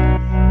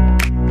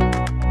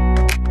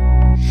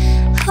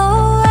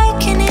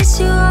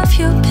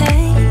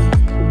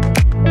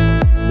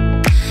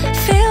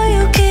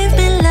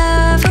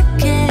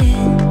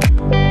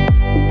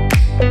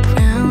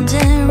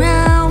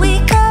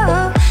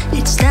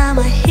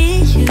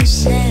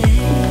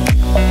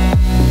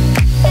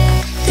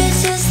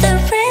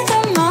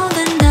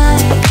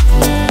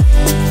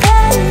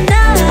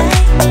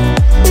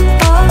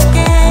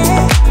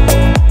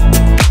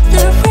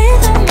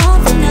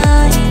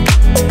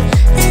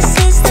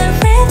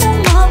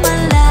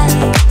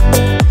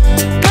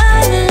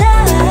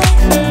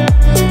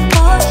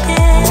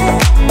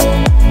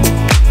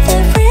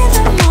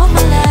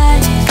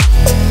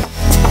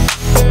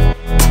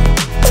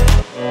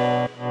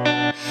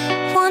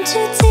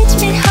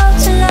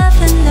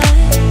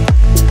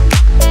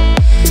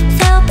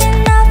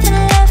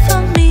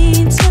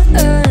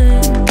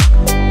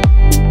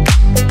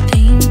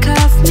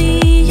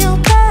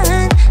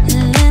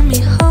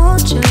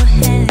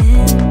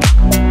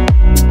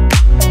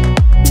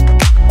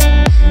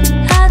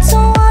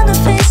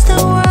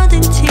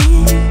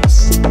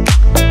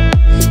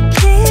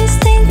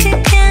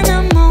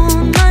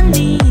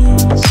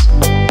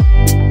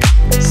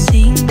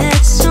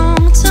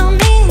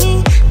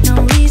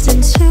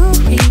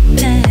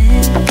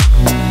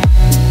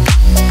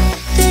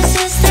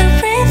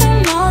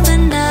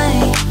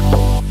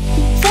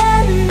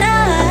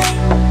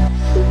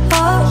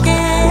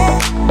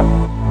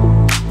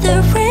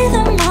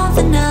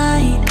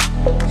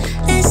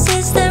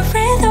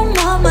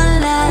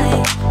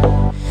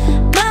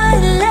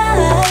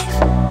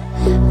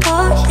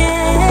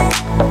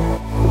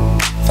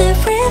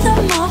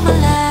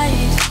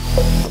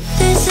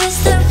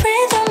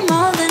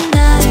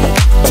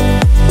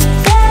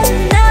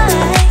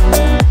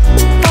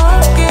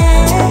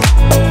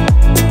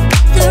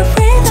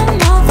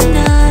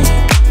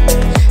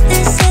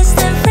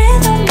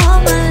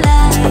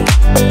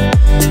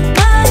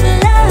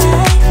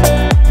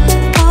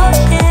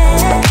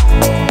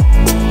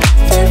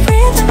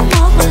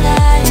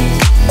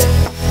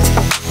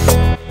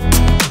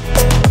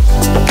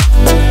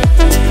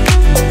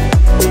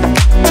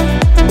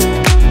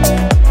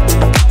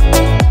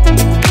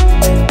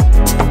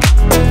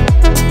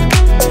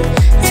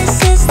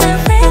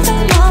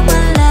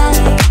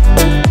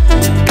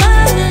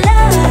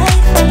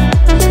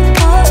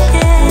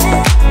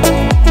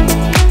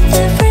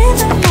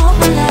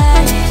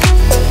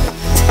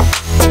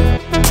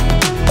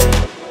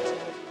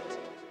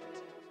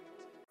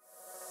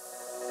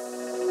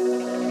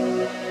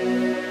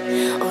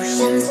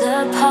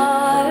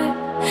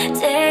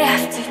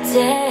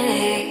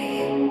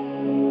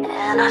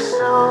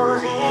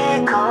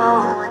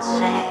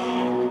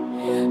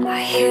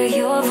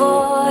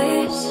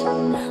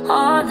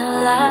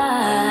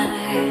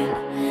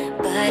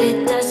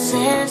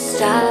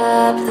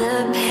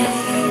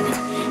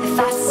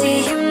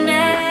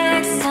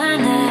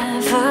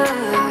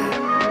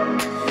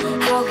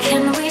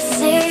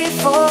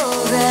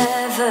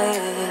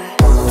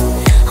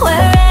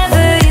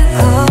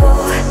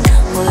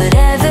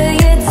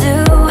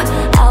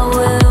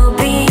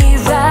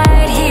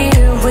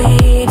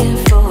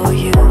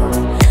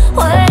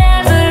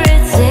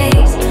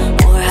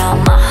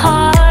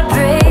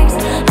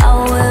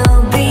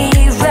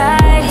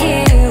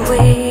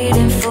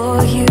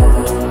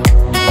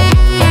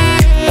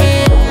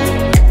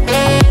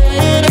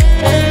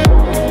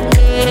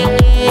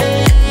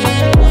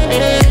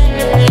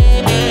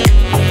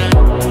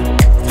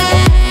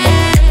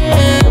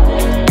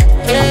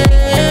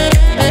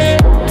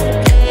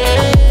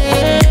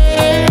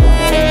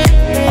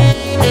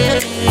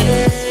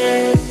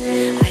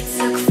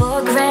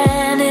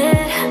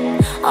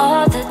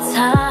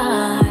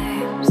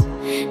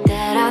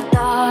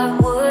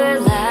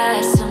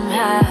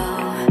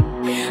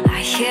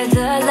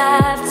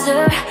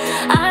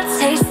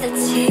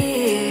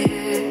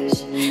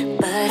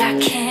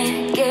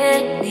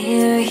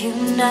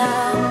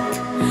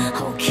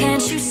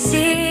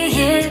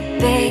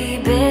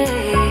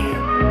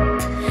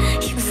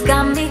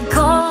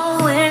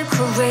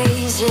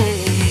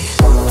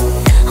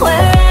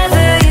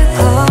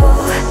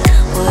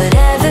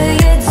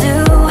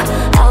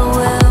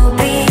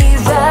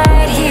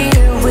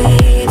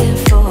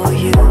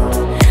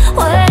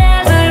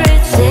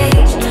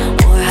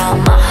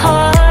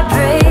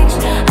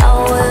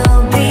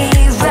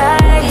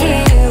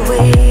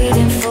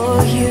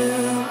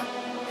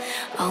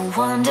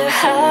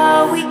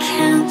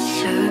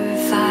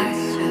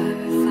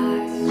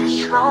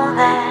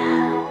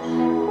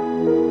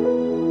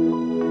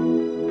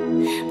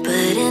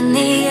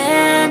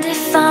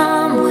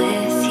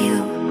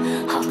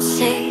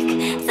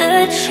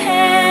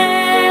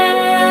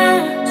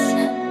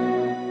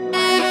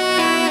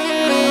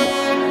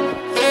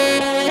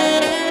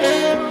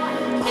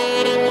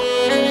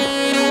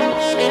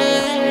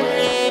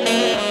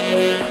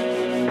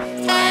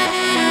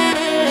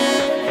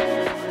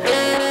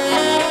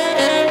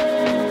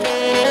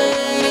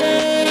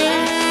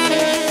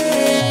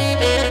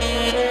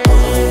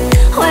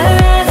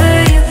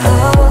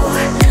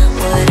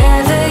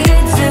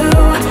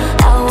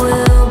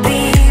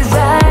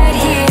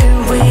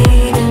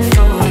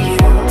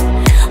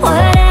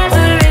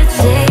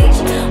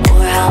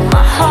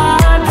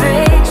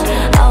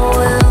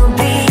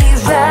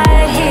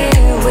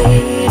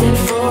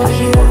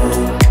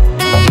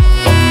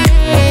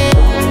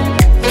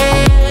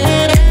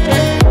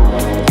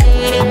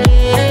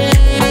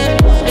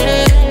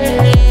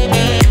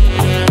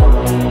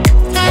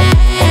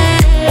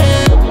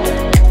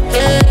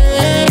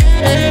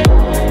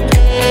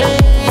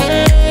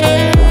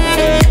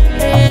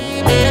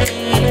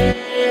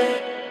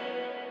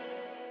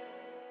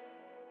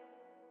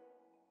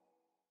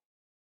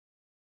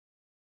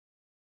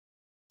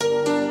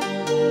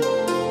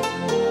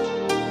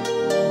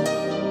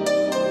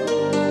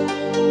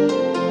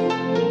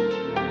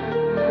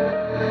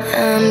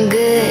 I'm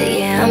good,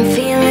 yeah, I'm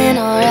feeling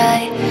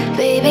alright.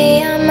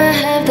 Baby, I'ma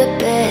have the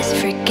best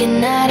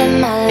freaking night of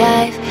my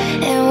life.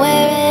 And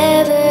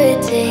wherever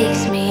it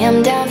takes me,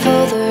 I'm down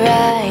for the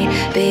ride.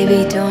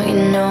 Baby, don't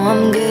you know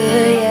I'm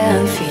good, yeah,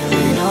 I'm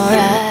feeling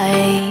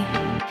alright.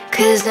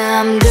 Cause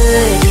I'm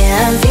good,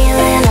 yeah, I'm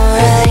feeling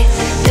alright.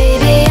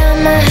 Baby,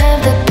 I'ma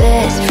have the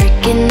best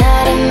freaking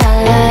night of my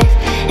life.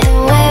 And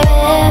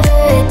wherever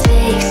it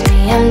takes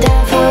me, I'm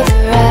down for the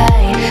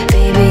ride.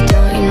 Baby,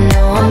 don't you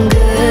know I'm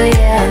good,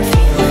 yeah, I'm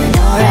feeling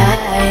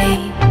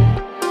alright.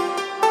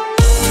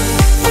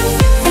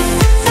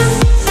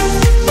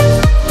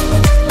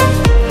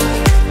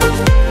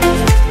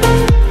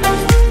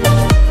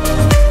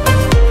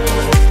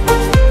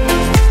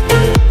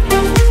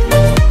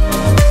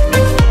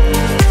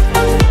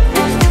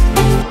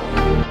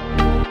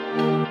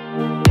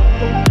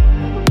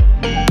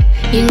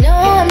 You know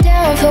I'm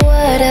down for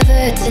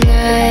whatever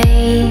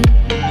tonight.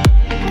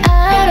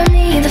 I don't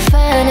need the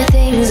finer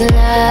things in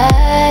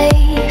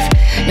life.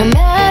 No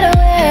matter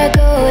where I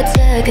go, it's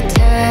a good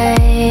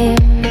time.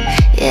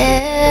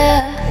 Yeah.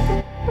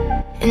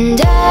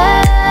 And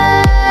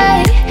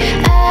I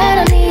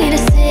don't need to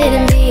sit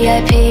in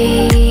VIP.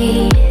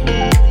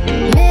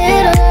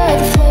 Middle of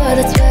the floor,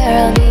 that's where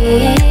I'll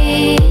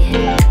be.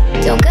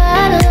 Don't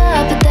got a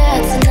lot, but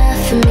that's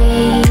enough for me.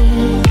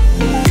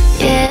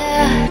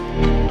 Yeah.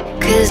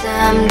 Cause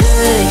I'm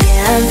good,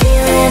 yeah, I'm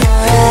feeling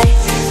alright.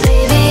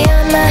 Baby,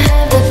 I'ma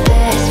have the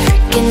best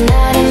freaking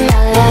night of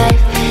my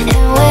life.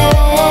 And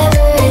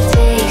wherever it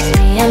takes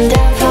me, I'm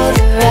down for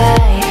the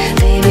ride.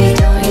 Baby,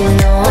 don't you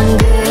know I'm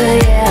good,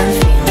 yeah, I'm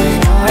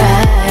feeling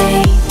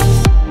alright.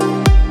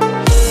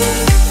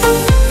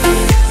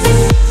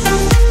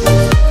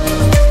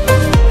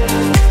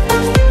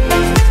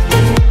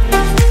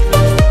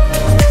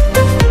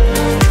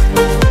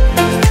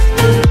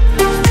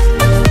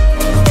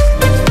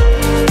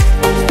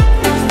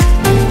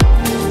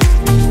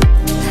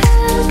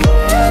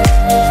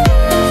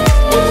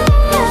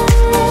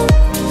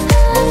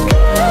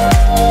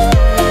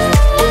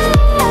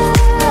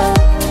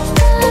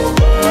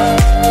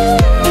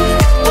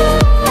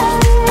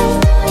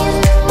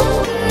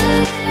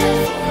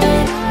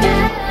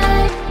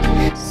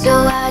 So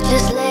I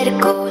just let it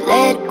go,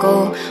 let it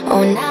go.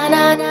 Oh na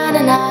na na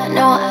na na,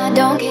 no I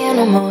don't care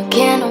no more,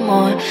 care no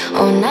more.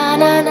 Oh na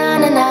na na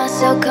na na,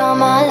 so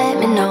come on, let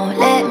me know,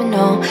 let me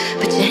know.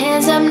 Put your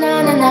hands up,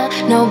 na na na.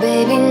 No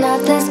baby,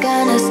 nothing's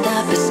gonna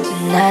stop us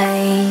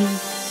tonight.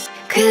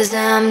 Cause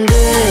I'm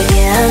good,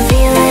 yeah, I'm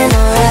feeling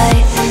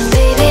alright.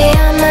 Baby,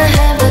 I'ma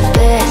have the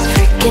best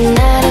freaking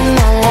night of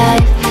my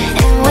life.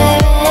 And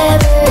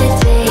wherever it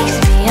takes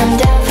me, I'm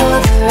down for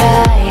the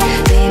ride.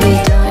 Baby,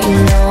 don't you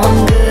know I'm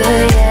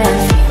good, yeah, I'm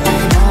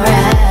feeling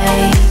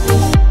alright.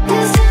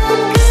 Cause I'm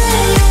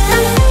good, yeah,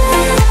 I'm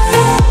feeling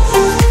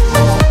alright.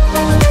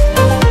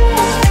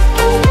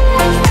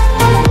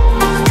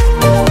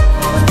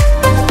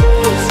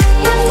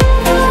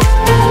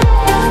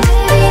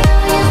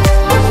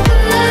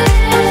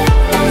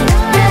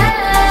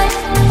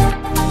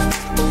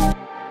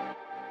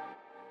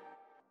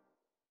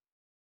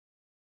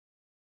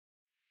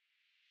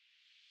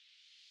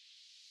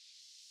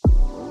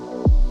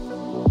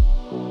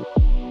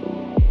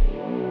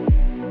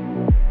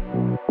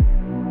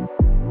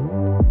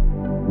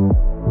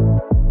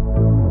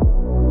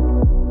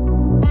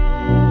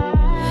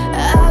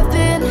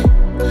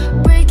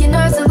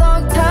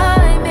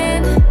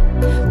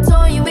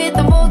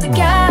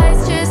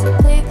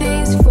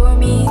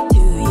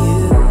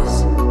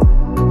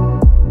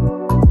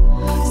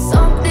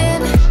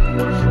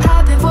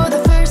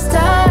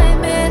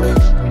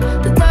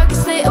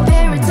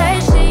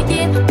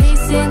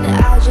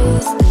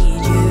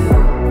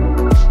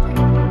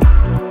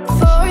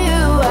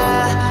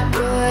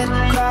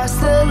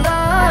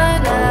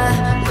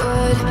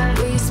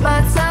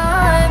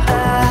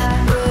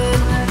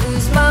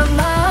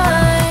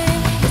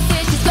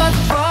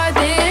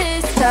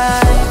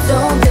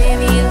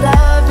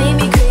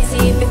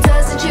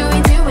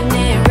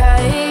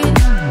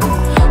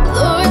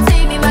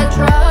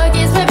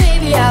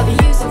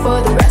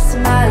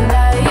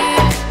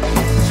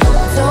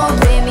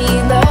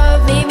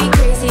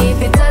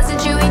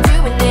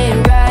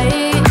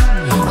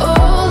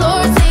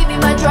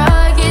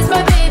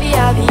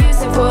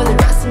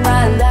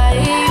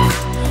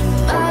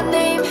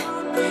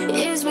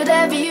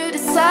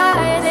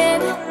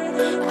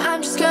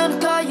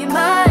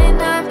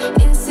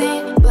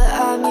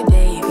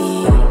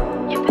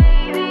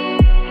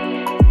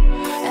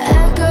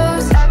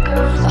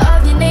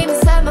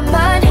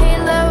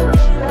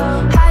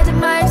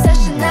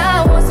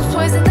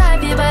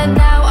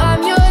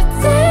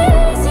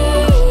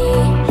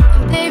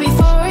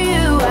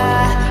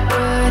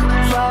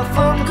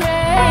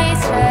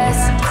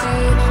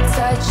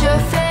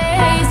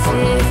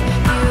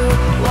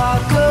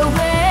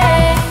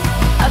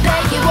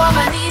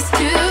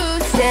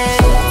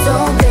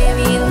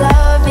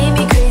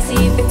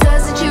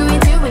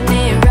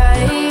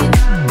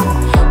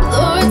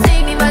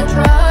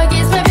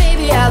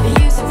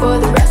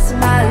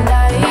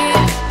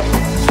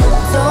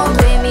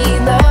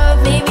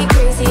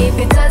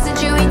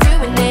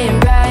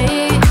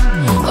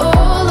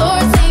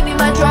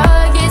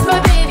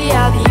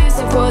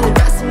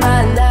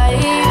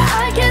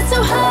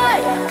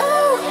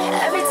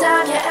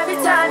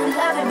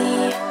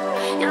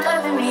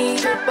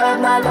 trip of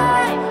my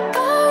life.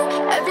 Oh,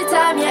 every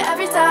time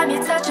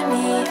you're touching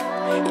me,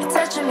 you're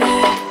touching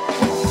me.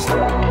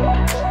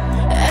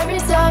 Every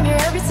time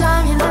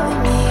you're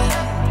loving me.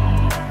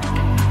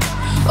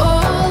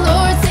 Oh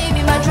Lord, save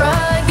me, my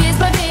drug is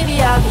my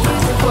baby. I'll be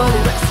using for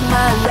the rest of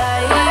my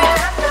life.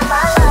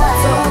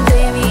 Don't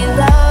blame me,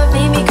 love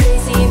made me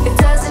crazy. If it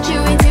doesn't, you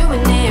ain't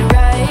doing it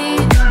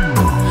right.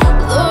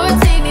 Lord,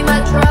 save me,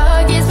 my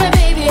drug is my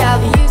baby. I'll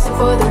be using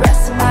for the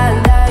rest of my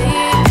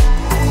life.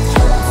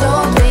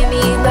 Don't blame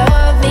me,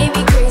 love made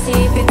me crazy.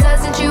 If it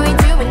doesn't, you ain't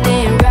doing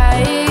it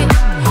right.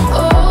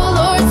 Oh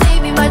Lord,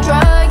 save me, my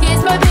drug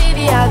is my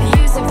baby. I'll be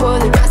using for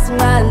the rest of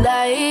my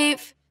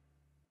life.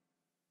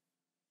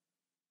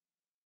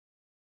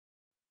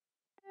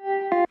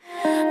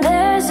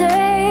 There's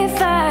a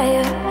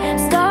fire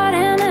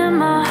starting in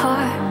my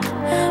heart,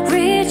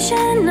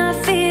 reaching a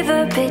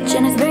fever pitch,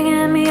 and it's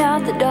bringing me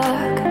out the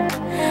dark.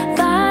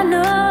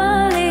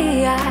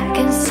 Finally, I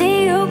can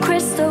see you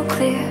crystal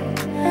clear.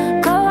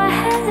 Go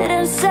ahead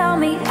and sell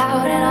me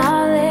out, and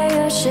I'll lay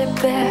your ship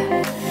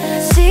bare.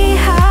 See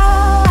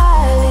how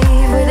I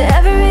leave with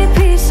every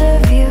piece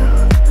of you.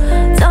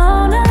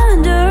 Don't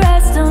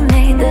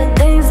underestimate the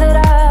things that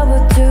I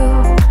would do.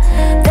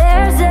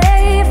 There's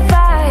a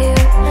fire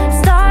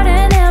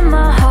starting in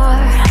my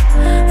heart,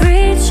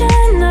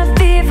 reaching a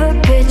fever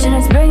pitch, and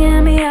it's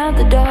bringing me out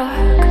the dark.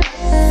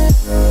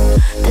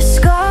 The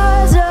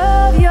scars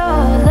of your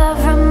love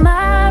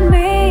remind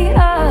me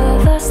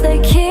of us. They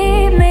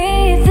keep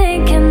me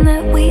thinking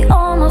that we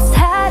almost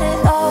had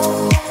it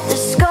all. The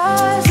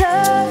scars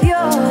of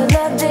your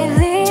love, they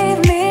leave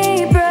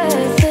me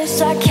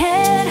breathless. I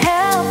can't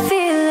help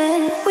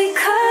feeling we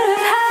could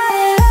have had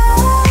it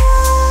all.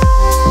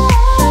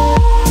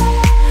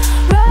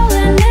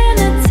 Rolling in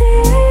a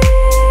deep,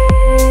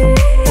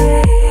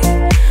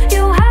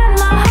 you had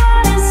my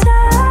heart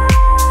inside,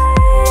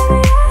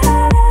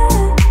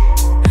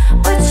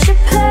 but you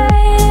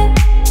played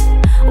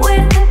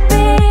with the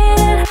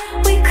beat.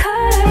 We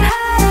could have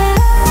had it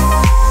all.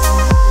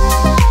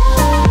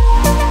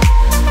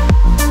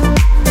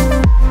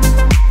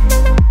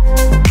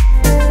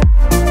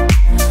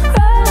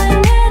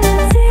 Rolling in a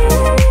deep,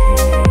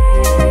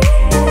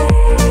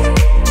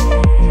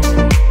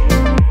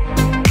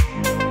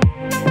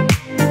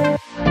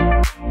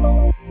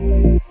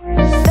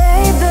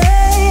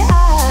 baby,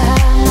 I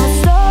have no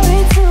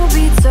story to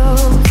be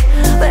told,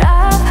 but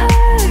I've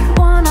heard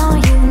one on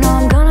you. Know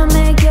I'm gonna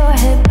make your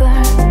head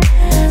burn.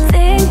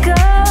 Think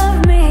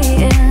of me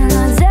in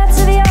the depths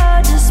of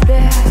your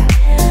despair.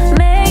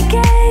 Make a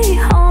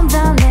home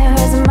down there,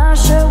 as my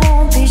share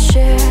won't be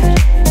shared.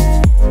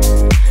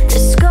 The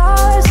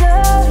scars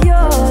of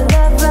your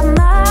love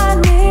remind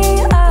me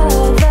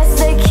of us.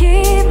 They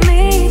keep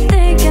me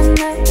thinking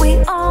that we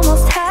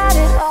almost had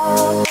it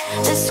all.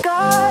 The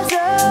scars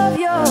of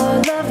your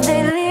love,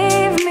 they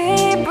leave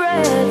me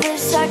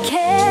breathless. I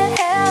can't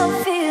help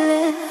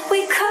feeling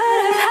we could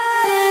have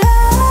had it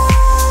all.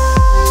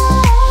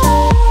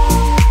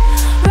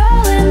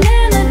 Rolling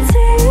in a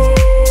deep,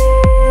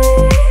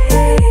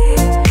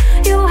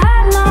 you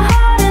had my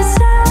heart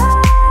inside,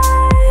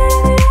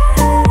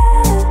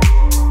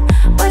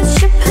 but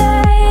you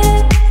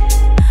played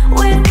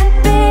with the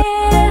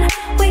beat.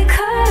 We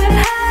could have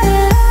had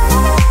it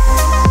all.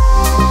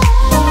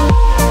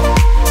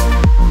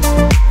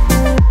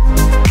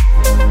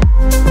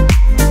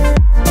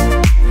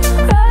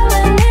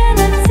 Rolling in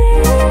a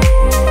deep,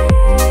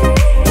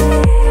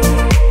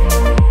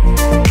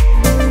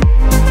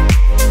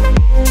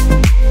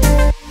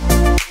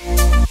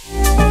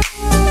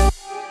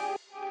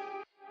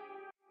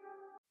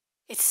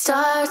 it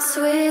starts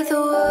with a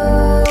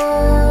word.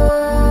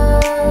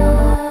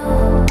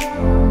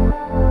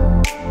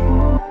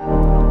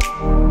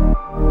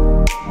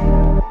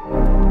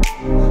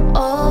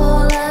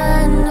 All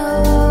I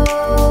know,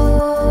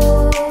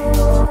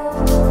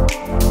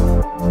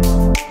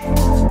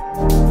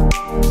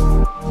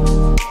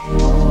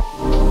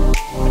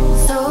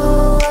 so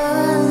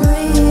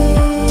unreal.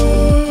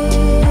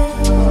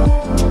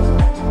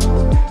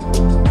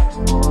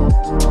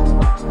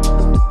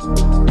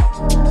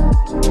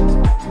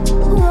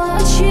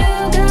 Watch you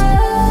go.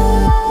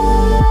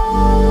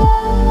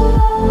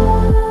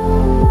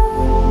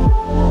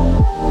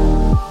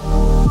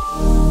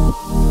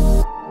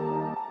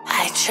 I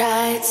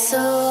tried so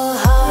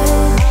hard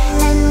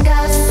and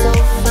got so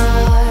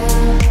far.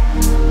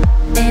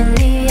 In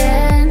the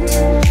end,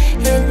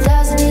 it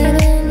doesn't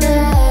even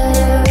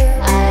matter.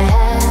 I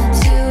had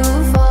to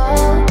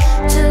fall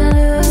to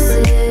lose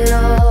it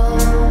all.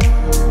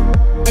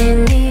 In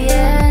the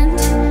end,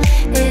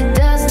 it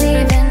doesn't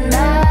even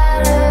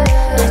matter.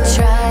 I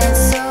tried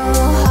so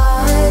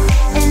hard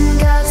and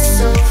got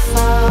so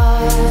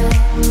far.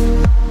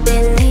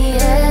 In the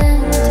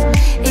end,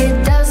 it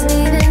doesn't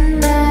even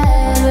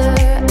matter.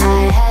 I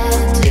had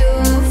to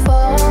fall.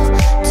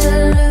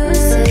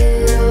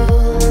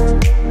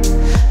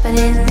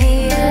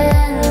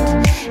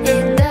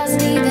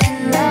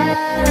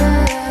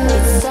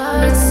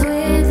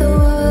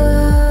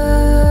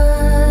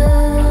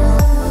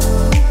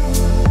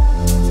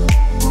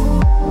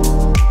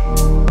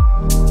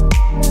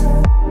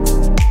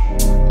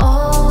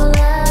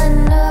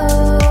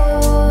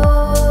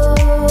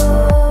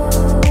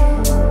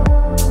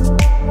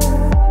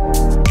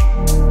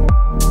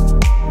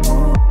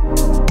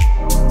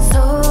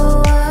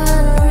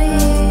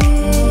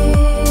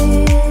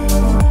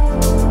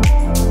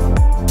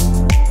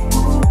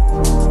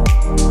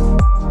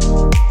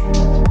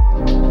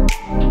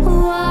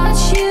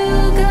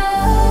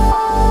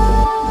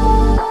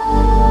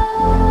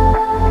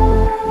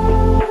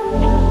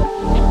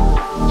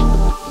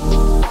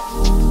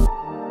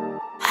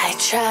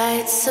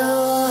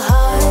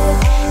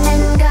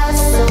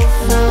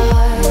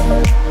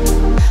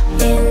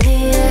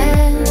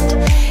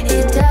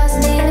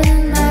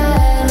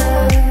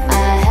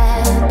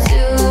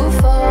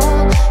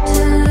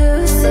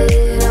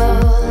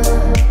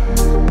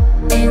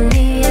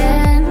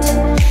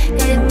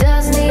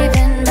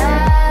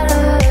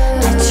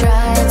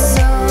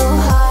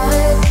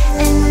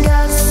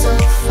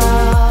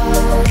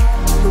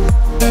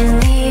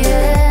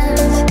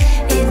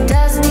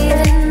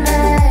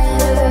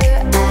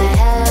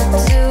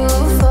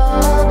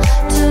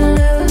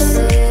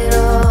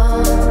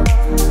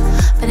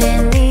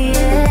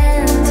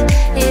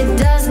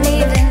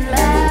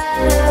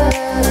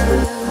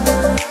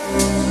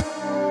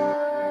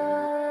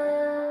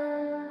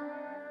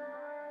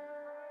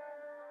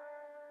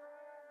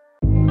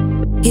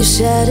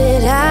 shut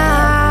it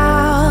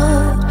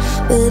out,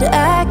 but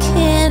I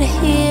can't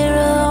hear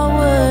a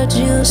word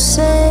you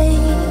say.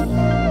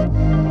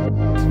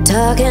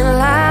 Talking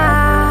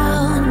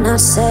loud, not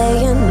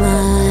saying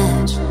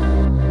much.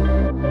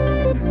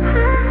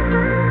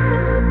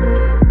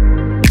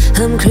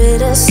 I'm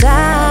criticized,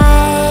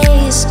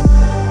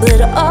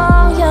 but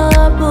all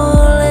your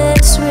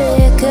bullets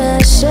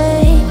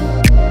ricochet.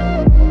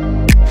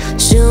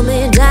 Shoot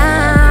me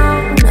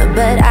down,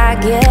 but I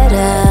get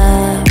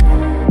up.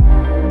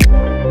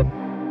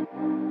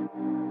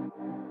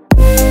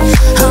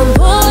 I'm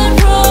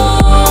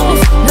bulletproof,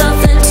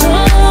 nothing to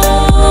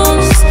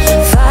lose.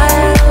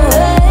 Fire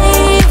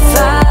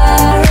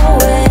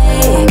away,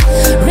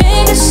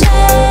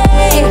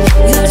 ricochet.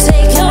 You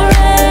take your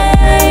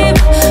aim.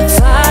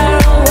 Fire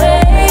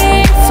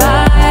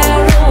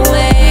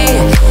away.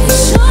 You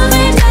shoot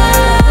me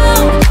down.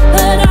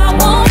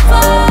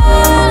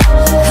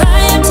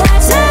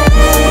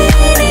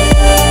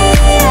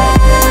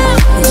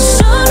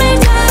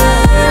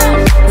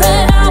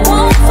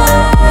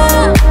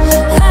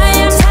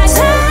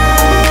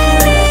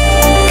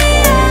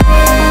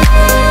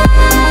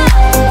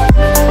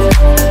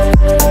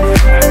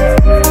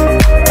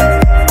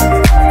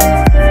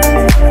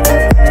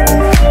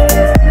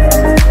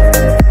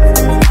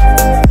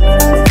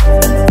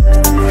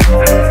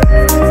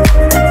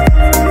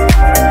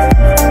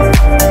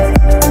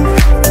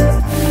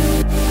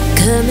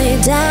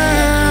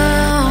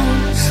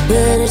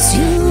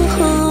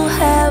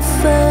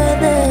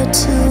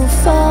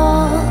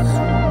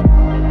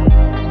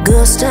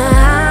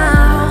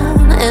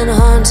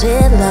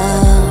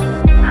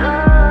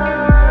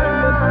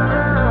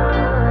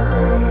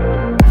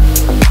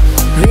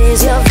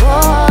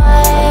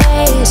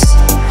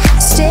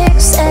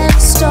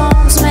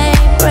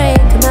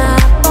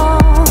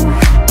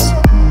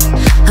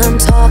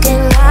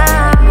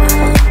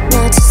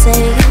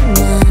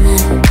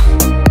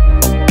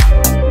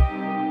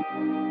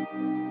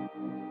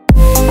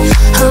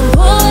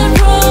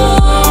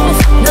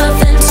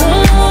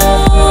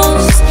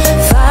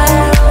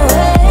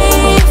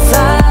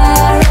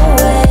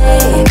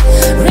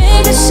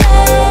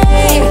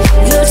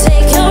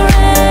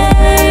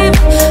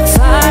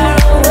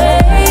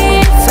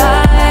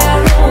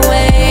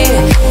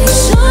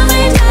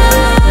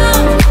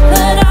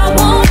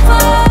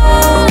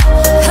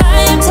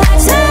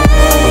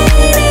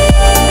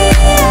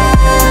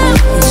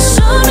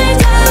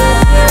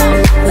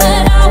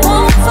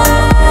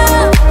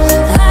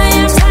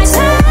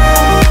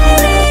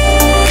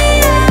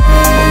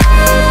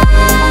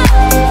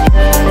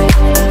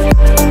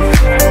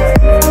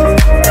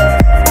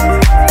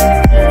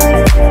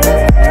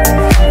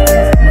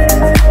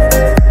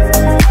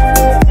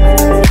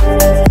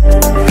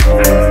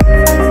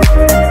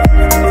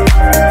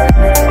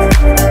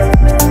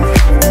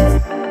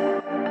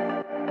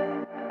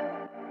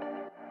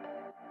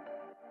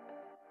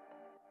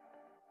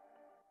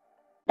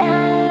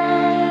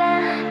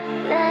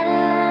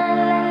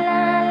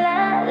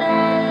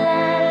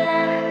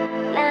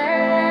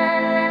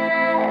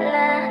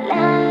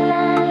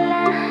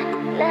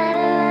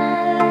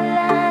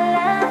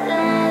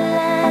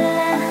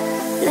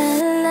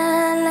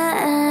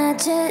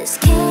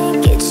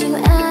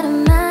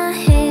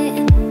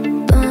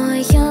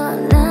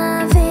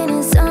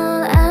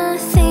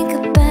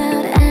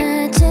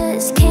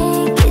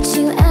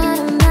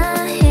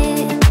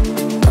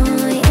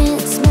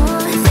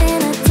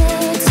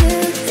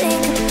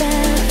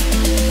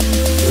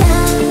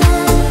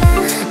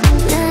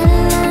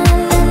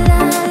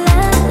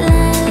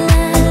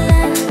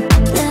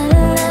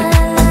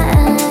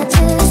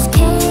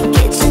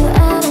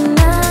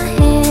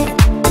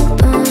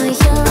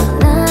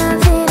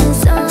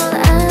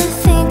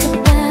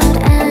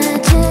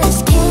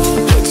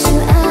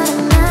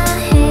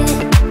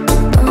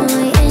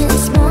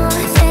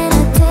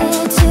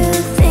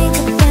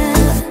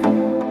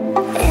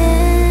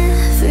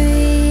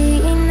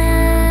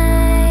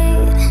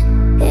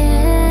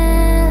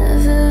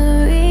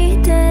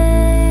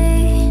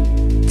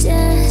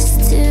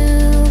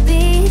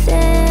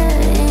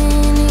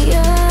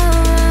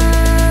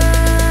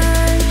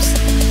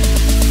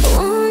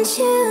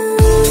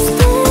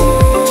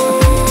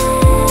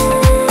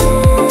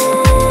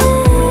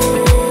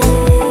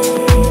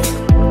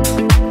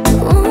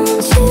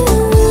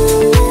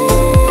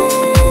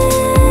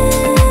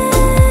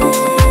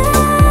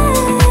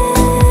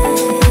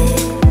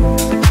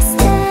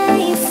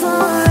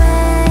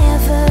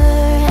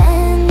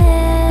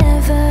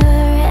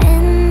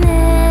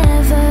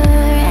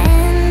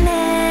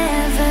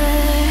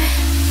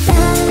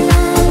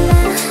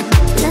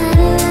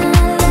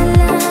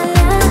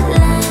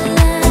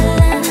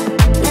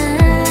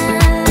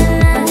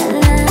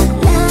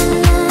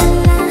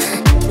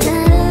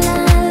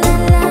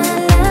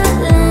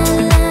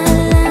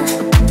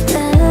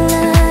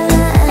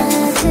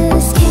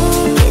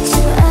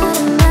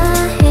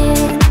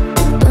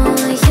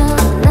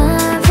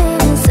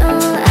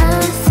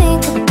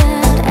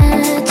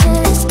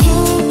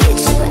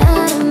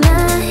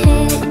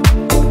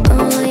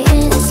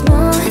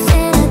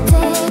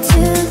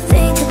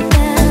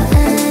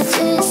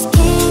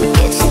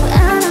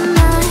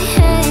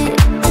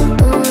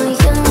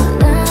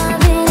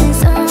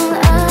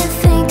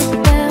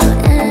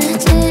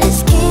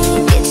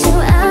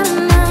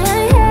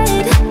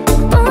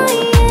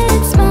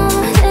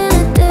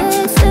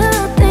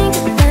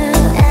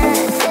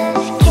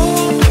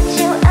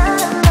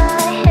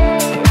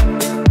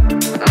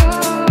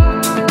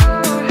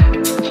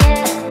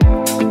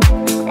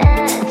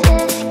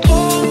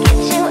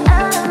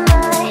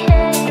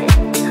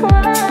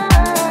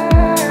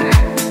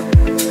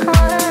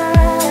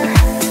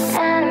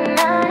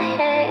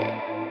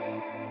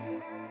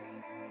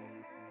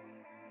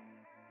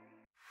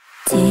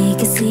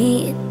 take a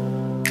seat.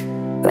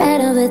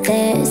 Right over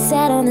there,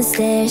 sat on the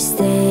stairs,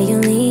 stay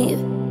or leave.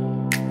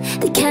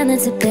 The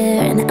cabinets are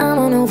bare and I'm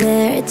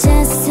unaware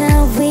just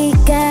how we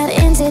got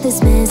into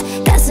this mess.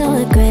 Got so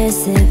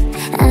aggressive.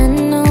 I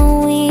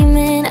know we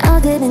meant all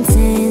good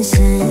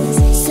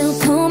intentions. So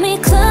pull me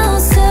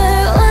closer,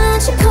 why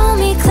don't you pull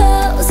me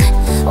close?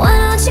 Why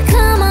don't you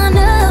come on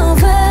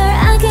over?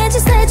 I can't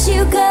just let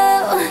you go.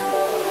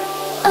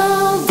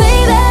 Oh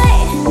baby,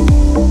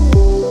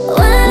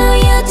 why don't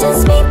you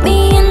just meet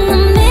me in the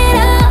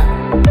middle?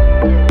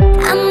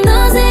 I'm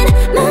losing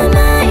my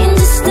mind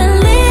just a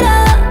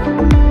little.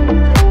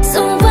 So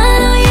why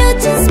don't you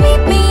just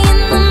meet me in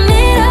the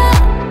middle?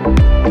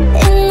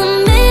 In the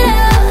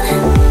middle.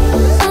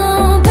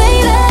 Oh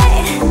baby,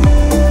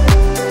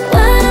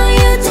 why don't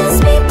you just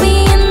meet me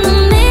in the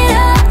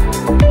middle?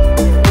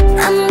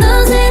 I'm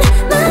losing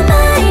my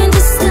mind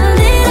just a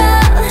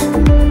little.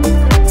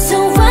 So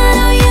why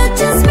don't you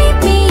just meet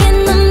me in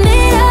the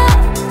middle?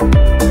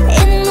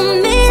 In the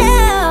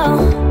middle.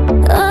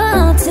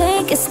 Oh,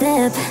 take a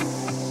step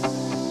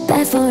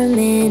back for a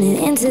minute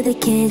into the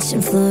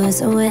kitchen.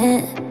 Floors are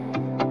wet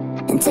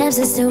and taps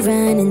are still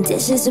running,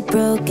 dishes are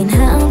broken.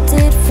 How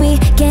did we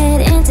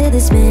get into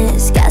this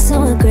mess? Got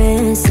so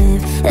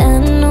aggressive. I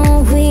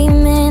know we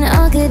meant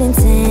all good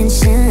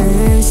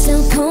intentions.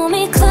 So pull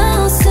me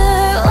closer,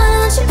 why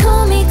don't you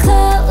pull me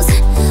close?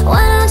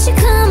 Why don't you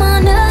come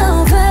on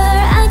over?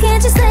 I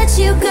can't just let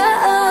you go.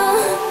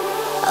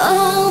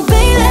 Oh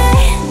baby,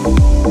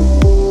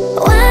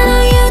 why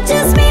don't you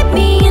just meet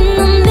me in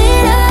the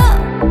middle?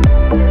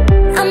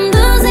 I'm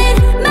losing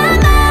my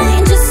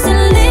mind just a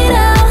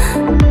little.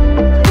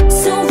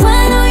 So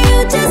why don't you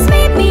just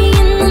meet me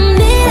in the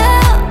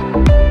middle?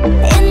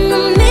 In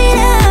the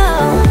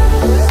middle.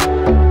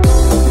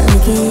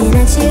 Looking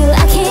at you,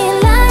 I can't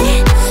lie.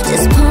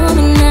 Just pull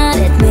me, not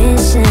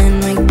admission.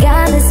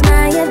 Regardless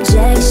my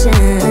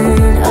objection.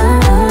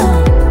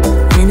 Oh,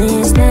 and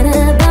it's not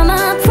about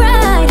my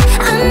pride.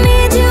 I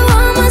need you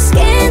on my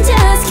skin.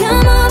 Just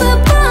come over,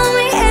 pull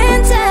me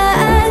and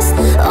touch.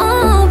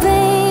 Oh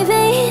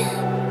baby,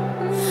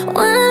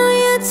 why don't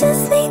you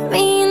just meet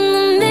me in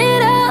the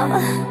middle?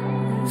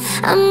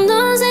 I'm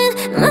losing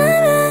my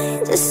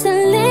mind just a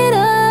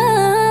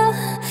little.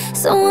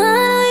 So why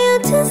don't you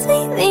just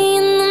meet me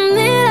in the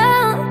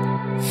middle?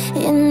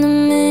 In the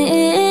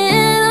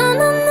middle,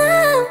 no, no.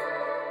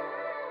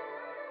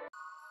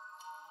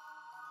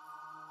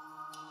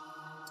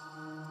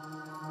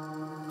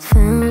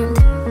 Found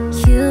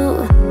you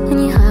when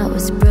your heart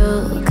was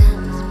broke.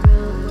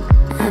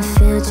 I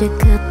filled your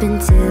cup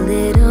until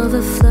it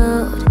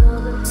overflowed.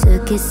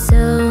 Took it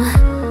so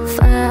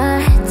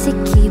far to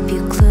keep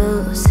you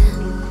close.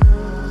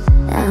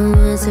 I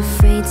was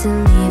afraid to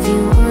leave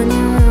you on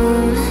your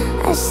own.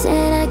 I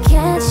said I'd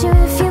catch you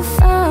if you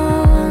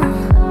fall,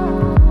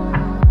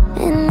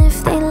 and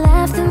if they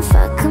laugh then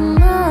fuck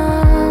 'em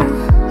all.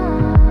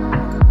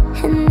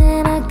 And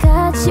then I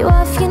got you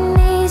off your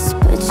knees,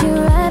 put you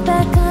right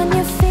back on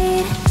your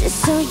feet, just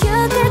so you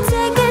could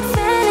take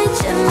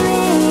advantage of me.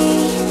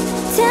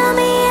 Tell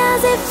me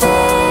how's it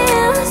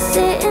feel,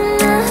 sitting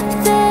up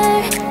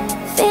there,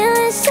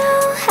 feeling so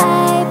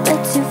high, but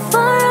too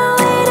far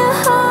away to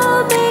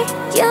hold me.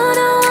 You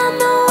know I'm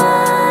the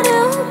one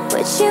who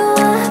put you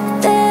up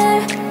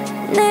there.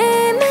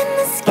 Name in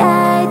the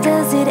sky,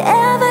 does it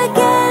ever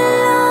get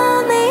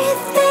lonely?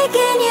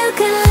 Thinking you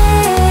can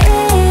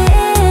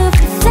live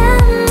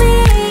without me.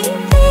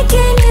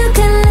 Thinking you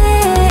can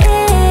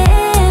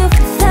live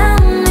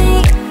without me.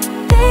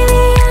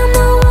 Baby, I'm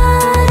the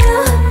one who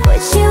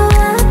put you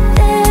up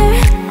there.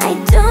 I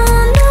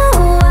don't know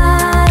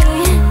why.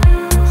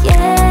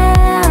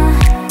 Yeah,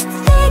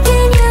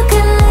 thinking you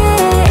can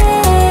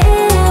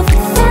live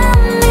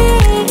without me.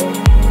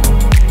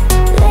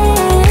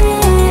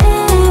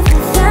 Live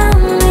without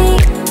me.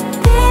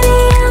 Baby,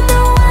 I'm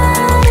the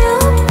one who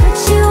put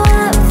you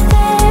up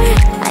there.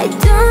 I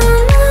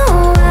don't know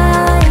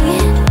why.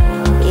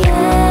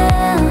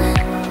 Yeah,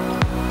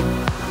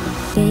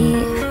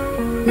 gave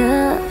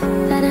love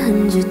about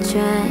 100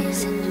 tries,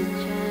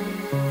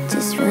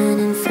 just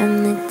running from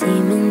the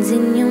demons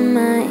in your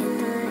mind.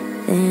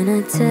 Then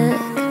I took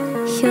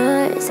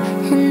yours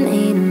and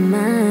made 'em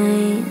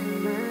mine.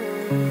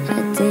 I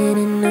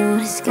didn't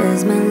notice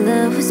 'cause my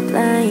love was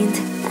blind.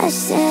 I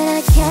said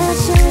I'd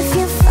catch you if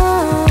you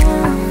fall,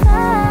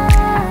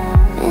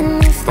 and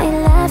if they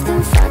laugh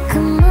then fuck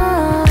 'em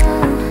all.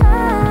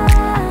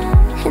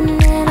 And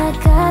then I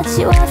got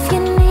you off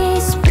your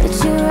knees, put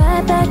you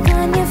right back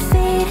on your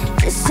feet,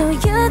 just so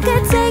you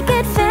could take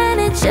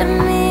advantage of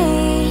me.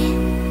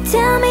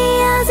 Tell me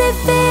how's it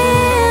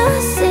feel,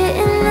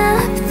 sitting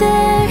up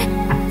there,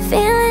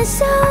 feeling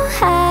so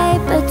high,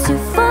 but too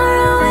far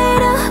away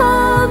to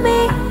hold me.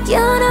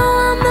 You know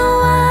I'm the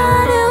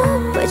one who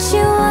put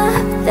you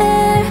up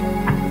there.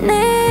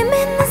 Name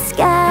in the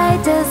sky,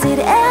 does it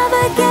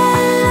ever get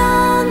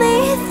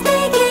lonely?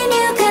 Thinking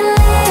you can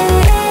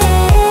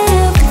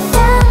live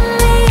without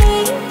me.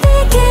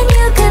 Thinking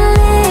you can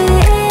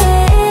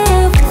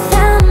live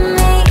without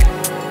me.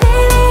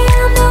 Baby,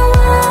 I'm the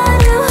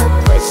one who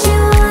put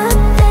you up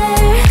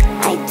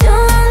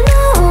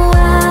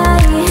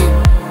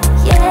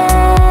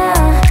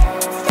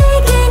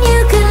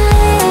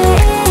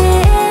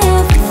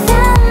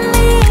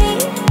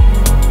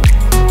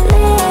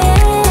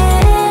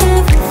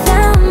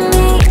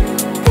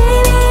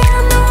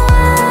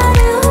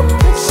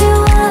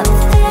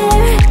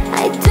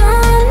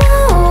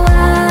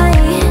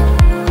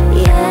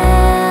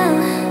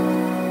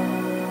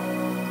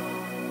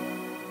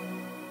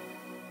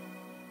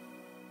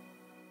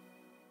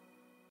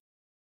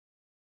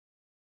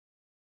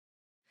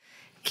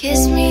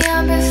Kiss me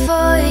up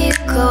before you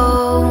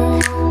go.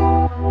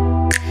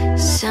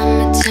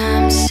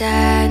 Summertime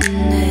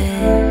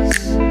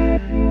sadness.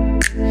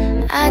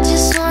 I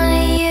just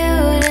wanted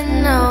you to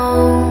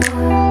know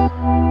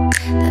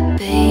that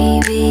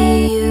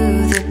baby,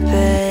 you the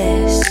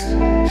best.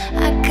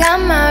 I got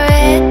my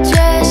red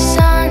dress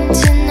on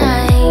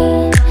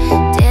tonight,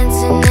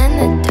 dancing in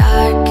the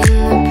dark in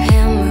the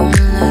pale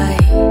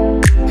moonlight.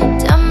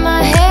 Done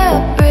my hair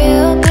up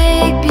real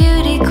big,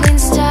 beauty queen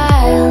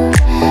style,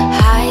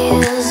 high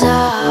heels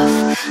off,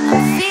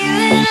 I'm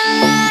feeling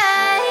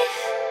alive.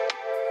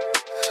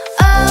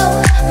 Oh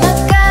my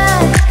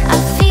God, I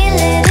feel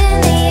it in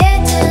the air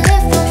till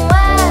if I'm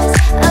wise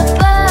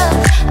above.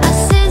 I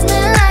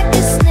sizzling like a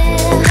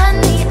snare,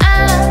 honey,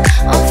 I'm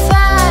on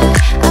fire.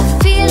 I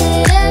feel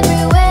it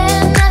everywhere,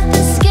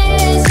 nothing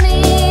scares me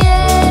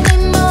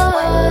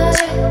anymore.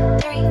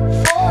 3,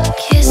 4,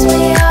 kiss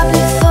me up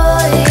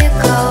before you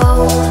go.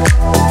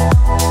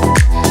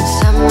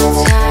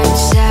 Summertime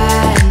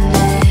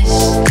sadness.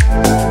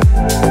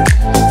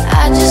 I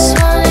just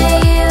wanted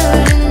you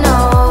to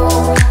know,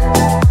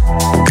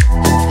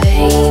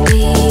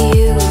 baby,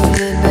 you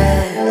the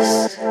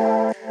best.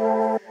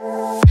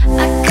 I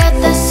got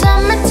the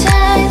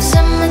summertime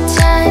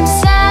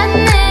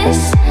sadness.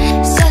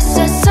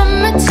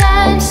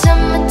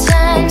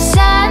 Summertime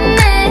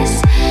sadness.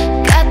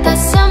 Got that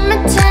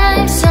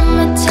summertime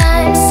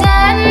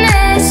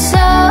sadness.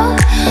 Oh,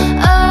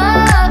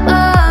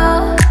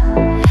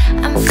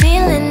 I'm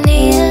feeling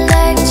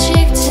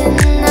electric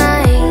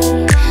tonight.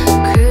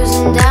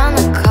 Cruising down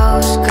the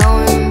coast,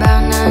 going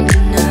about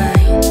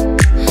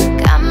 99.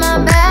 Got my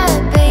bad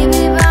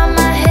baby by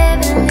my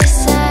heavenly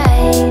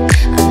side.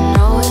 I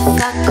know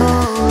if I go,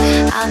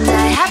 I'll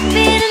die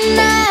happy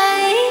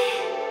tonight.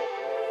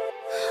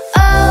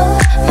 Oh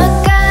my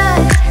God,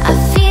 I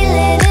feel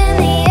it in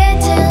the air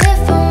till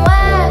if I'm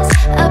wise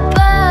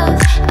above.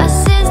 I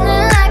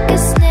sizzling like a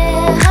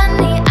snare,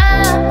 honey,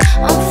 I'm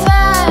on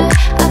fire.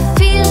 I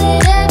feel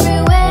it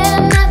everywhere,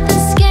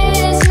 nothing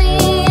scares me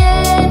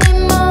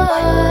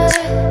anymore.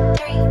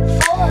 3,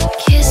 4,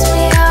 kiss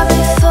me up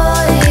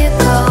before you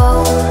go.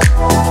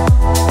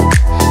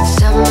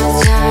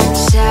 Summertime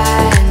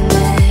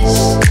sadness.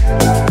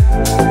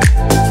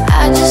 I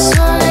just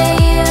wanted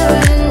you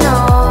to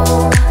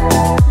know,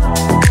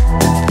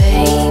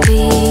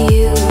 baby,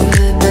 you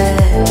the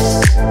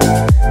best.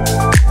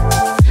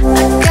 I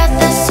got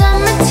that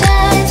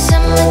summertime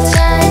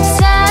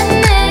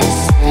sadness.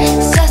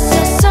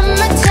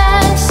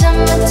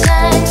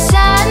 Summertime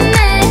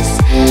sadness.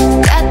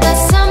 Got that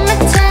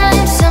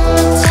summertime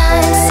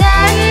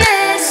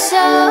sadness.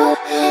 So,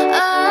 oh.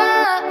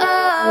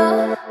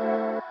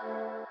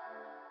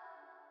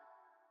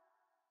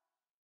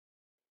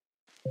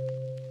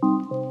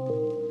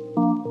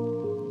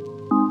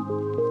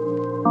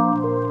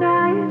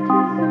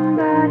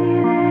 Somebody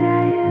that I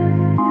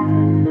used to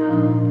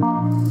know.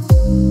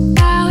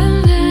 Now and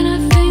then I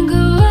think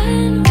of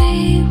when we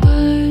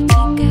were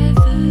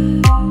together,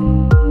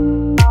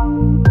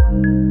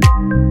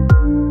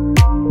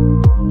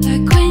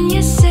 like when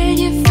you said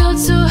you felt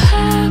so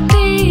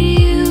happy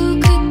you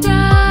could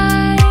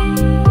die.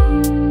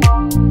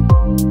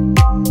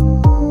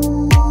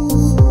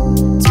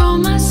 Told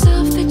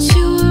myself that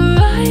you were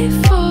right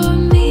for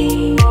me,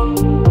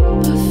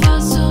 but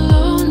felt so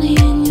lonely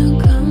in your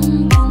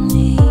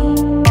company.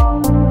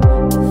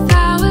 If I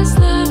was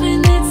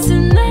loving it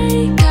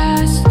tonight, I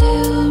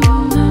still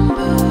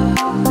remember.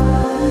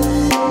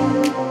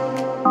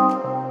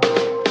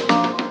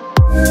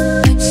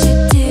 But you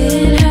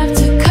didn't have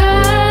to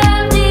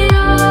cut me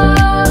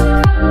off.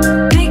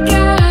 Make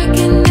out like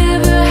it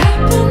never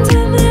happened,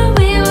 and then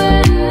we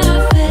were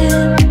nothing.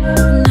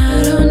 And I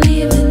don't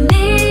even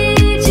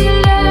need your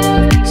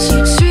love, 'cause you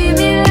treat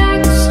me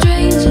like a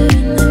stranger,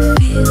 and it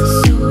feels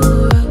so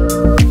rough.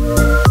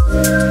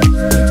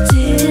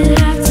 You didn't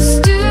have to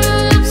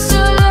stoop so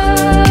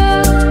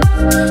low.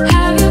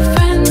 Have your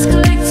friends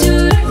collect your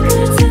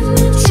records and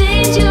then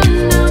change your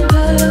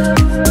number.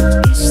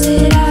 Guess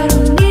that I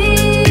don't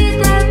need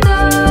that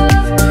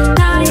though.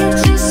 Now you're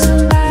just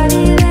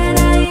somebody that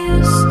I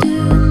used to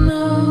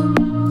know.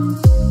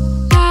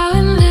 Now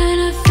and then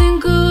I think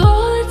of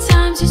all the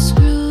times you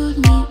screwed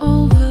me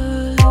over,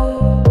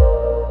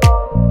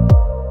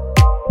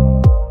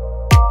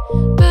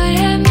 but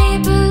had me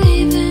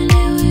believing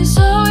it was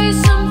always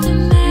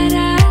something that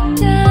I'd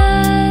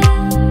done.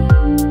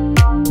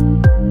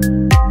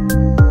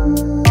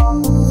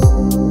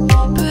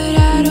 But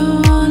I don't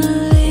wanna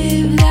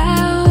live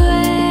that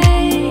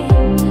way,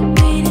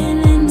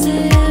 reading into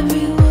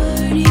every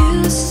word you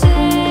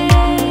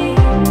say.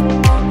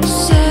 You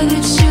said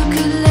that you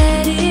could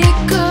let it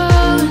go,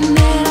 and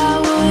that I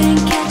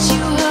wouldn't get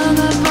you hung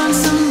up on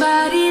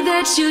somebody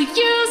that you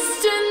used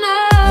to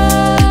know.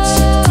 But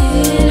you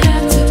didn't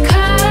have to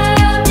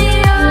cut me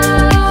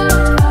off.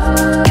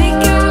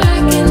 Make out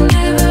like it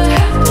never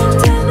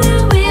happened, and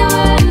then we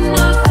were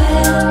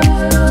nothing.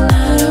 And I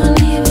don't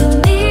even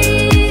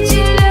need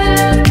your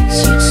love, 'cause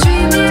you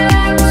treat me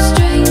like a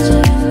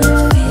stranger, and it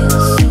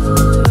feels so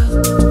rough.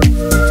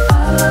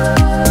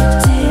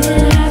 You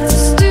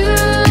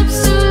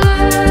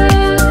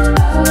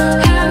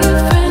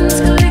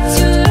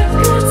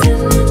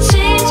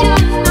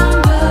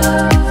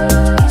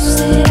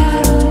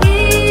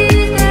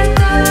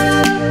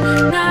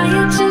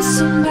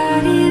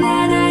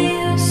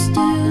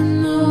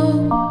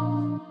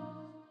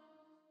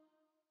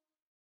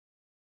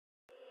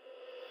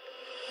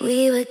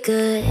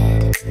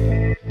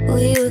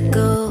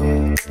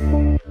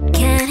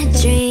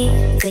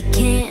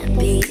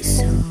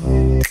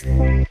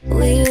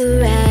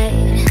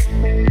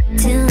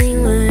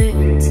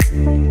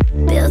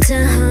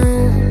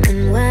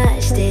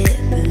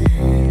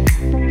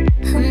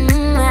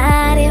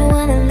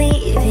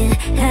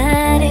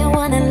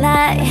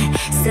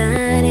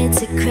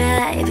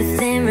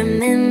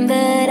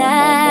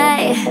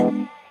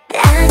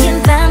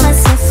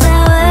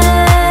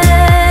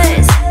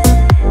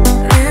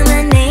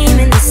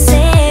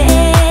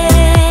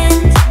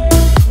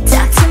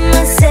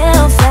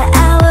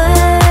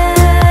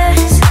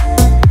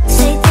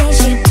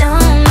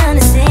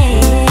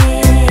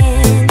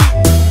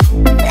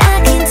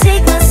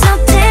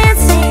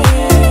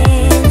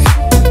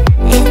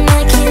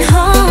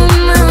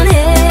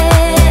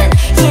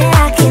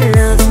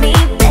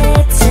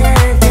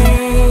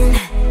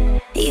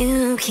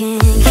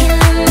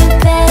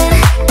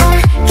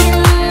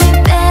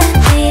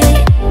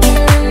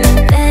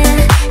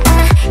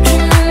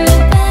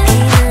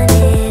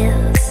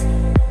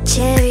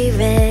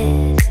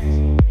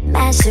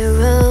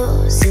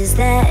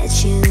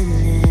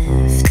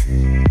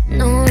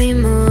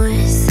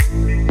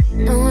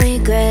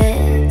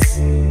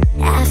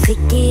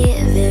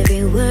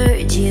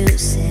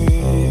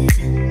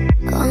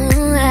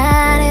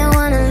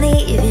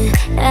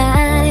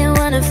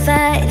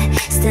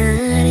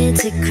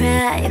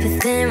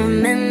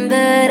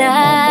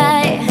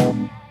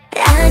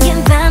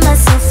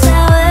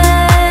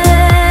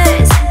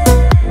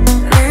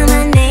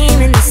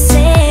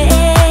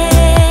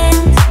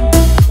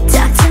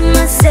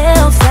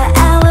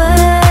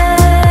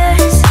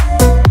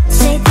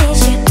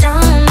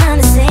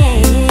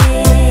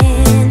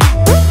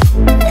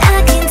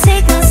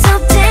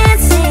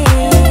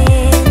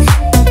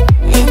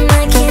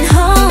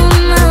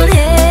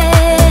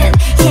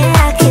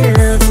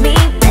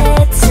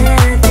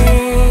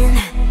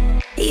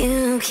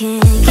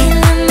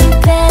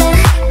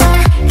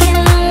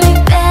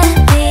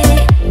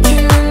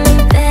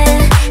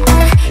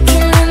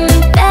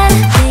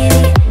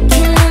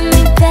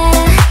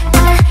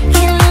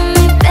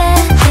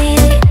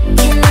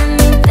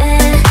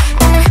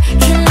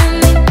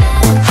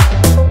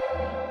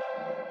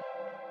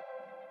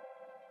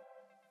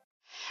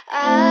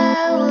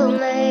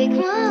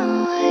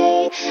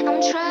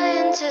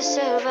to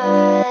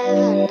survive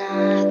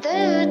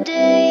another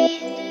day.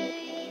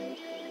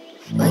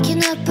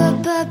 Waking up,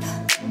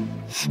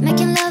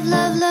 making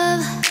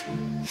love.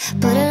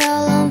 Put it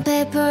all on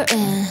paper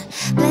and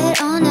play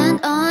it on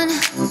and on.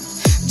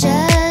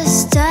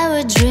 Just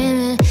start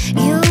dreaming,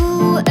 you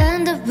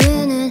end up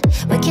winning.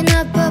 Waking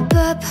up,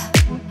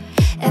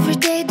 every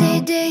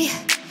day.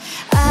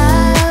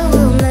 I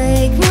will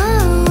make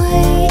my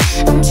way.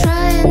 I'm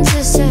trying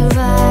to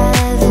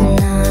survive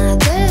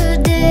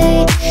another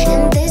day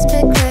in this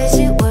big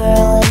crazy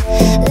world.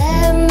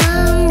 Let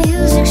my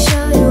music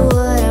show you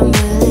what I'm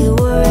really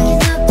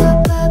worth.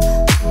 Up,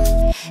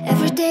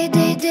 every day.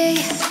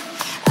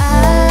 I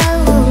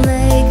will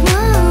make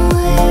my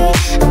way.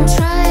 I'm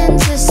trying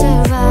to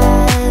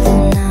survive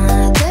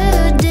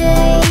another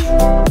day.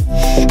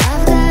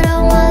 I've got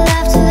all my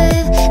life to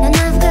live, and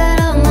I've got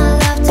all my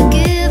life to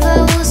give. I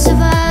will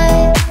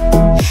survive.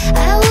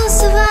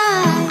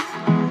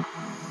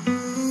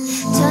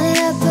 Turn it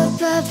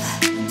up,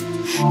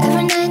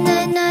 every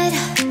night.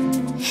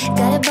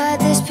 Gotta buy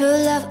this pure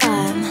love.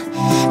 I'm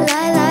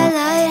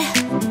light.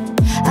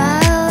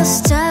 I'll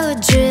start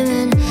with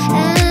dreaming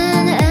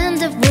and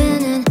end up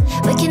winning.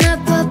 Waking up,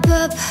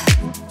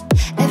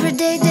 every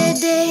day.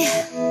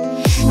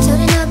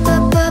 Turning up,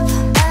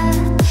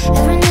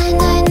 every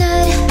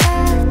night.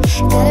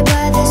 Gotta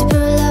buy this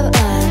pure love.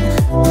 I'm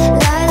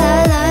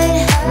light.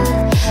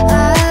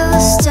 I'll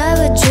start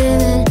with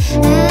dreaming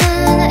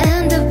and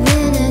end up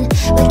winning.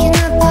 Waking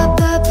up,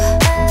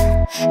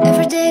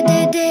 every day.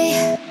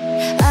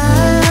 I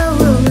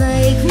will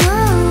make my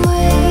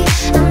way.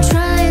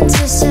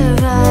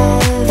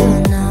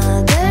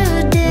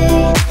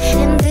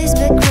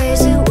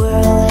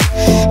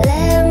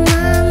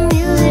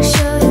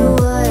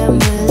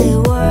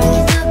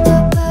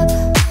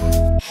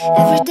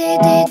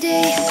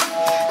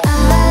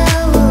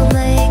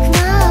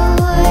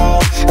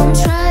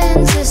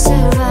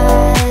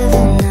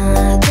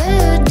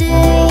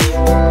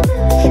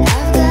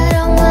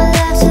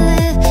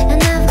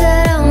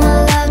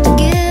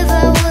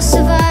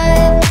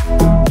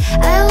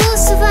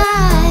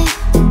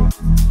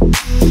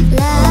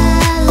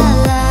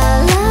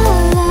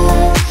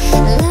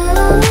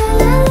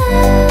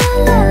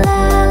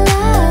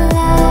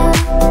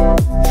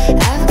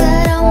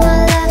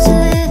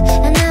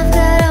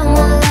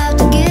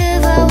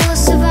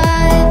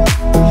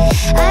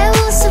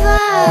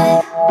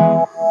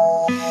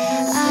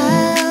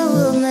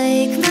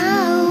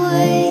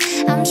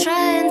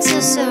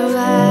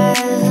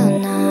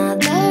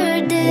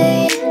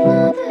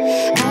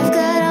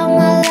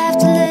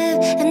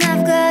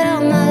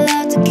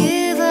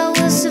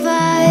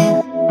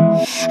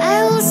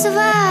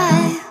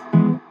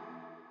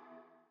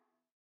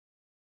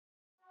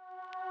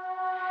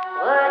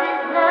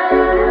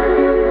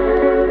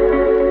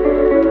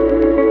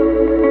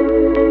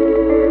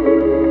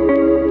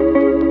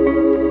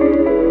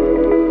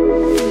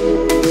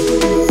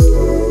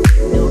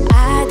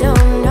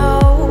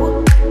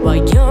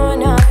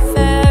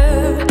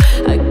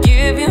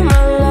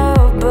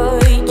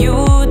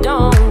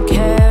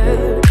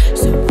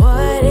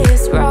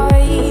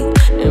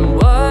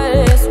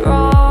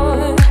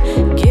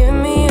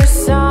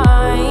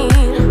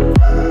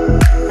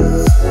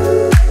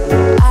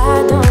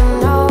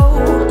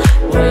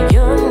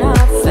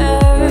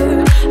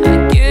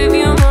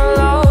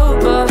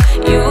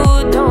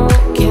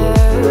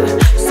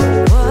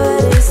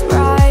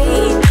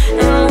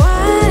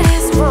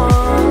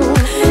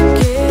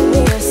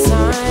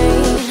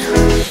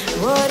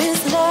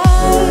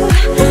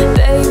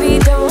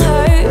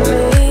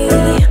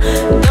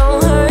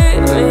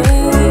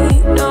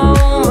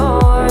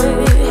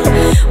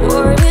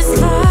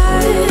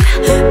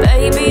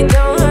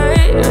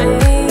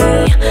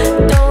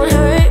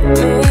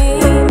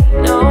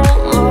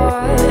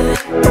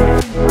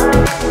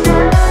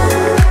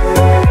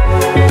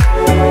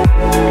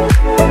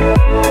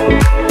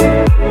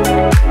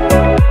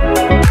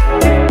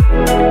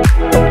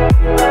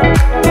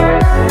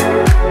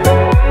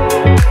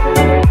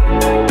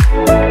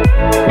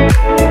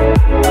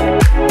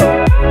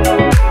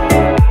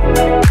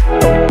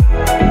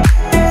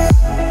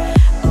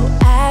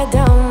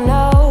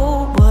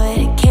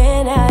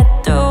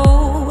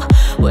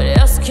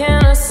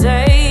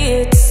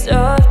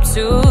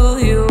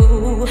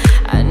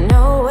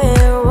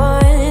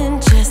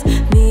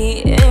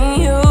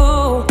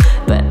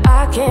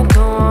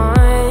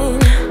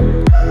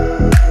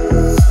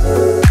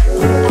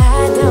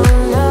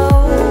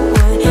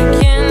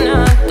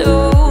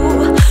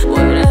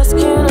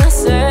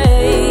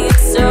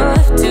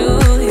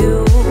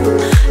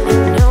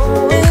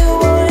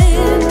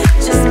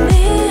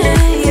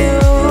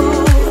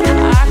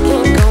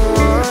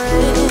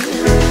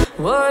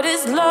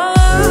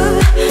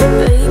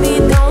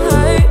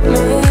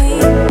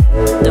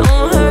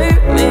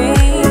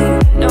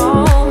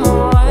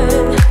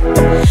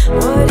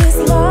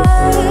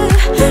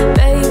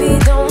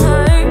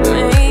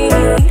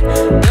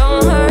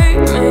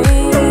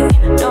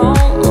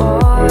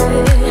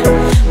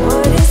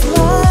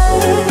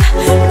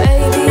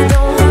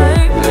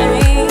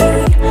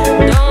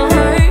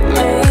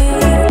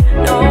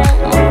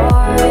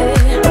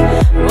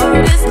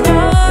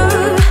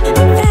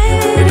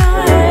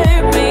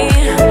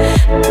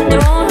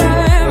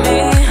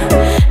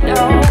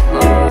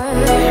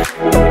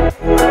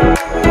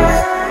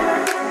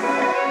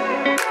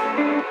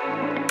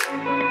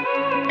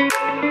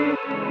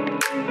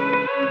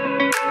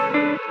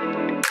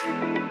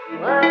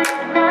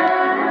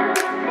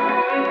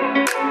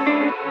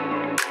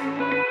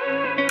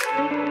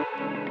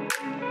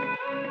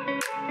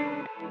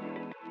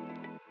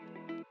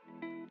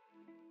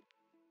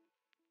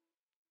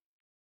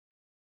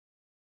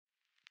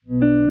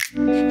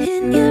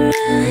 in your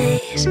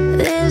eyes.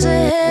 There's a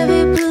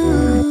heavy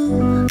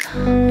blue,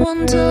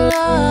 one to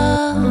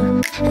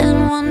love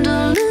and one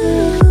to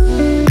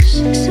lose.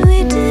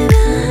 Sweet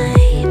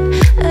divine,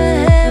 a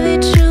heavy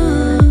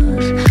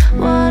truth.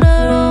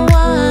 Water or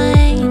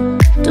wine,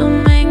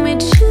 don't make me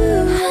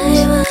choose.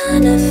 I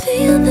wanna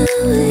feel the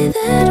way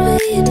that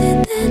we did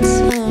that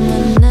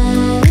summer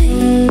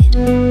night.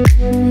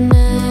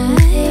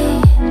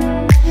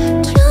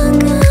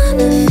 Drunk on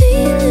a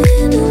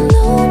feeling,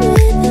 alone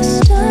with the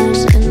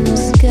stars in the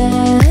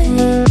sky.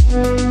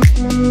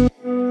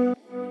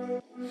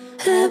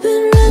 I've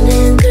been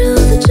running through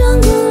the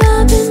jungle,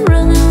 I've been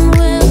running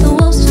with the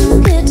wolves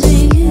to get to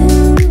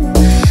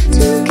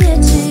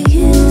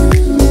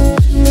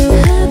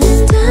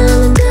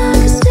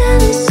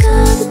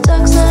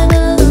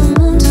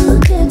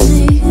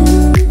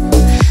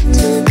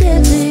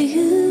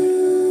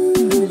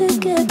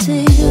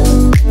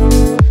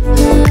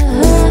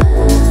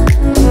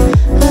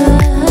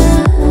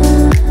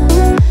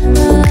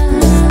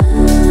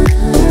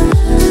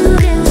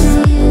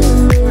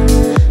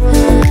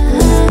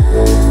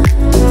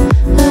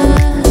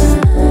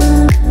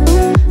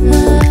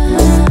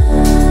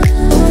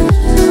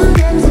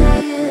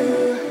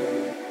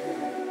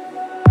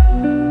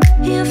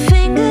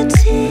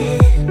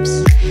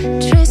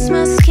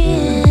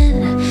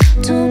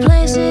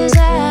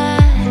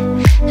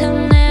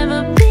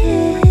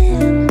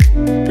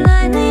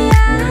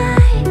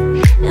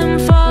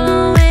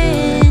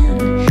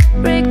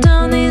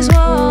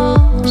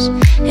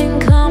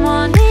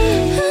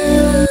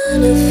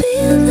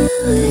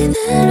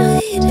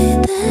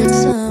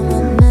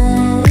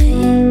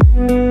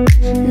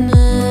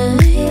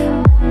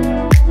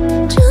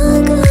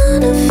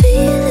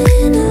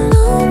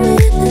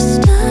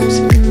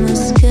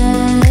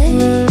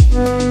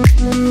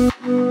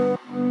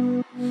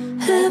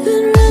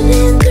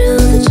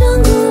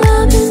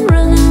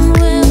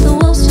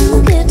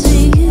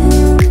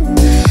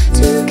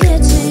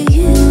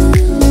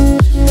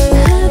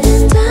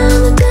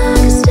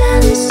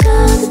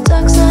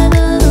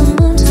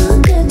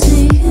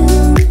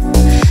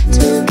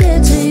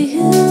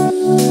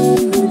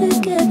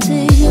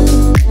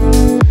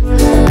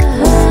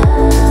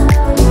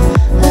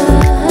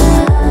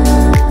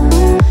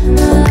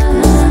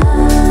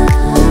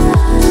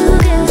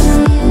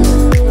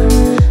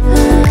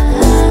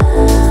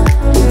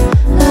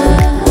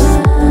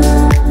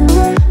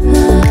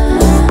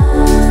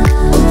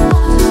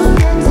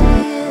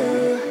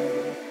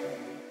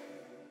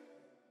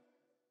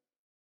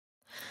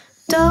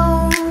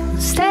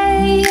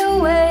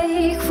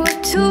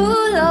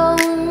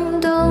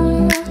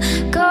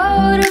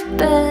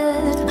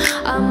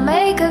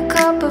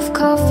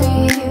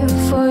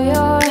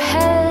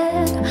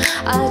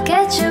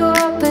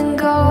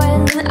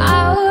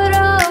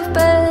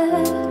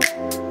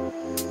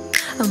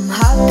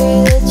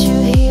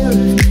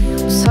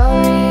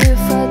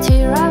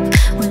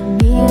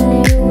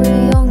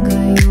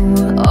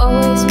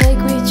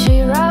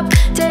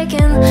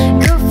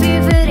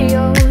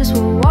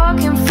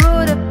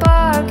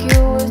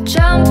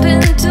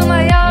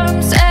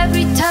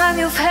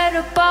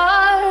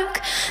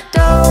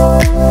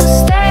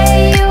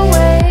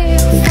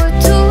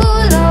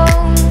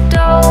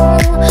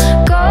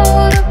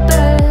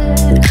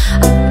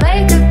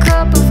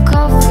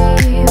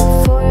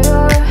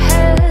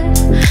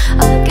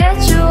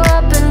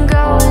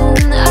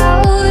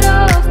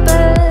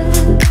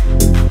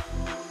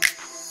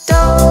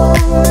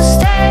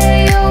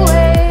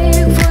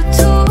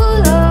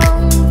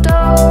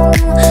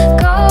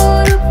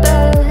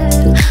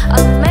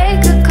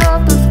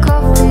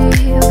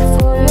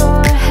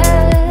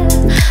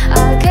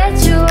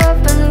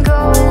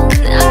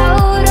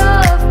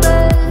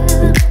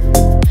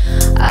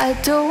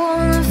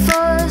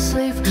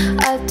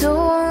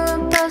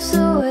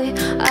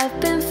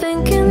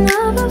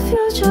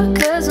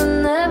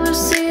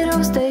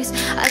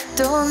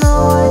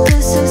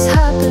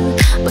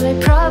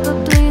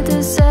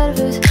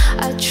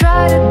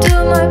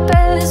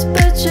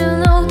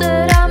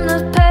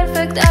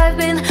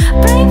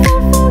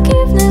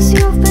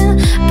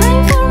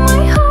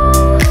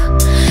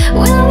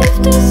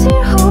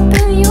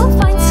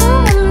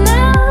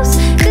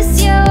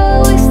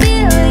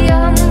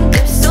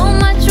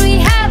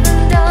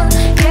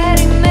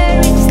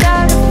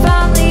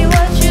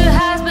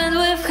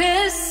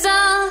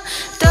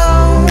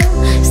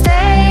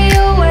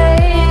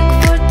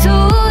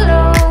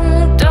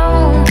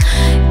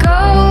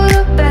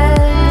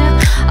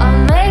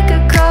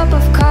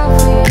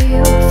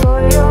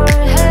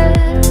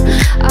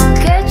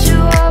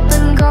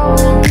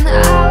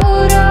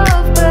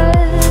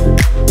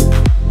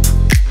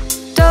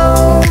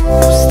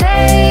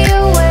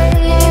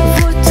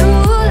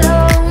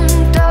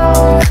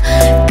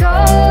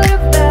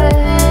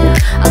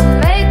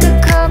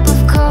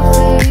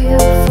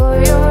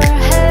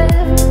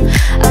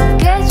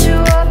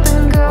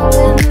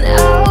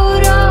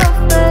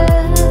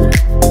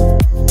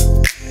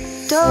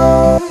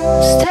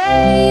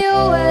Stay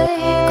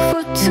awake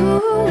for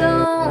too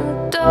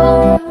long.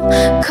 Don't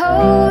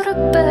go to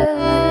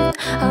bed.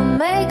 I'll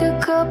make a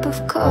cup of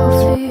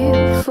coffee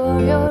for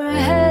your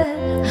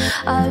head.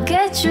 I'll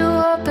get you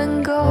up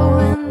and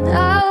going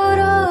out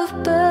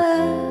of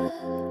bed.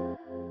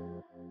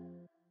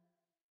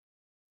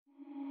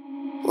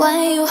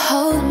 When you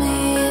hold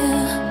me,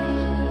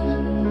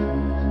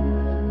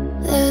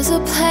 there's a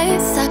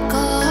place I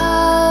go.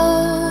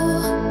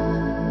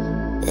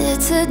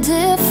 It's a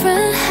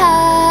different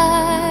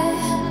high.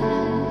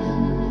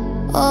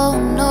 Oh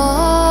no.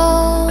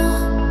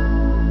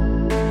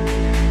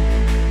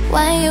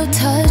 When you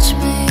touch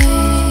me,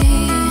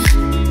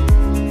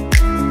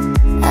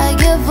 I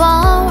get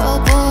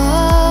vulnerable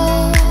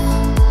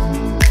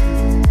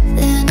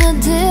in a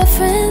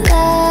different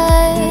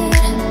light.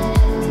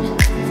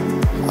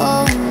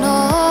 Oh no.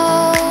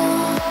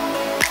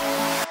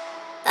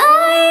 I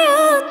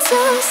used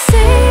to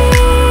see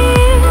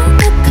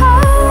the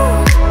call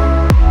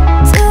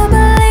to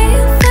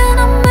believe in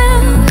a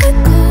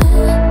miracle.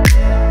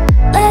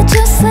 Let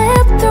you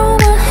slip through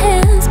my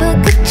hands, but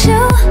could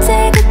you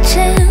take a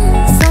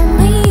chance on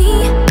me?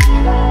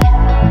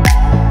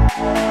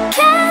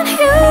 Can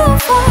you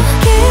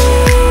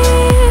forgive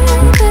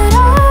it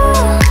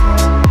all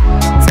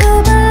to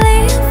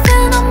believe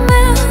in a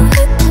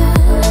miracle?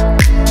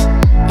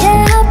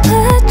 Yeah, I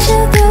put you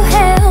through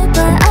hell,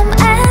 but I'm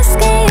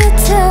asking you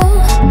to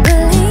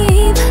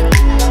believe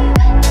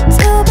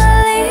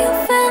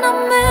in a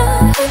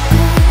miracle.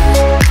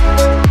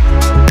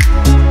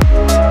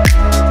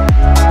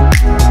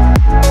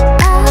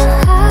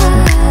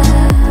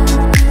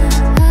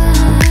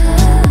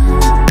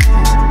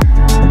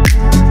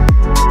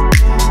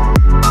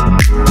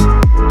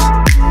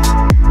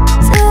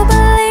 To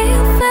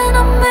believe in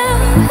a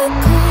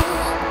miracle.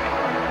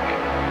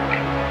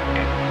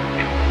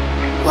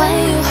 When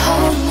you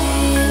hold me,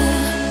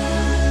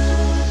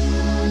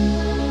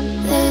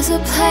 there's a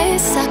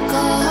place I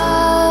go.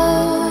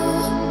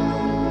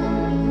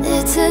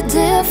 It's a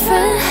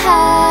different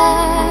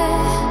high.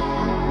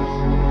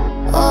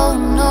 Oh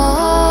no.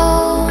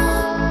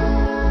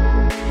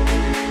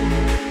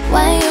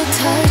 When you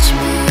touch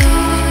me,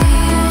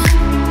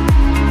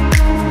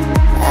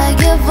 I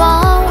get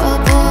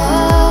vulnerable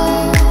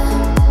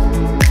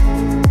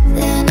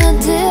in a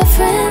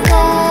different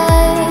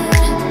light.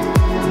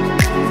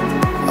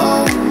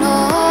 Oh no.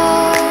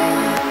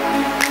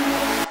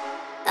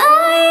 I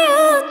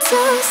used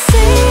to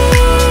see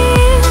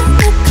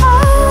the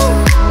call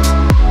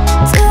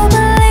to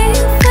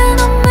believe in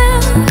a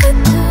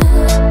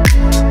miracle.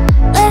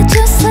 Let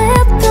you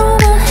slip through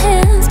my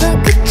hands, but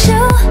could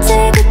you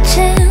take a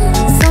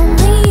chance on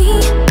me?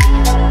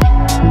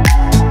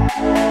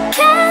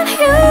 Can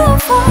you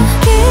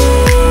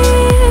forgive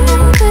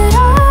it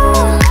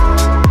all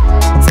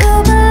to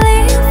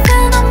believe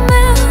in a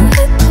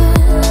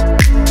miracle?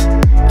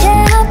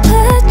 Yeah, I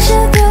put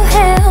you through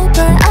hell,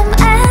 but I'm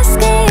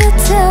asking you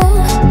to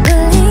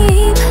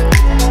believe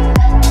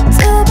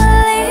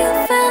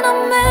in a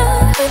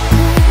miracle.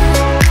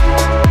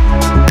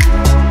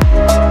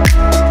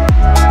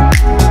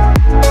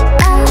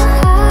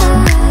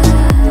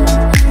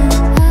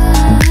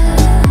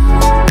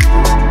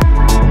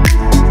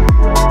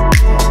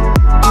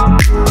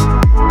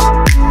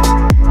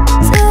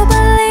 To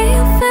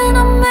believe in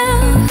a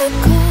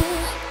miracle.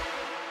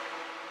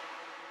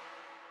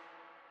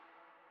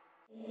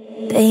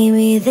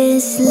 Baby,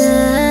 this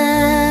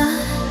love,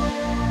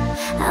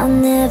 I'll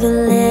never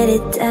let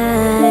it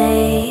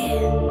die.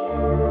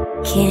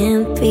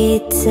 Can't be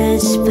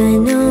touched by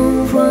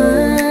no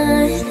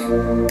one.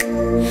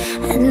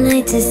 I'd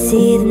like to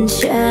see them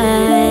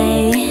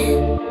try.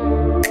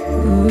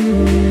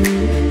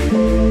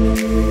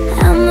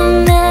 I'm a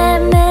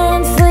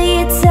madman for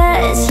your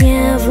touch.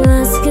 Yeah, I've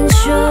lost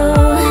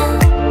control.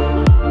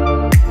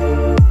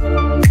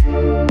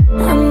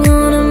 I'm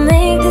gonna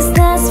make this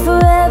last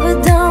forever.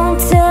 Don't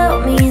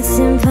tell me it's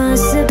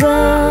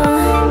impossible.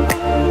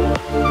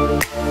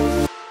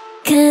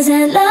 'Cause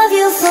I love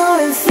you for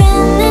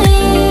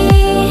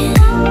infinity.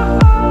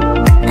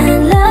 I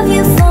love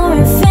you for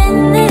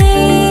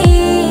infinity.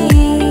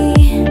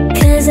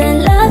 'Cause I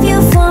love you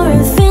for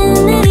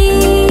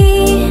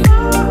infinity.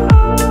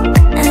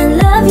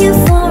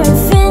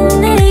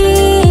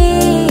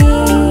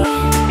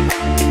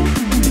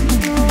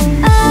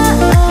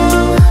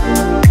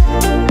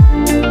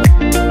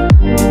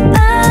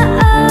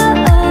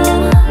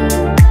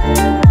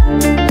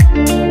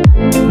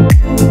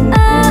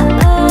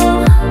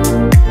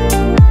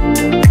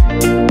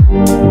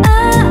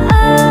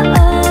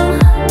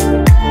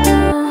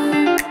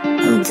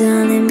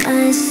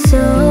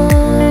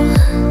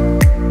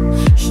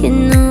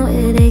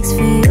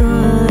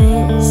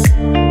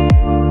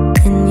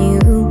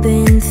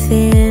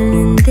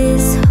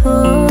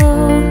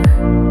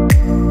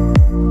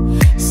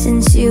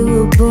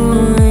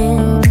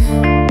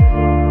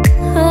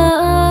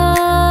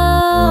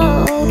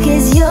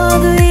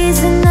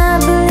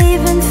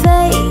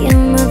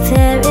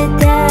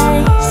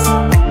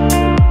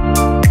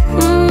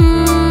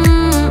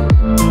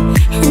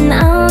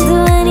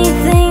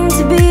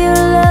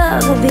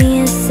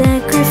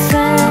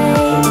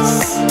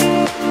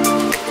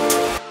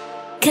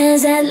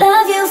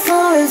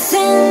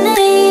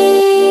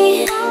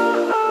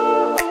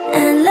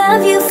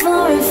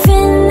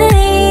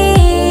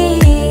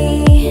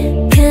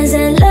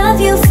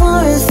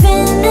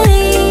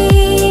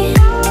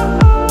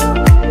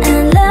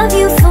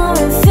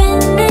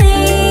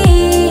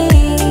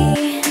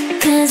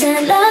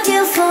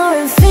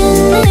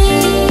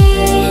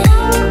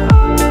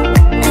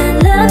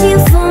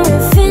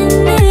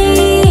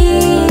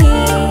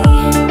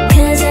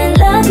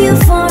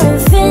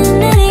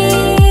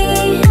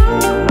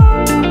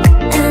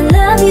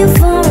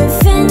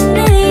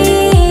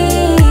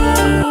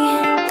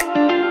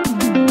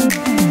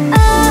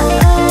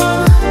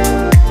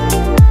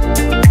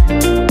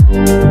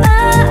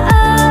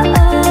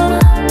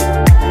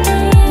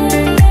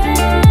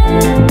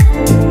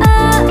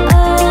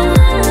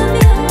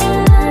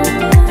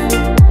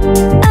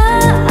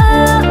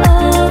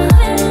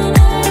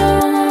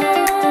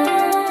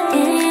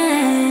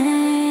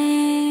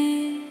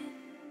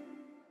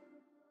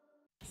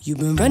 You've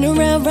been running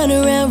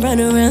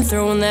around,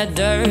 throwing that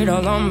dirt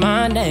all on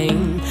my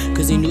name.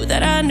 Cause he knew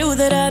that I knew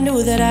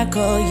that I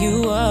called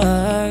you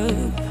up.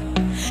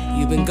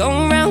 You've been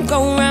going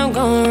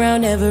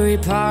round every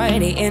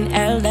party in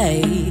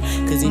LA.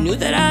 Cause he knew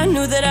that I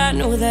knew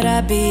that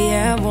I'd be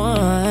at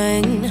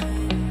one.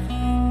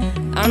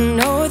 I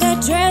know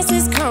that dress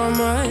is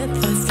karma,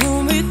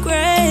 perfume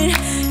regret.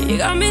 You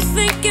got me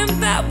thinking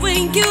about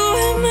when you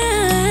were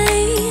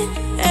mine,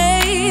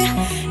 hey.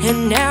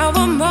 And now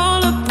I'm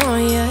all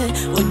upon you,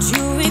 what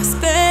you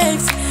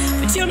expect?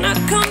 But you're not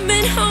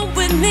coming home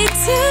with me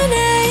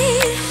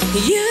tonight.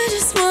 You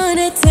just want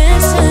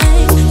attention,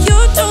 you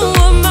don't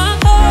want my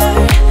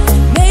heart.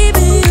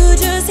 Maybe you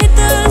just hate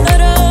the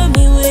thought of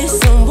me with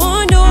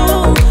someone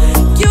new.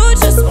 You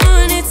just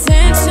want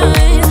attention,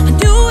 I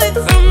knew it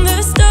from the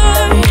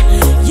start.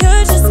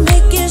 You're just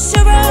making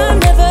sure I'm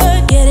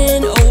never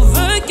getting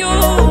over you.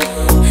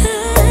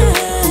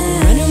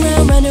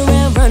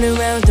 Running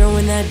around,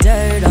 throwing that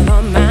dirt all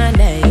on my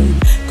name.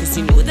 Cause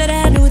you knew that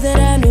I knew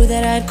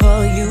that I'd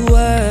call you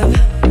up.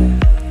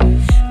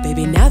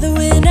 Baby, now that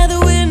we're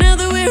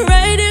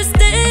right here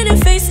standing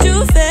face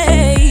to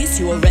face,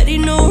 you already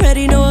know that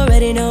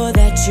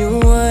you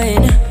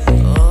won.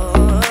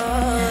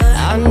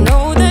 I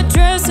know that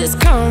dress is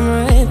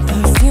karma,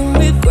 perfume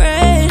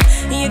regret.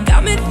 You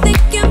got me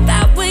thinking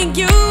about when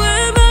you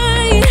were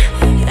mine,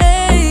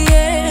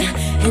 yeah.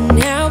 And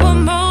now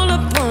I'm all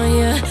upon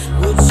you,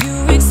 what you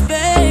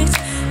expect?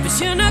 But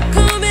you're not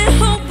coming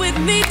home with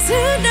me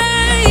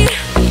tonight.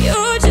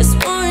 You just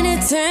want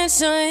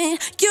attention,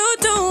 you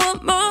don't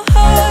want my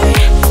heart.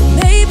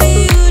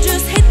 Maybe you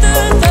just hate the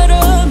thought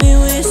of me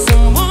with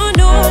someone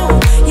new.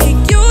 Yeah,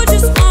 you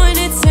just want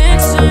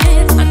attention,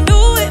 I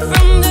knew it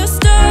from the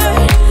start.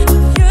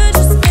 You're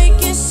just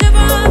making sure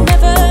I'm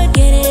never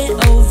getting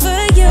over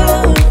you.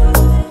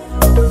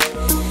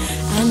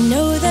 I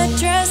know that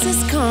dress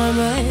is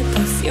karma,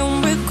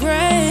 perfume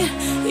regret.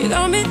 You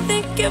got me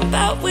thinking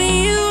about when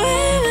you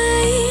were mine.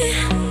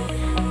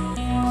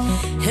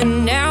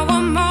 And now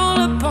I'm all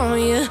upon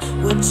you,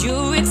 what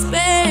you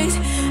expect?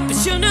 But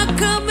you're not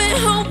coming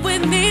home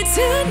with me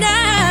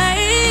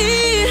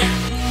tonight.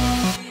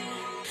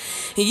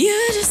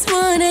 You just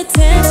want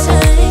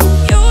attention,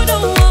 you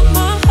don't want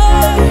my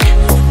heart.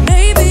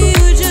 Maybe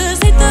you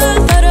just hate the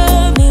thought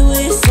of me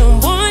with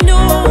someone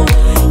new.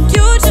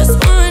 You just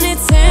want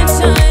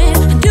attention,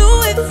 I knew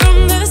it from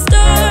the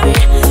start.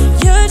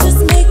 You're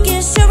just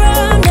making sure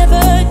I'm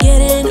never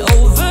getting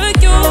over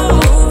you.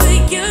 What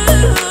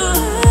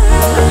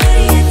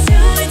are you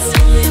doing?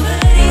 Tell me,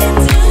 what are you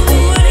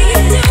doing? What are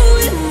you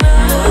doing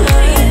now? What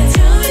are you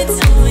doing?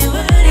 Tell me,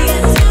 what are you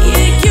doing?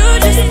 Yeah, you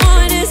just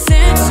want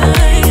attention,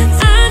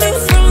 I knew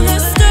from the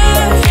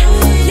start.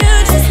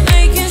 You're just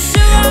making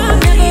sure I'm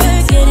never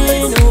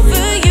getting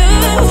over you.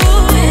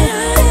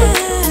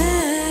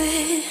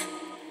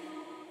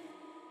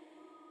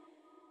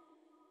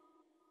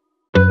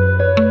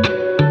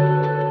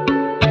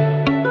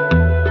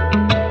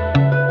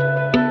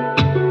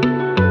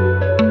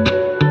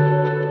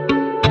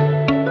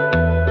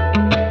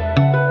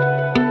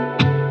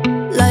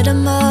 Light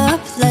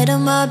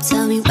 'em up,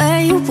 tell me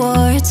where you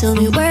were, tell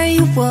me where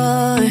you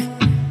were.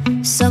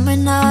 Summer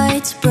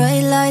nights,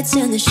 bright lights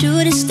and the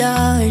shooting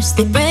stars,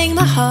 they break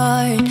my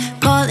heart.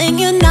 Calling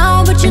you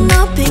now, but you're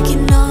not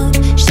picking up.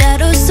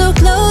 Shadows so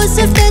close,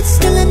 if that's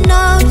still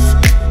enough.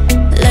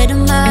 Light a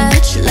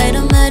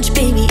match,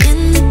 baby,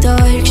 in the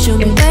dark. Show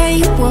me where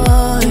you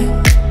are.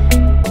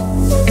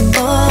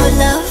 Oh,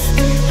 love,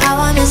 how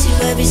I miss you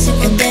every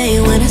single day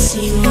when I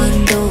see you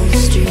on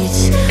those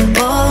streets.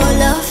 Oh,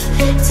 love,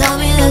 tell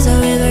me there's a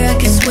river I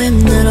can swim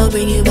that'll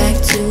bring you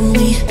back to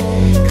me.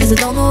 Cause I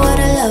don't know how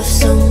to love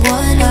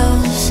someone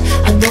else,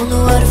 I don't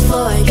know how to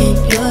forget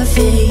your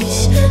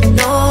face.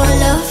 No,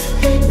 love,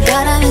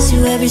 God, I miss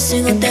you every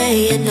single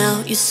day, and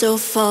now you're so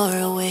far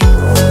away.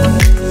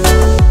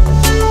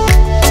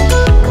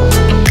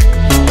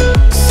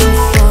 So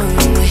far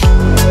away.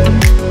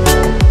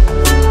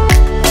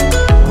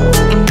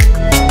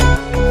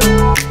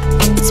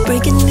 It's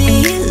breaking me,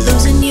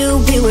 losing you.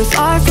 We were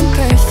far from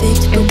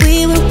perfect, but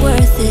we were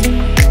worth it.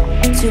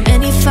 Too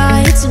many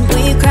fights and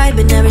we cried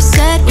but never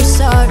said we're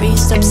sorry.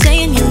 Stop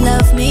saying you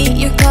love me,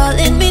 you're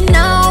calling me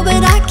now,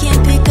 but I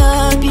can't pick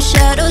up. Your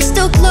shadow's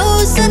still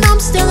close and I'm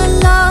still in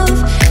love.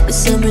 The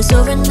summer's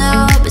over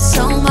now, but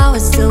somehow it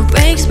still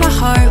breaks my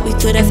heart. We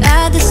could have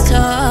had this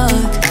talk.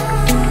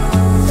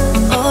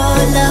 Oh,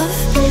 love,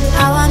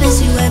 how I miss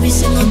you every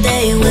single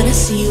day when I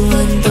see you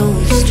on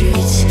those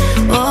streets.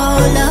 Oh,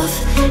 love,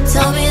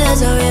 tell me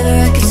there's a river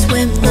I can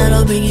swim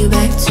that'll bring you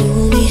back to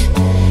me.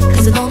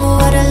 Cause I don't know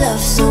how to love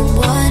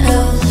someone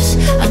else,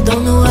 I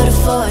don't know how to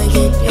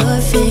forget your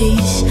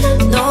face.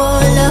 No,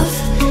 love,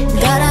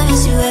 God, I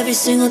miss you every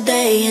single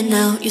day, and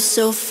now you're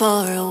so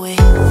far away.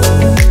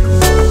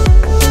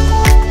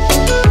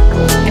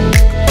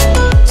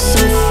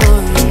 So far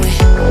away.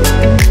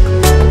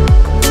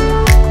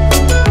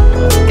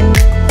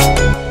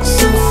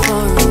 So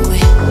far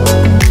away.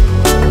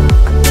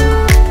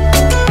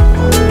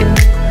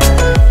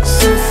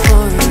 So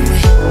far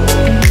away.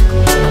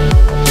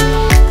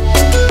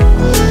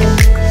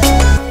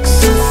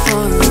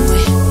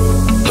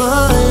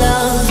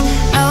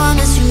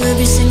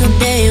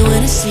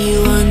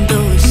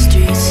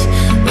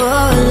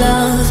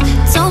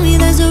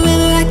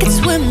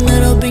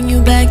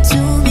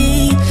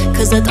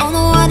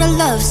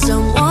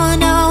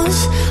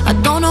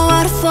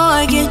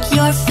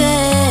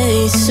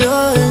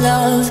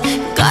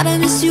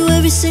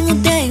 every single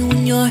day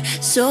when you're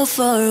so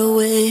far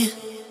away.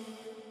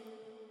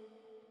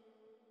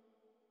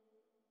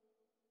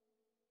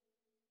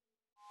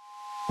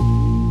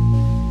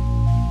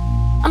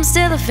 I'm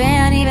still a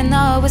fan even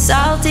though it was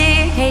salty.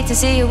 Hate to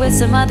see you with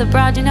some other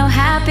broad, you know,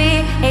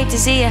 happy. Hate to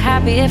see you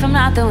happy if I'm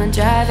not the one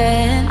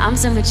driving. I'm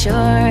so mature,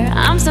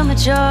 I'm so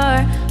mature,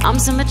 I'm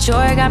so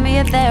mature. Got me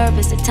a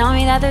therapist to tell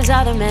me that there's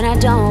other men I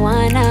don't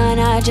want none,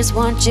 I just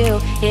want you.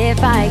 If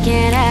I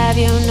can't have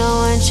you, no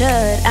one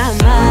should. I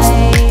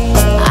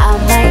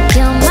might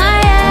kill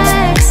my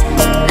ex.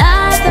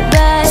 Not the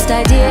best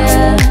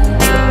idea.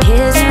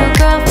 His new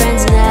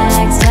girlfriend's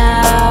next.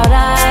 How'd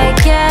I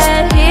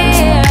get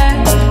here?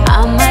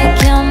 I might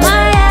kill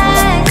my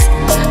ex.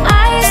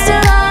 I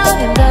still love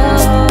him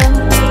though.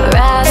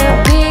 Rather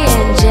be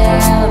in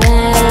jail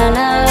than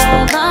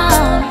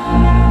alone.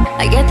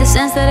 I get the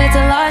sense that it's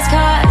a lost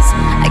cause.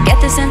 I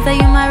get the sense that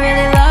you might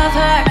really love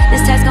her.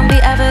 This text gon' be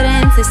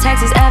evidence, this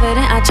text is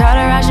evident. I try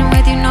to ration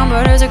with you, no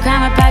murders or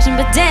crime or passion.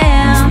 But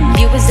damn,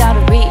 you was out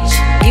of reach.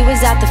 You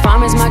was at the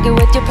farmer's market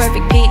with your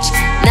perfect peach.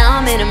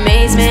 Now I'm in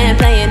amazement,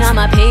 playing on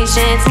my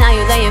patience. Now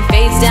you laying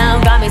face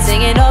down, got me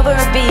singing over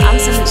a beat. I'm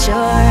so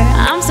mature,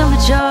 I'm so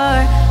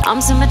mature,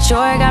 I'm so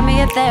mature. Got me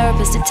a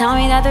therapist to tell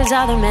me that there's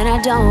other men I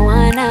don't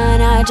want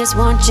none, I just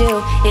want you.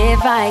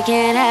 If I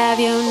can't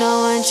have you,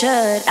 no one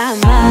should. I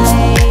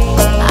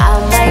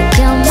might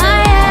kill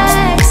my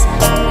ex.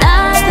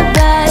 Not the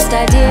best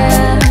idea.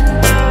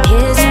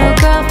 His new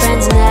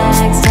girlfriend's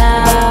next.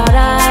 How'd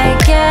I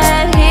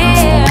get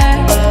here?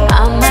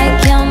 I might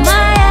kill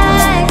my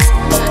ex.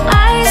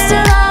 I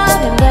still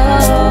love him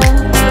though.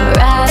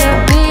 Rather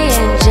be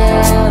in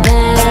jail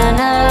than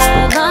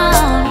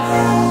alone.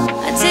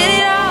 I did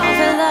it all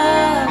for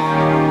love.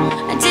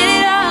 I did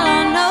it all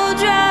on no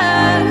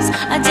drugs.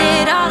 I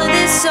did all of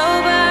this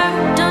sober.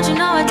 Don't you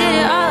know I did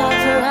it all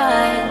for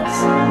us?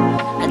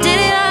 I did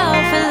it all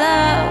for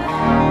love.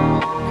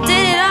 I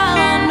did it all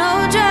on no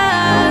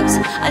drugs.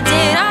 I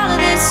did all of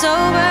this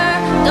sober.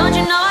 Don't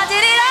you know I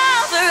did it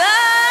all for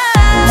us?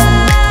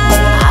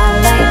 I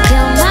might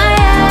kill my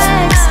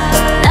ex.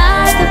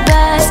 Not the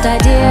best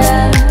idea.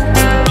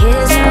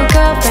 His new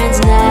girlfriend's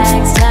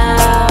next.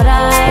 How'd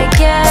I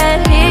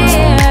get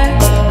here?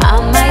 I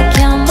might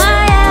kill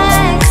my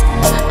ex.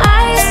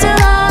 I still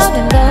love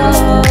him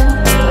though.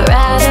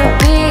 Rather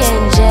be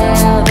in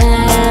jail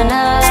than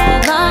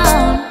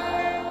alone.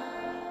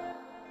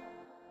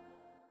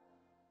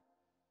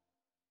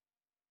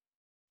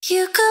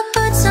 You could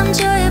put some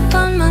joy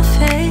upon my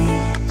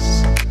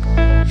face.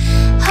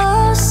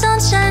 Oh,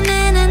 sunshine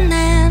in an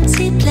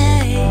empty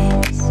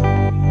place.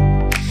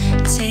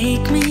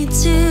 Take me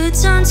to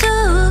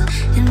Toronto,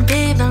 and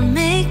babe, I'll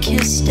make you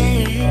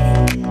stay.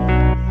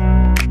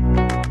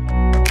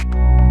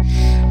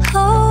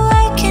 Oh,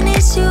 I can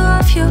ease you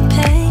off your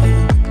pain.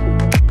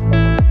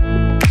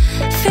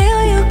 Feel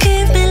you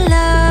give me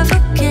love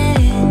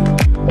again.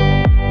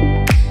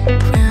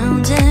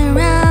 Round and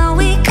round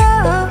we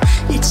go.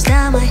 Each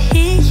time I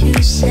hear you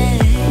say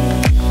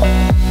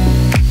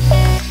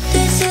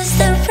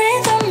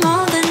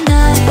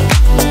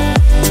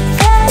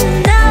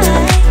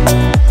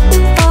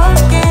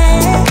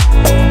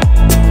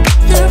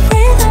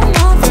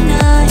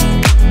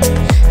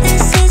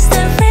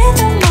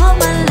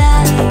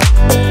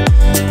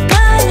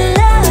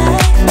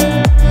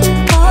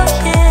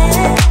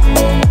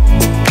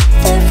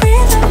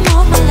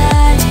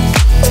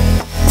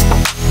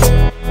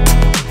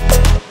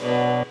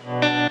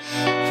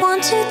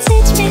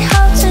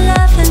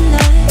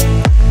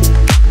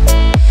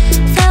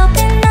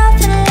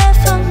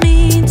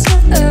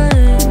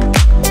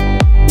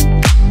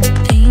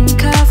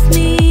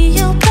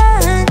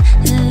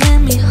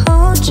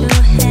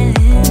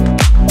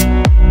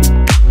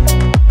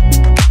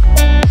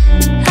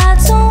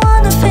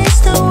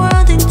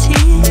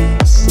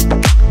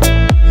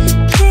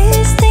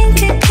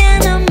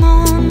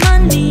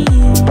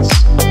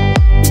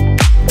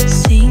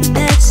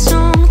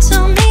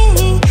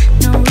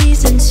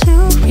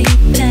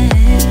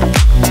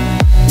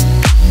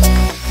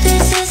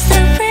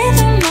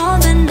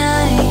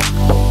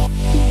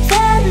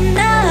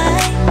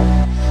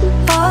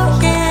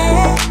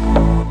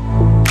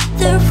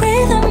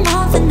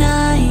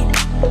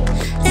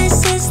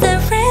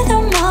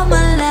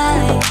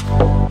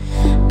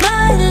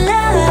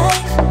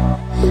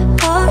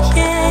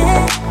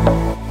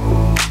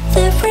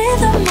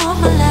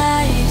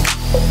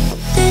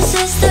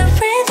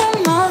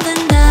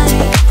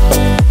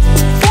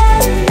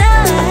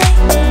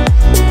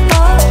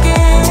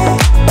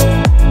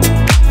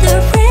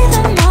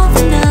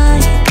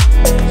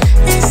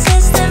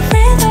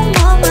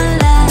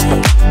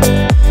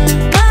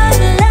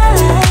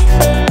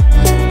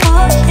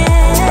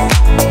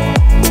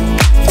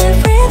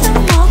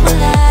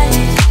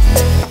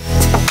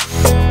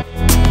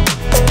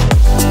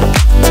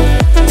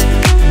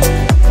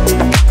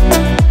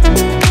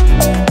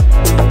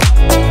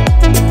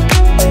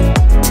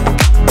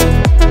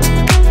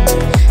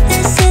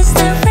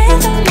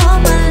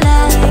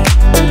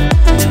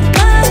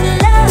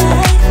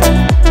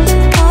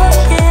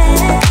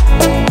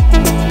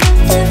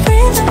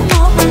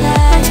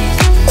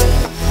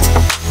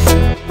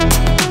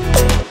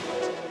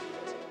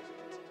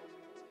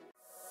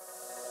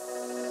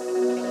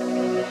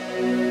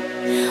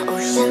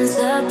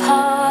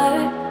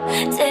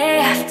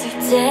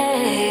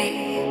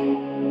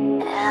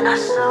then I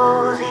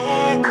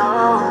slowly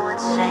go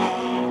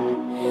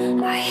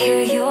insane. I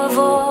hear your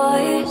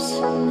voice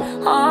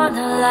on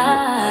the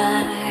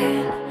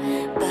line,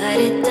 but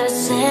it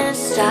doesn't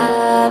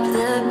stop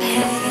the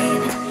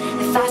pain.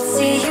 If I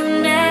see you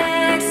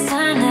next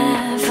to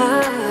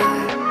never,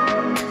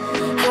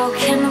 how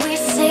can we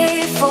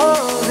say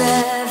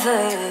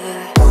forever?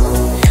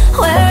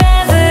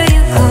 Wherever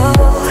you go,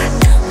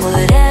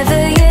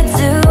 whatever you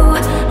do,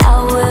 I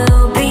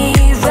will be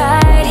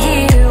right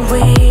here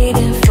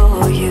waiting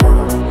for you.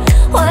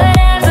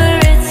 Whatever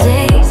it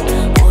takes,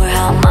 or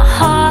how my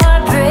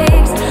heart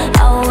breaks,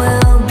 I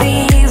will be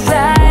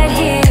right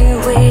here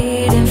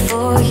waiting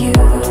for you.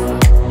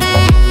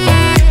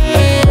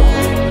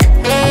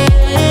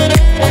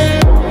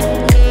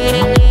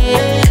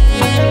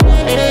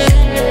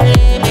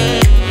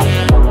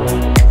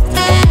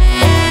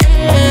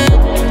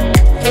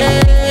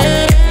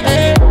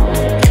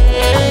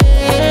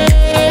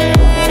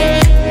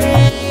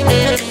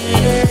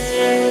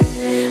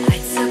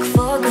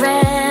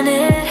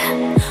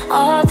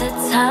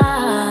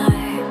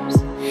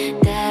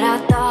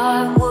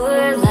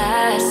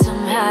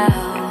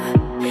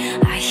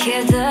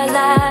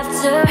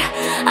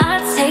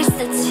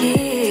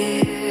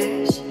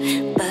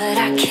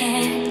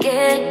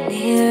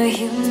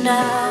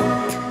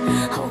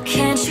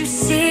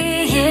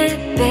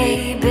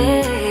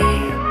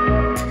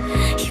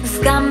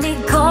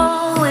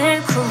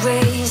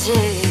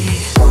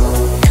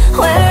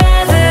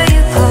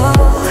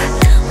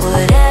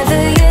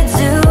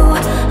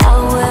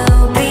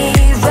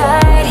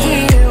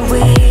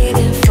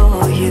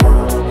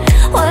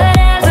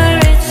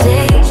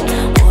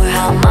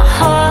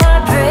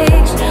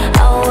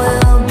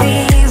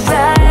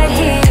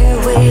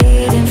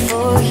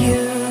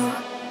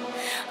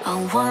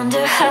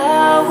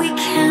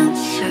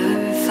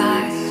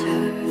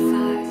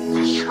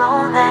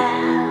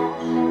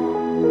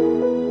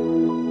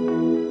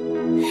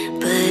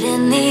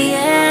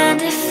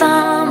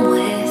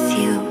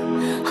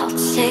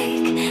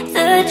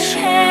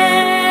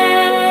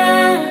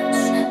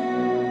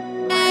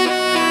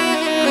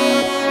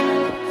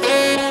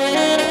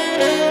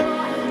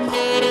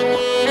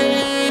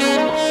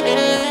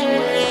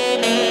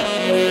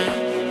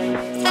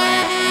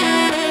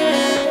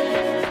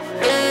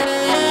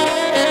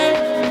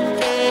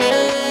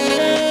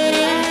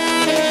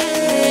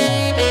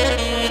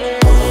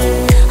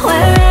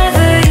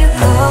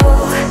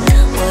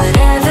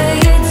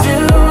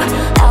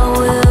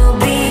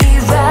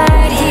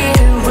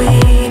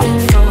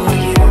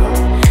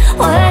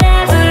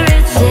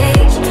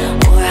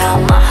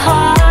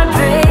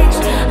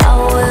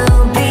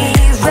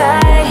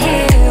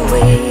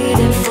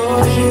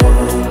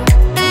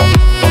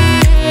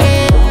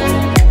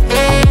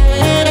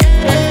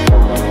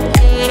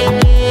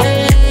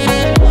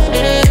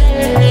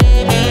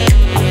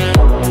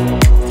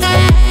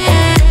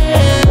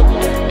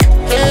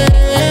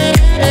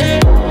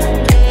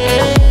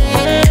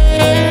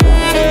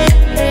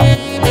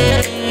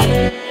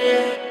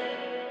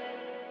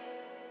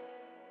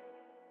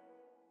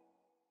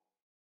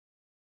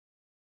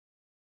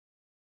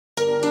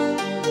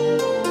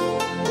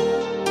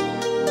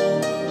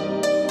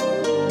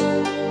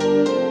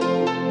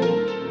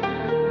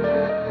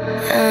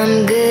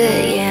 I'm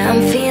good, yeah,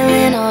 I'm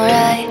feeling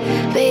alright.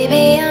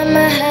 Baby,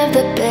 I'ma have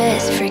the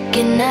best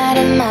freaking night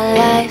of my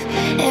life.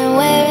 And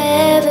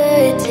wherever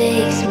it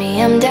takes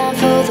me, I'm down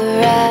for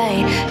the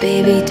ride.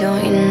 Baby,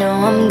 don't you know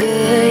I'm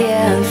good,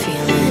 yeah, I'm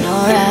feeling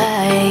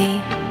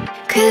alright.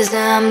 'Cause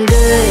I'm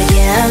good,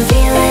 yeah, I'm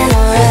feeling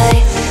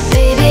alright.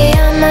 Baby,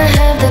 I'ma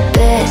have the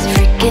best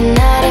freaking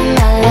night of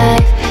my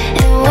life.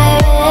 And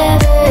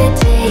wherever it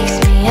takes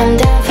me, I'm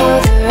down for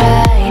the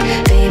ride.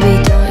 Baby,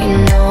 don't you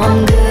know I'm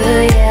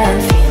good, yeah,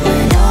 I'm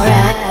feeling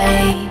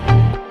alright.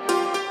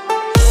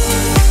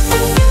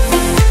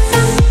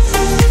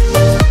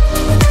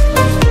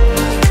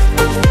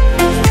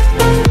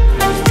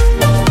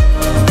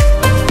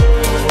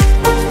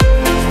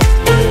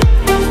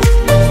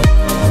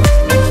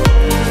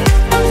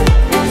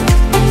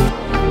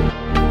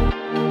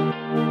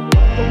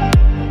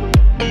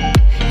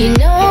 You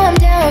know I'm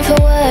down for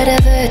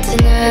whatever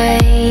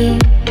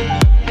tonight.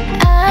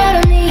 I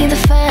don't need the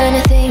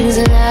finer things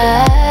in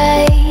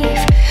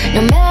life.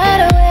 No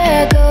matter where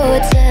I go,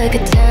 it's a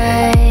good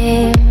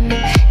time.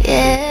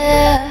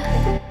 Yeah.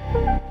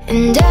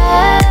 And I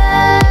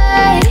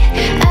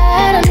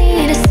don't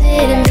need to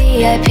sit in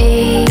VIP.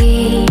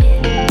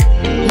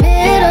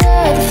 Middle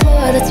of the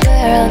floor, that's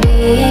where I'll be.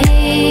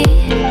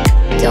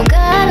 Don't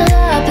got a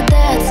lot, but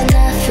that's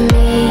enough for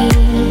me.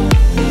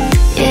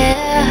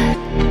 Yeah.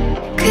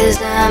 'Cause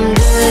I'm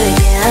good,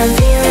 yeah, I'm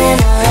feeling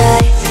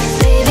alright.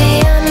 Baby,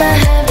 I'ma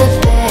have the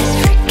best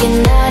freaking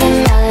night of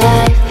my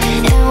life.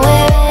 And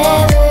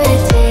wherever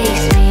it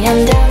takes me,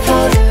 I'm down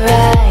for the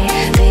ride.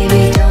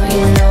 Baby, don't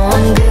you know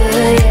I'm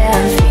good, yeah,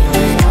 I'm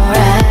feeling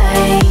alright.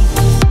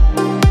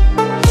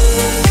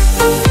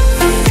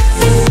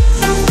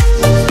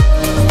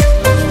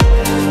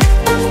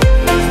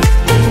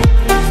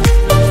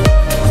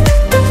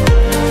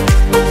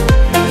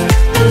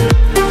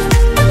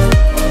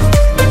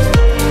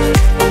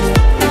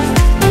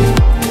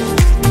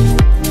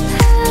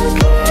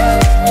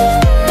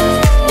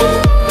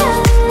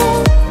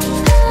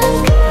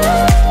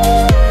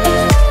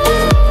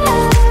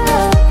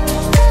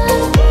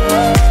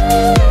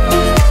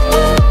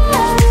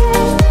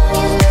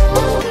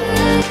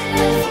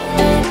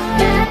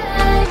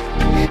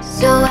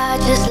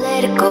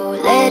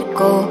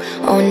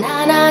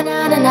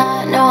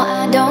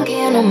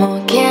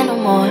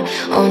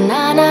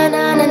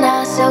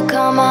 so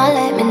come on,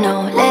 let me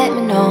know, let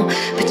me know.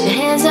 Put your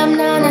hands up,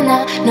 nah, nah,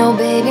 nah. No,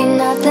 baby,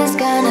 nothing's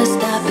gonna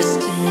stop us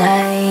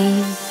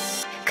tonight.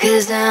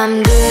 'Cause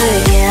I'm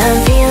good, yeah, I'm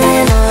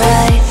feeling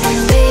alright.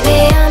 Baby,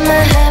 I'ma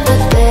have the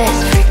best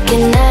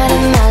freaking night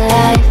of my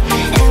life.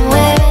 And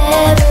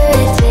wherever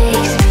it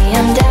takes me,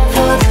 I'm down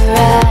for the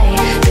ride.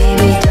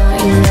 Baby, don't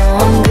you know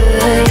I'm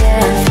good,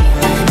 yeah, I'm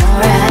feeling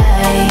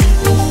alright.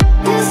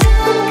 'Cause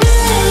I'm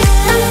good,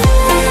 yeah, I'm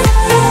feeling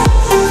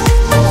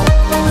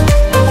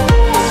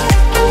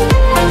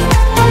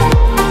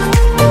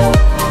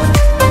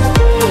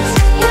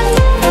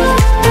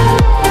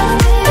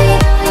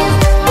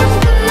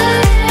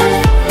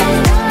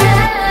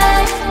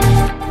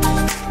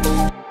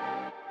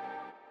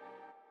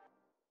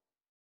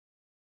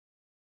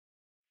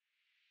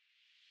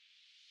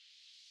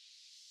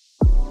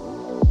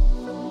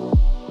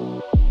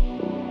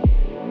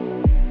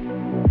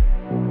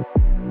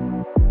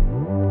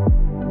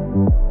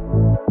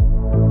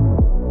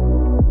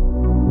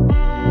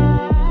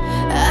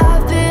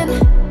I've been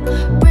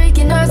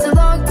breaking hearts a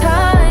long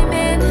time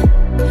and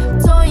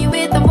toying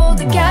with the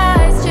older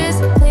guys, just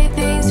play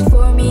things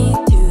for me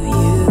to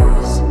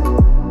use.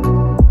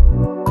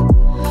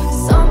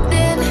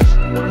 Something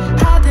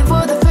happened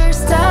for the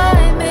first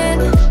time and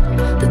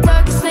the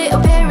darkest state of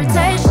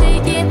paradise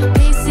shaking,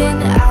 pacing,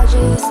 I'll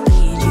just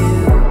need you.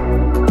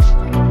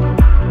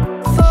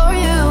 For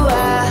you I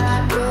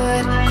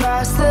would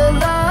cross the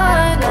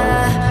line, I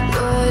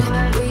would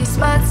waste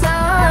my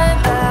time,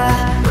 I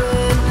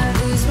would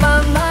lose my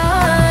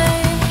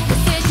mind. But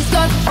since she's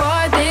gone too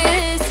far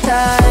this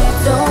time,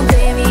 don't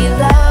blame me,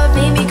 love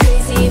made me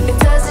crazy. If it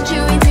doesn't,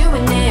 you ain't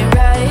doing it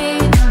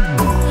right.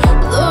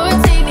 Lord,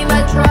 take me,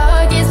 my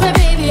drug is my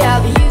baby,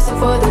 I'll be using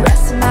for the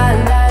rest of my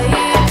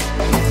life.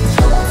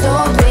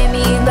 Don't blame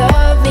me,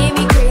 love made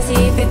me crazy.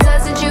 If it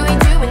doesn't, you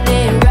ain't doing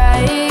it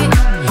right.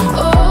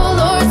 Oh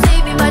Lord,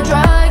 take me, my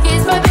drug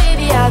is my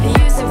baby, I'll be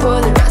using for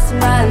the rest of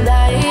my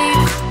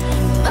life.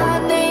 My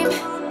name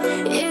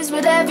is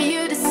whatever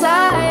you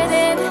decide,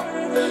 and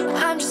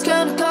I'm just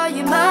gonna call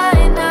you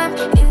mine. I'm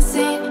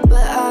insane,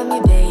 but I'm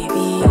your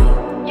baby.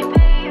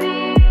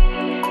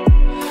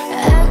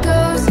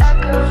 Echoes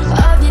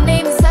of your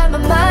name inside my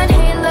mind,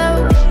 halo,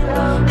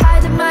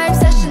 hiding my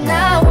obsession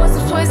now. Once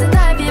was poison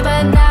ivy,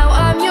 but now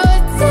I'm your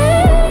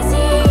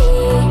daisy.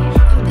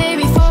 And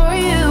baby, for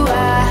you I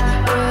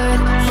would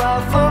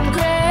fall from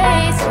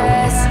grace,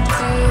 rest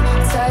to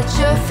touch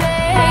your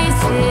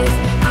face. If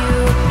you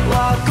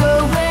walk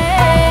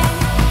away,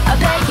 I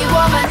beg you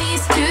on my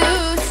knees to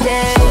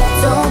stay.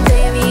 Don't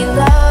blame me,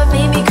 love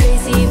made me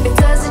crazy. If it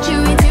doesn't, you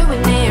ain't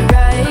doing it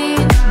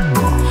right.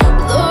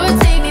 Lord,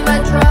 take me, my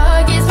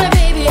drug is my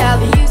baby, I'll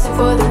be using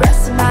for the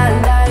rest of my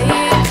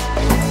life.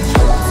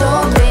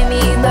 Don't blame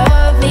me,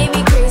 love made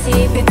me crazy.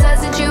 If it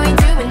doesn't, you ain't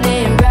doing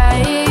it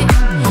right.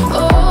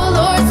 Oh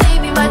Lord,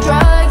 take me, my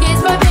drug is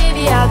my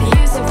baby, I'll be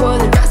using for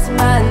the rest of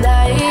my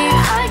life.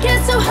 I get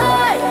so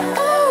high,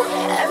 oh,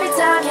 every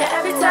time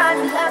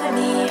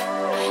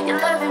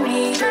you're loving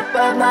me, trip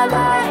up my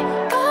life.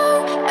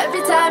 Oh,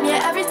 every time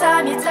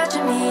you're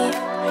touching me,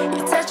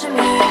 you're touching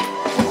me.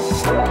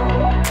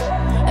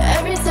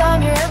 Every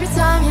time you're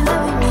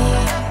loving me.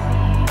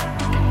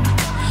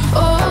 Oh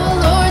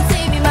Lord,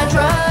 take me, my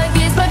drug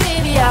is my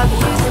baby, I'll be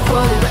using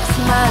for the rest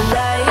of my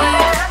life.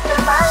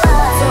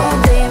 Don't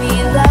blame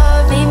me,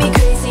 love made me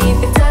crazy.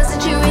 If it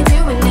doesn't, you ain't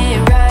doing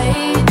it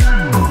right.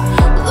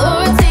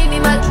 Lord, take me,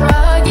 my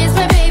drug is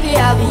my baby,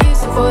 I'll be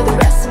using for the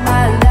rest of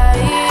my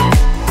life.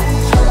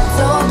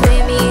 Don't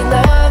blame me,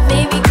 love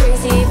made me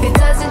crazy. If it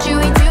doesn't, you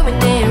ain't doing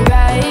it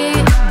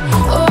right.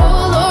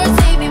 Oh Lord,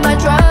 take me, my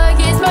drug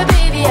is my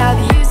baby, I'll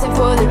be using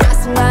for the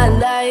rest of my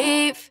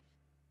life.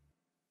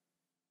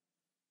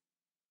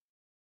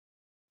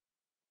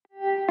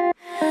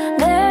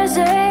 There's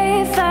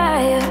a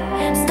fire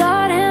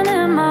starting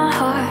in my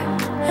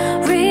heart,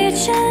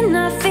 reaching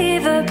a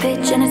fever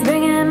pitch, and it's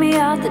bringing me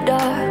out the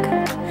dark.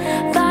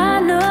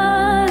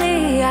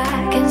 Finally,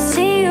 I can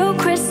see you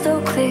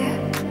crystal clear.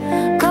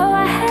 Go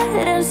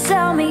ahead and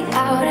sell me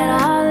out, and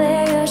I'll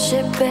lay your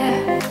ship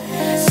bare.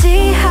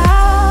 See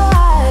how I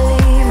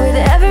leave with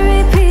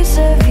every piece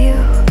of you.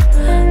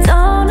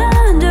 Don't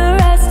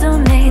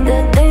underestimate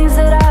the things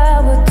that I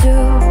would do.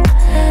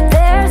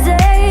 There's a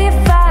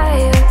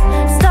fire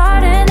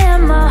starting in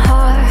my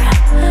heart,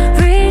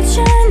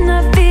 reaching a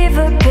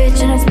fever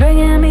pitch, and it's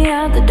bringing me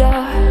out the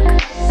dark.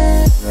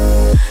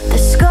 The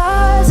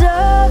scars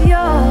of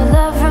your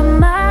love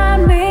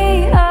remind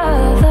me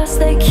of us.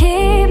 They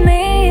keep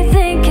me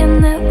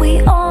thinking that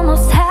we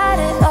almost had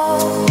it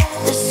all.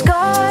 The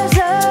scars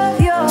of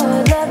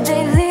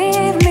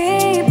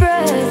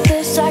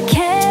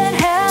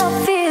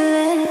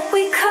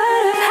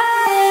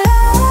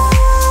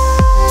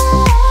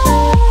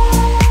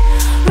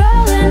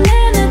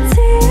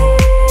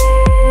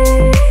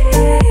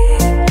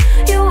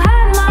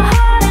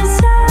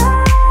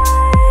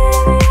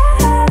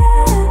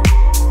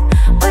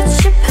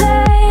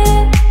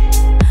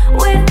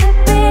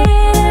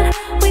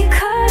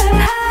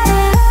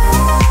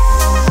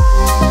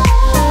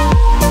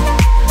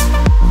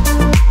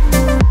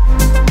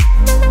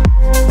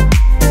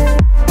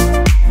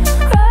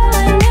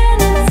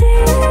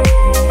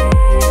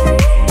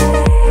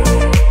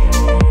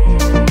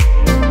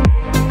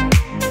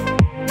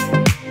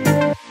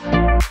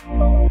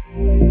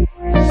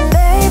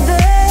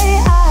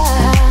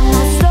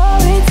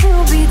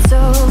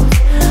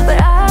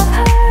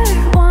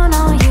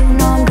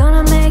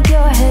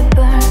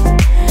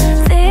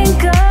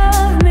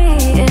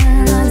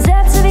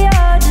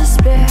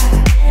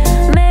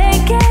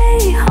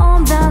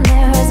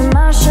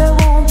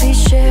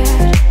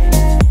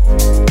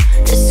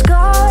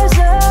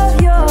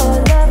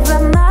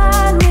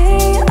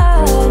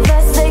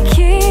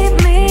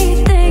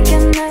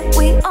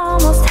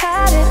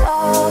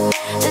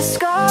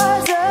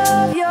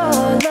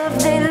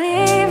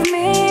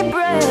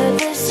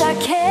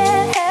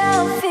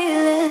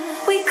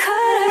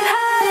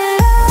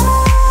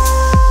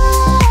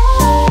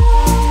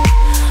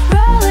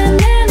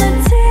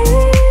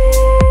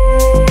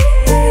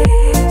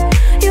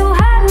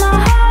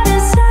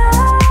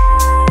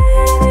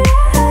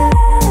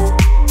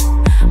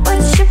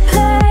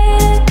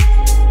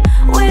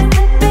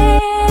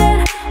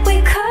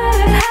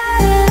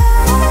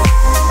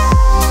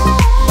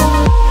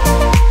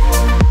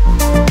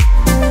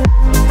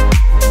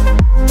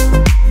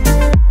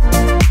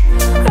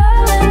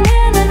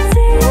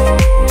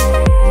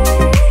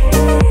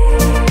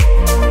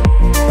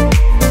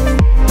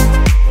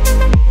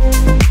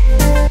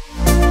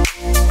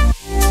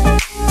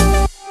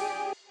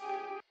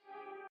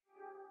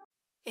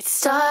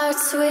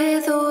starts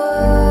with a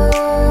word.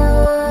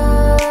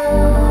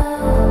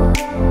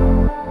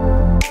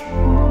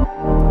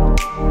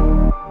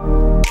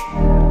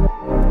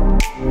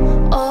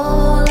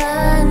 All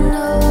I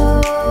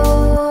know,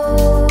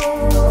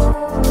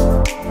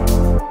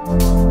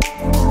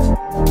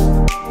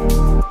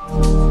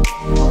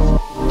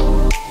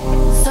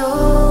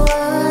 so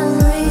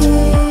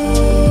unreal.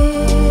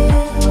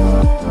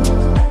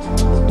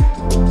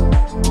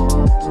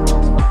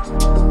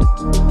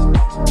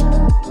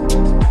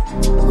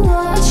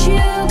 Watch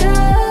you go.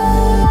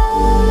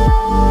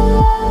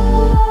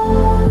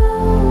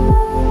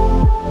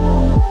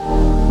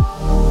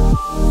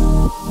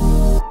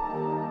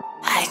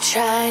 I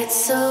tried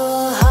so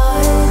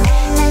hard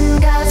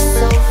and got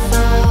so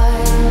far.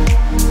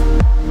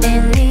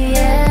 In the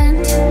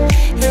end,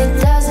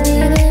 it doesn't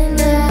even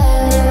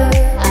matter.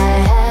 I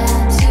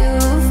had to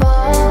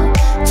fall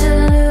to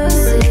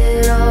lose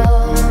it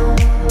all.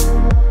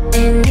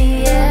 In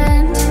the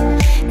end,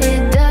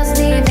 it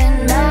doesn't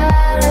even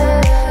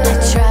matter. I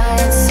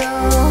tried so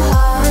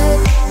hard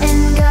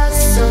and got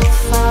so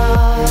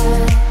far.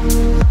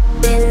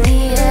 In the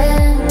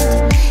end,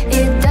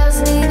 it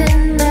doesn't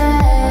even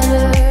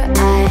matter. I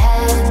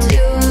had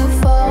to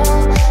fall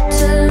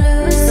to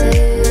lose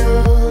it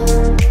all.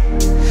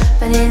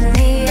 But in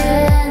the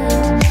end,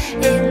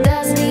 it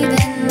doesn't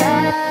even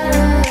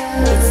matter.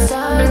 It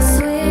starts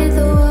with a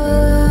word.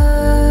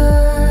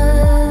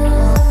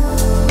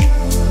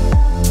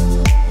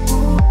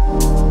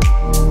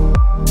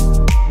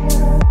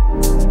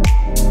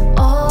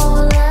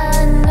 All I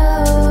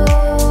know,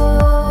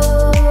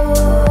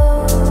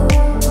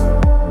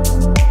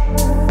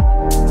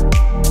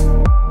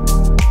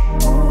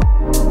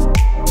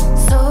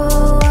 so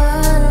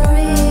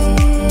unreal.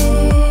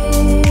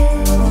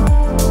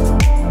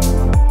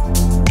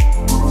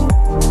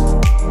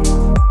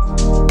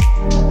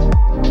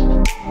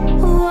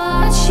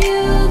 Watch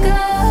you go.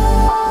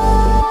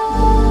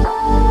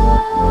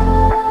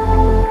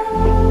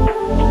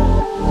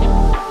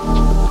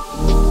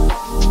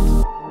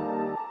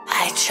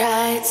 I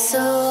tried so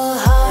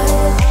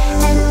hard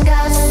and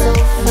got so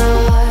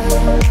far.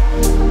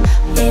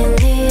 In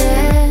the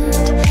end,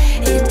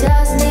 it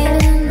doesn't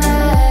even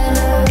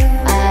matter.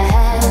 I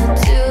had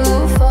to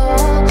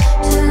fall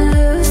to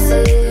lose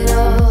it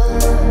all.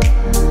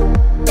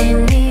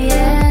 In the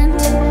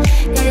end,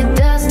 it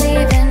doesn't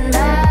even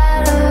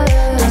matter.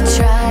 I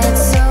tried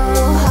so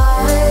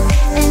hard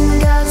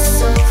and got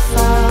so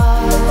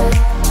far.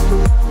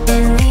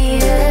 In the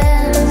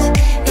end,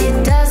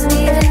 it doesn't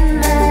even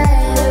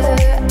matter.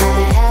 I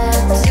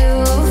had to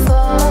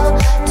fall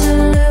to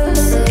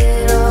lose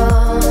it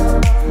all.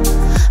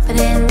 But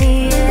in the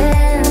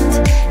end,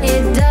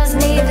 it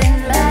doesn't even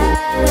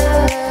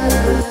matter.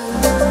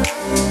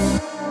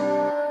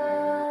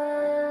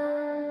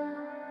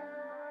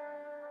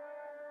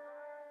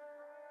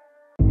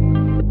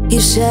 You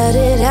shut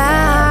it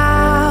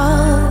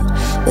out,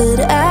 but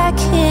I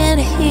can't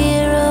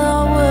hear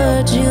a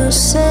word you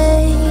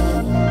say.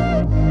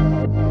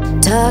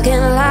 Talking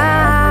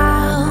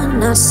loud,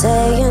 not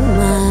saying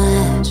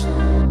much.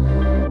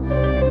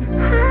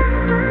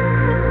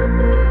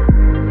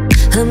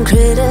 I'm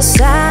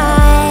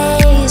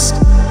criticized,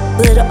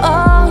 but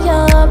all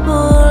your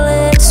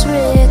bullets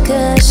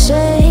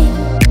ricochet.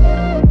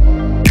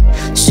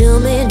 Shoot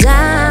me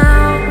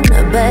down,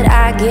 but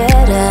I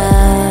get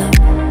up.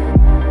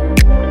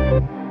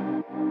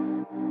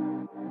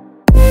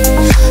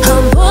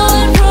 I'm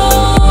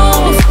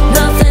bulletproof,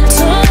 nothing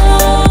to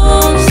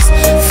lose.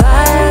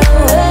 Fire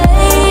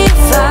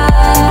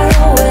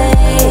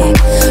away,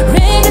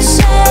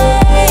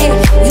 ricochet.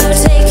 You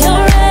take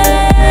your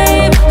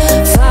aim.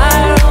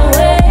 Fire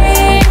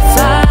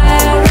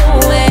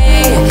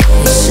away.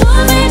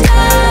 Shoot me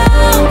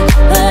down,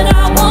 but I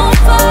won't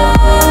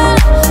fall.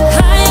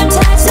 I am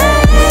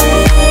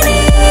titanium.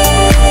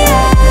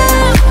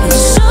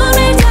 Shoot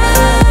me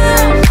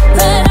down,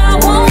 but I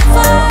won't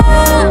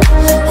fall.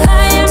 I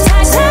am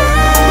titanium.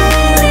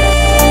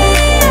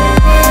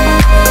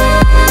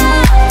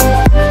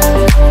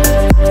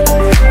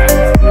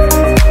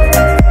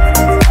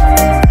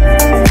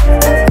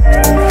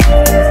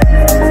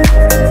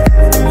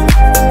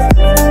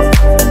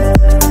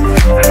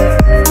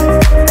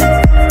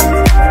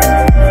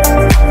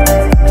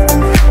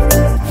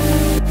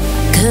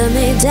 Cut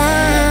me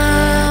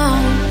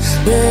down,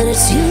 but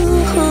it's you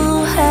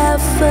who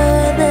have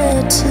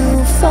further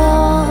to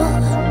fall.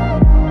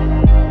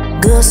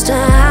 Ghost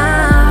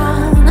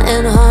town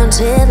and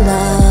haunted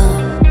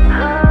love.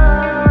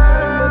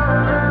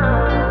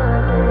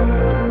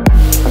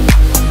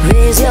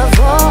 Raise your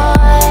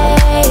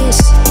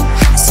voice.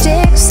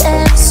 Sticks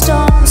and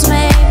stones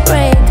may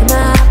break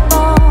my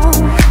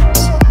bones.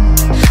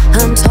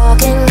 I'm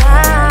talking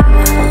loud,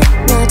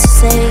 not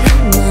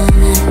saying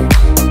much.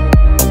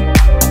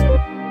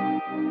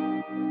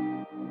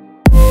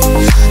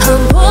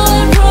 I'm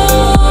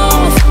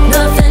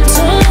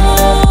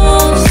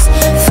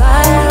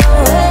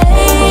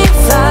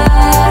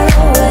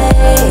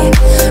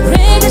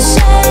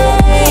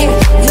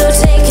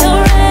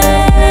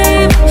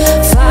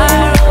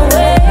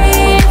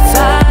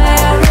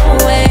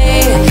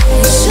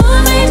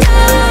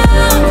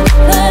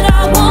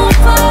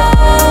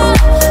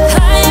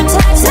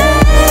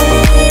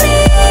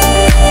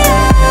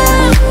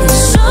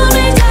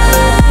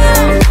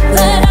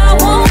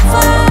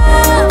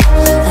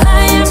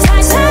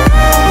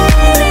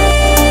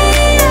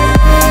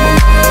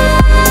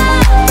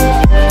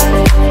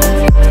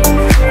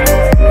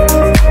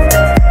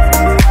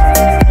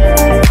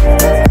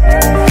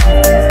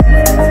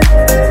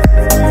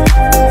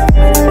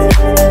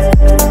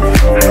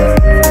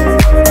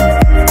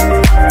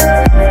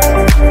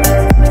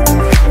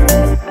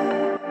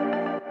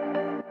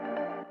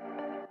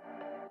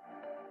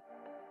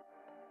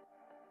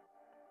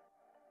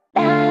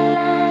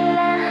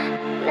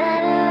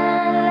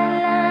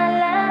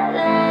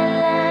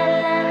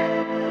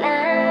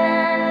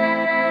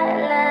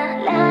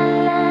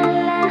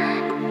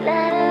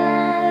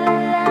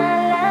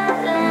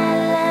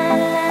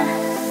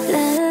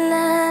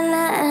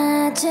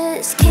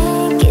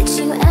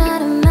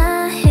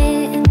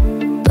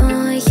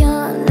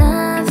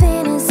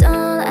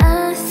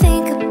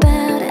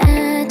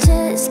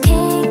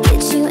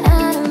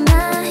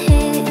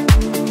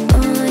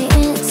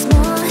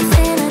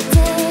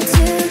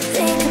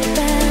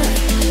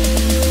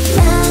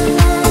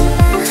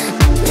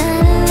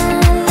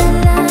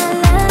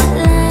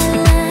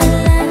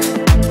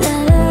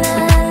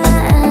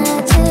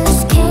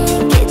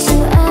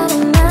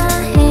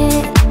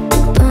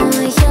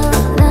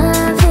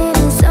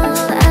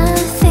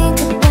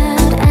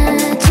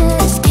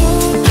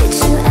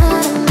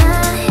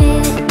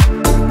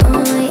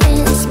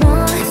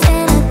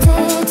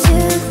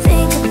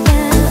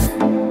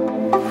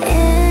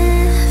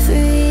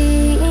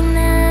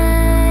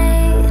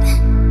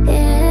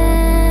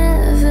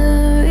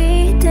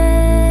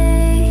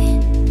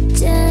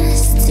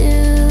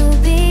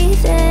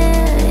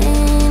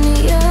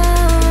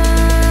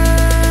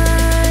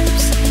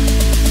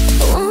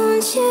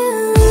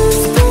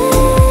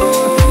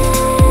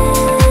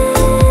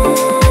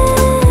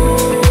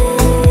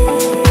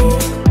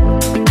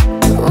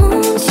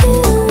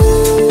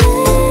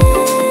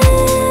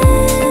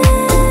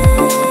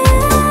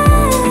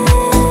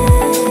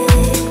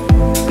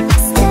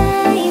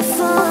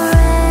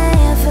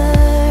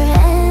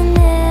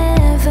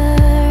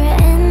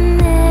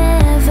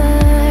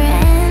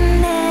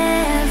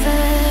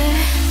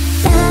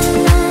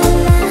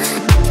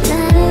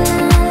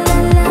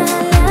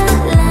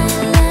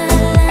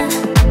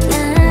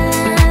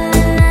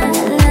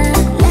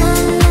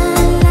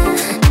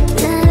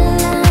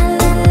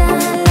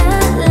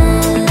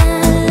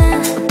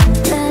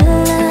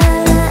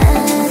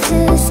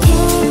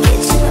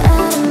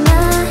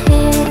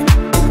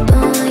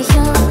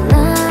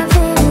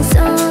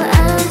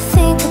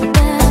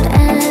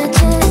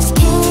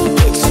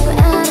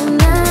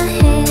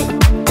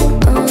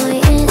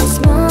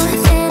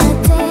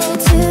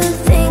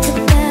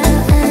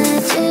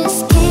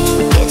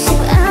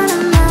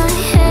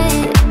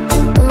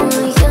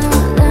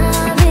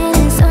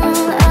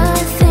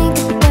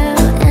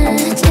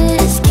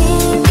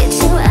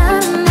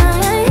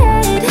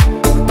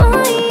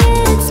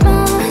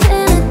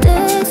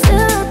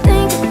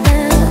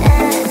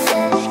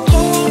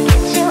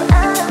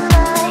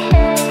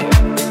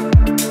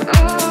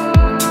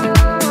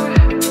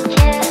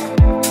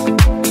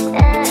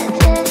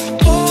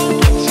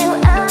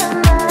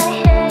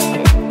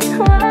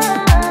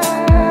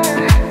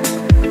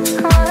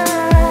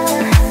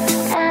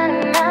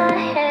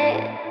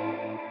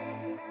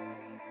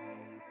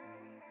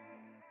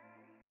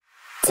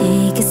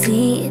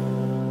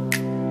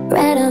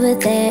over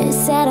there,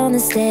 sat on the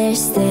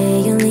stairs,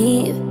 stay or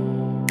leave.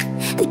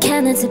 The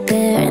cabinets are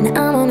bare and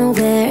I'm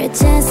unaware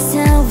just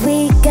how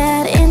we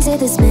got into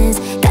this mess.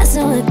 Got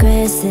so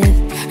aggressive.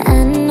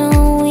 I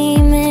know we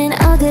meant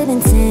all good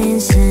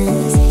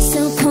intentions.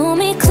 So pull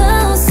me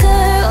closer,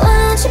 why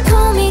don't you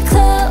pull me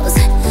close?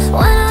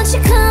 Why don't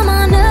you come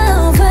on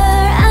over?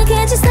 I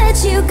can't just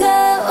let you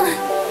go.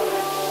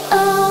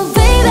 Oh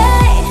baby,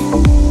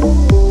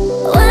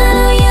 why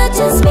don't you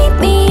just meet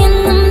me in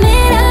the middle?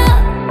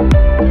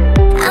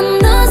 I'm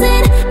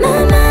losing my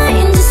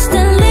mind just a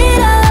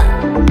little.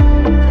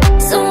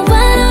 So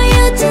why don't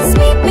you just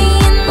meet me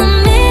in the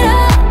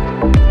middle?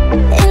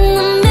 In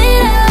the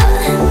middle.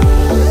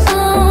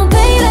 Oh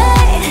baby,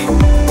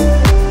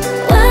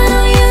 why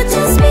don't you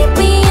just meet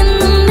me in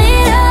the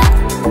middle?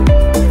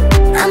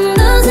 I'm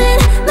losing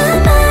my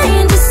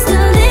mind just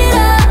a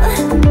little.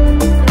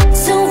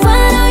 So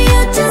why don't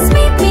you just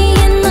meet me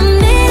in the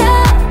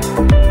middle?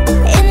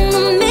 In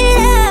the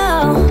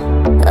middle.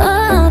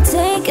 Oh,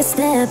 take a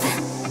step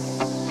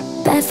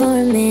back for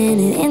a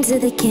minute into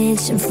the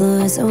kitchen.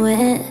 Floors are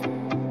wet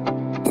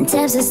and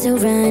taps are still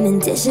running,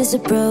 dishes are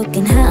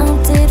broken. How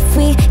did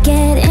we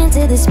get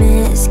into this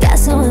mess? Got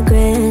so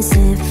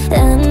aggressive.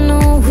 I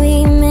know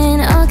we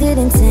meant all good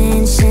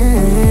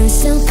intentions.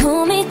 So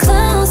pull me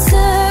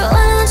closer,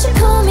 why don't you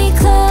pull me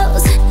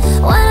close?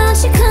 Why don't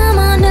you come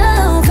on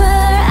over?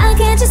 I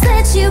can't just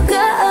let you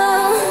go.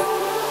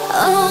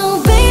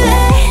 Oh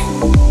baby,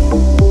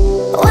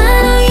 why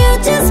don't you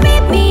just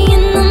meet me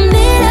in the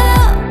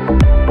middle?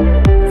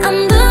 I'm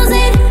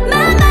losing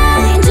my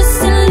mind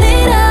just a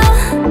little.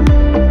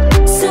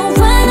 So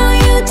why don't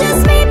you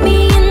just meet me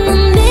in the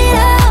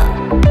middle?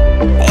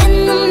 In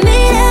the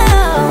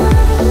middle.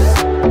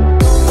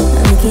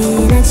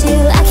 Looking at you,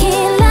 I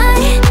can't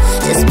lie.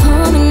 Just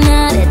pouring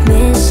out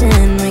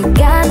admission,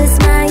 regardless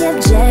my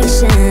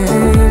objection.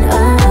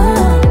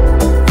 Oh,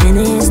 and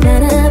it's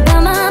not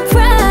about my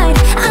pride.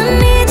 I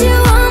need you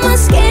on my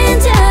skin.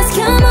 Just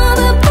come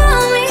over,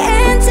 pull me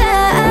and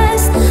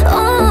touch.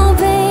 Oh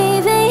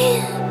baby,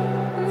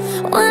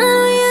 why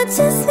don't you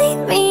just meet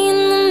me in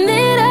the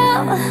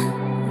middle?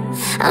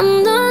 I'm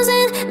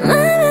losing my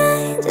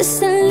mind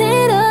just a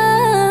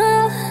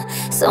little.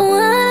 So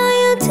why don't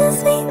you just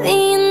meet me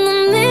in the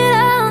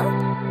middle?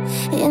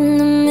 In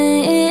the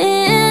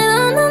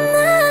middle, no,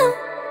 no.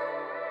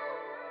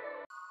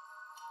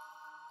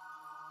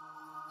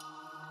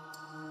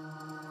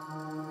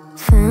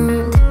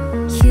 Found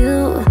you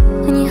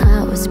when your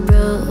heart was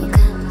broke.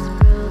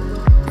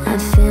 I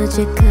filled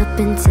your cup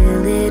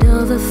until it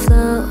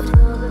overflowed.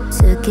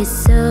 Took it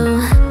so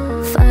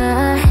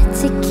far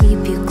to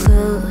keep you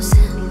close.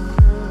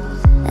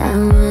 I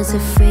was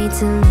afraid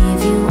to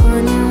leave you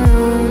on your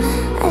own.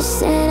 I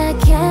said I'd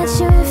catch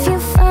you if you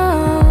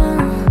fall,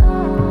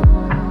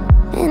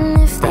 and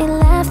if they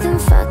laugh then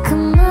fuck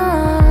 'em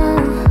all.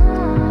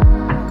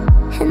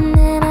 And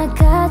then I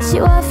got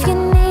you off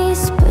your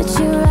knees, put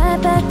you right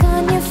back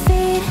on your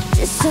feet,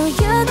 just so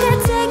you could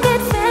take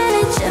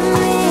advantage of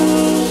me.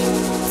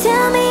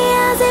 Tell me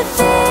how's it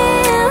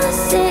feel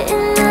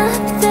sitting up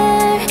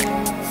there,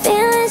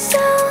 feeling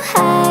so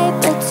high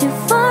but too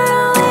far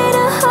away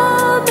to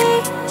hold me.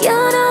 You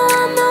know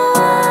I'm the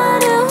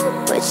one who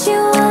put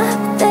you up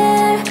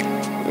there.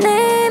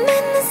 Name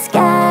in the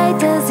sky,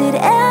 does it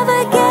ever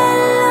get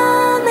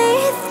lonely?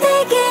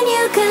 Thinking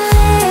you could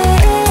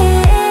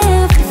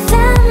live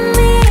without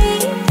me.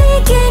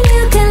 Thinking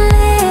you could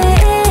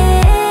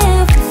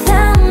live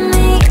without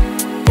me.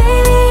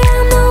 Baby,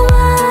 I'm the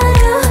one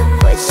who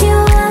put you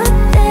up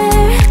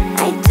there.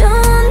 I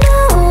don't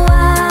know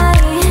why.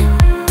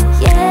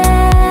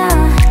 Yeah,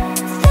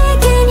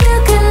 thinking you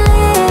could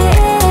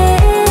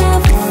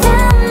live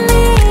without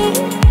me.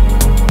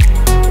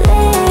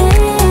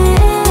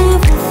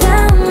 Live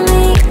without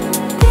me.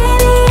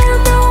 Baby, I'm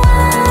the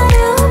one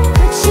who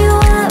put you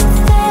up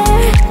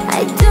there.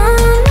 I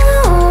don't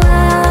know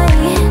why.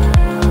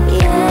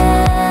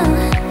 Yeah,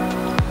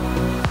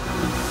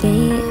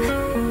 gave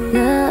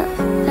love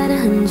about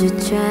 100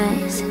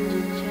 tries,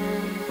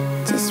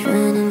 just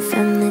running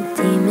from the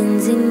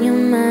demons in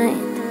your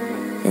mind.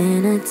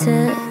 Then I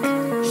took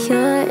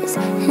yours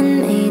and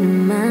made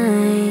 'em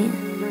mine.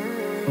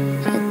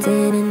 I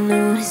didn't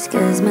notice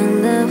 'cause my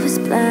love was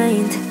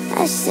blind.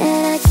 I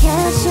said I'd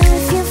catch you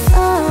if you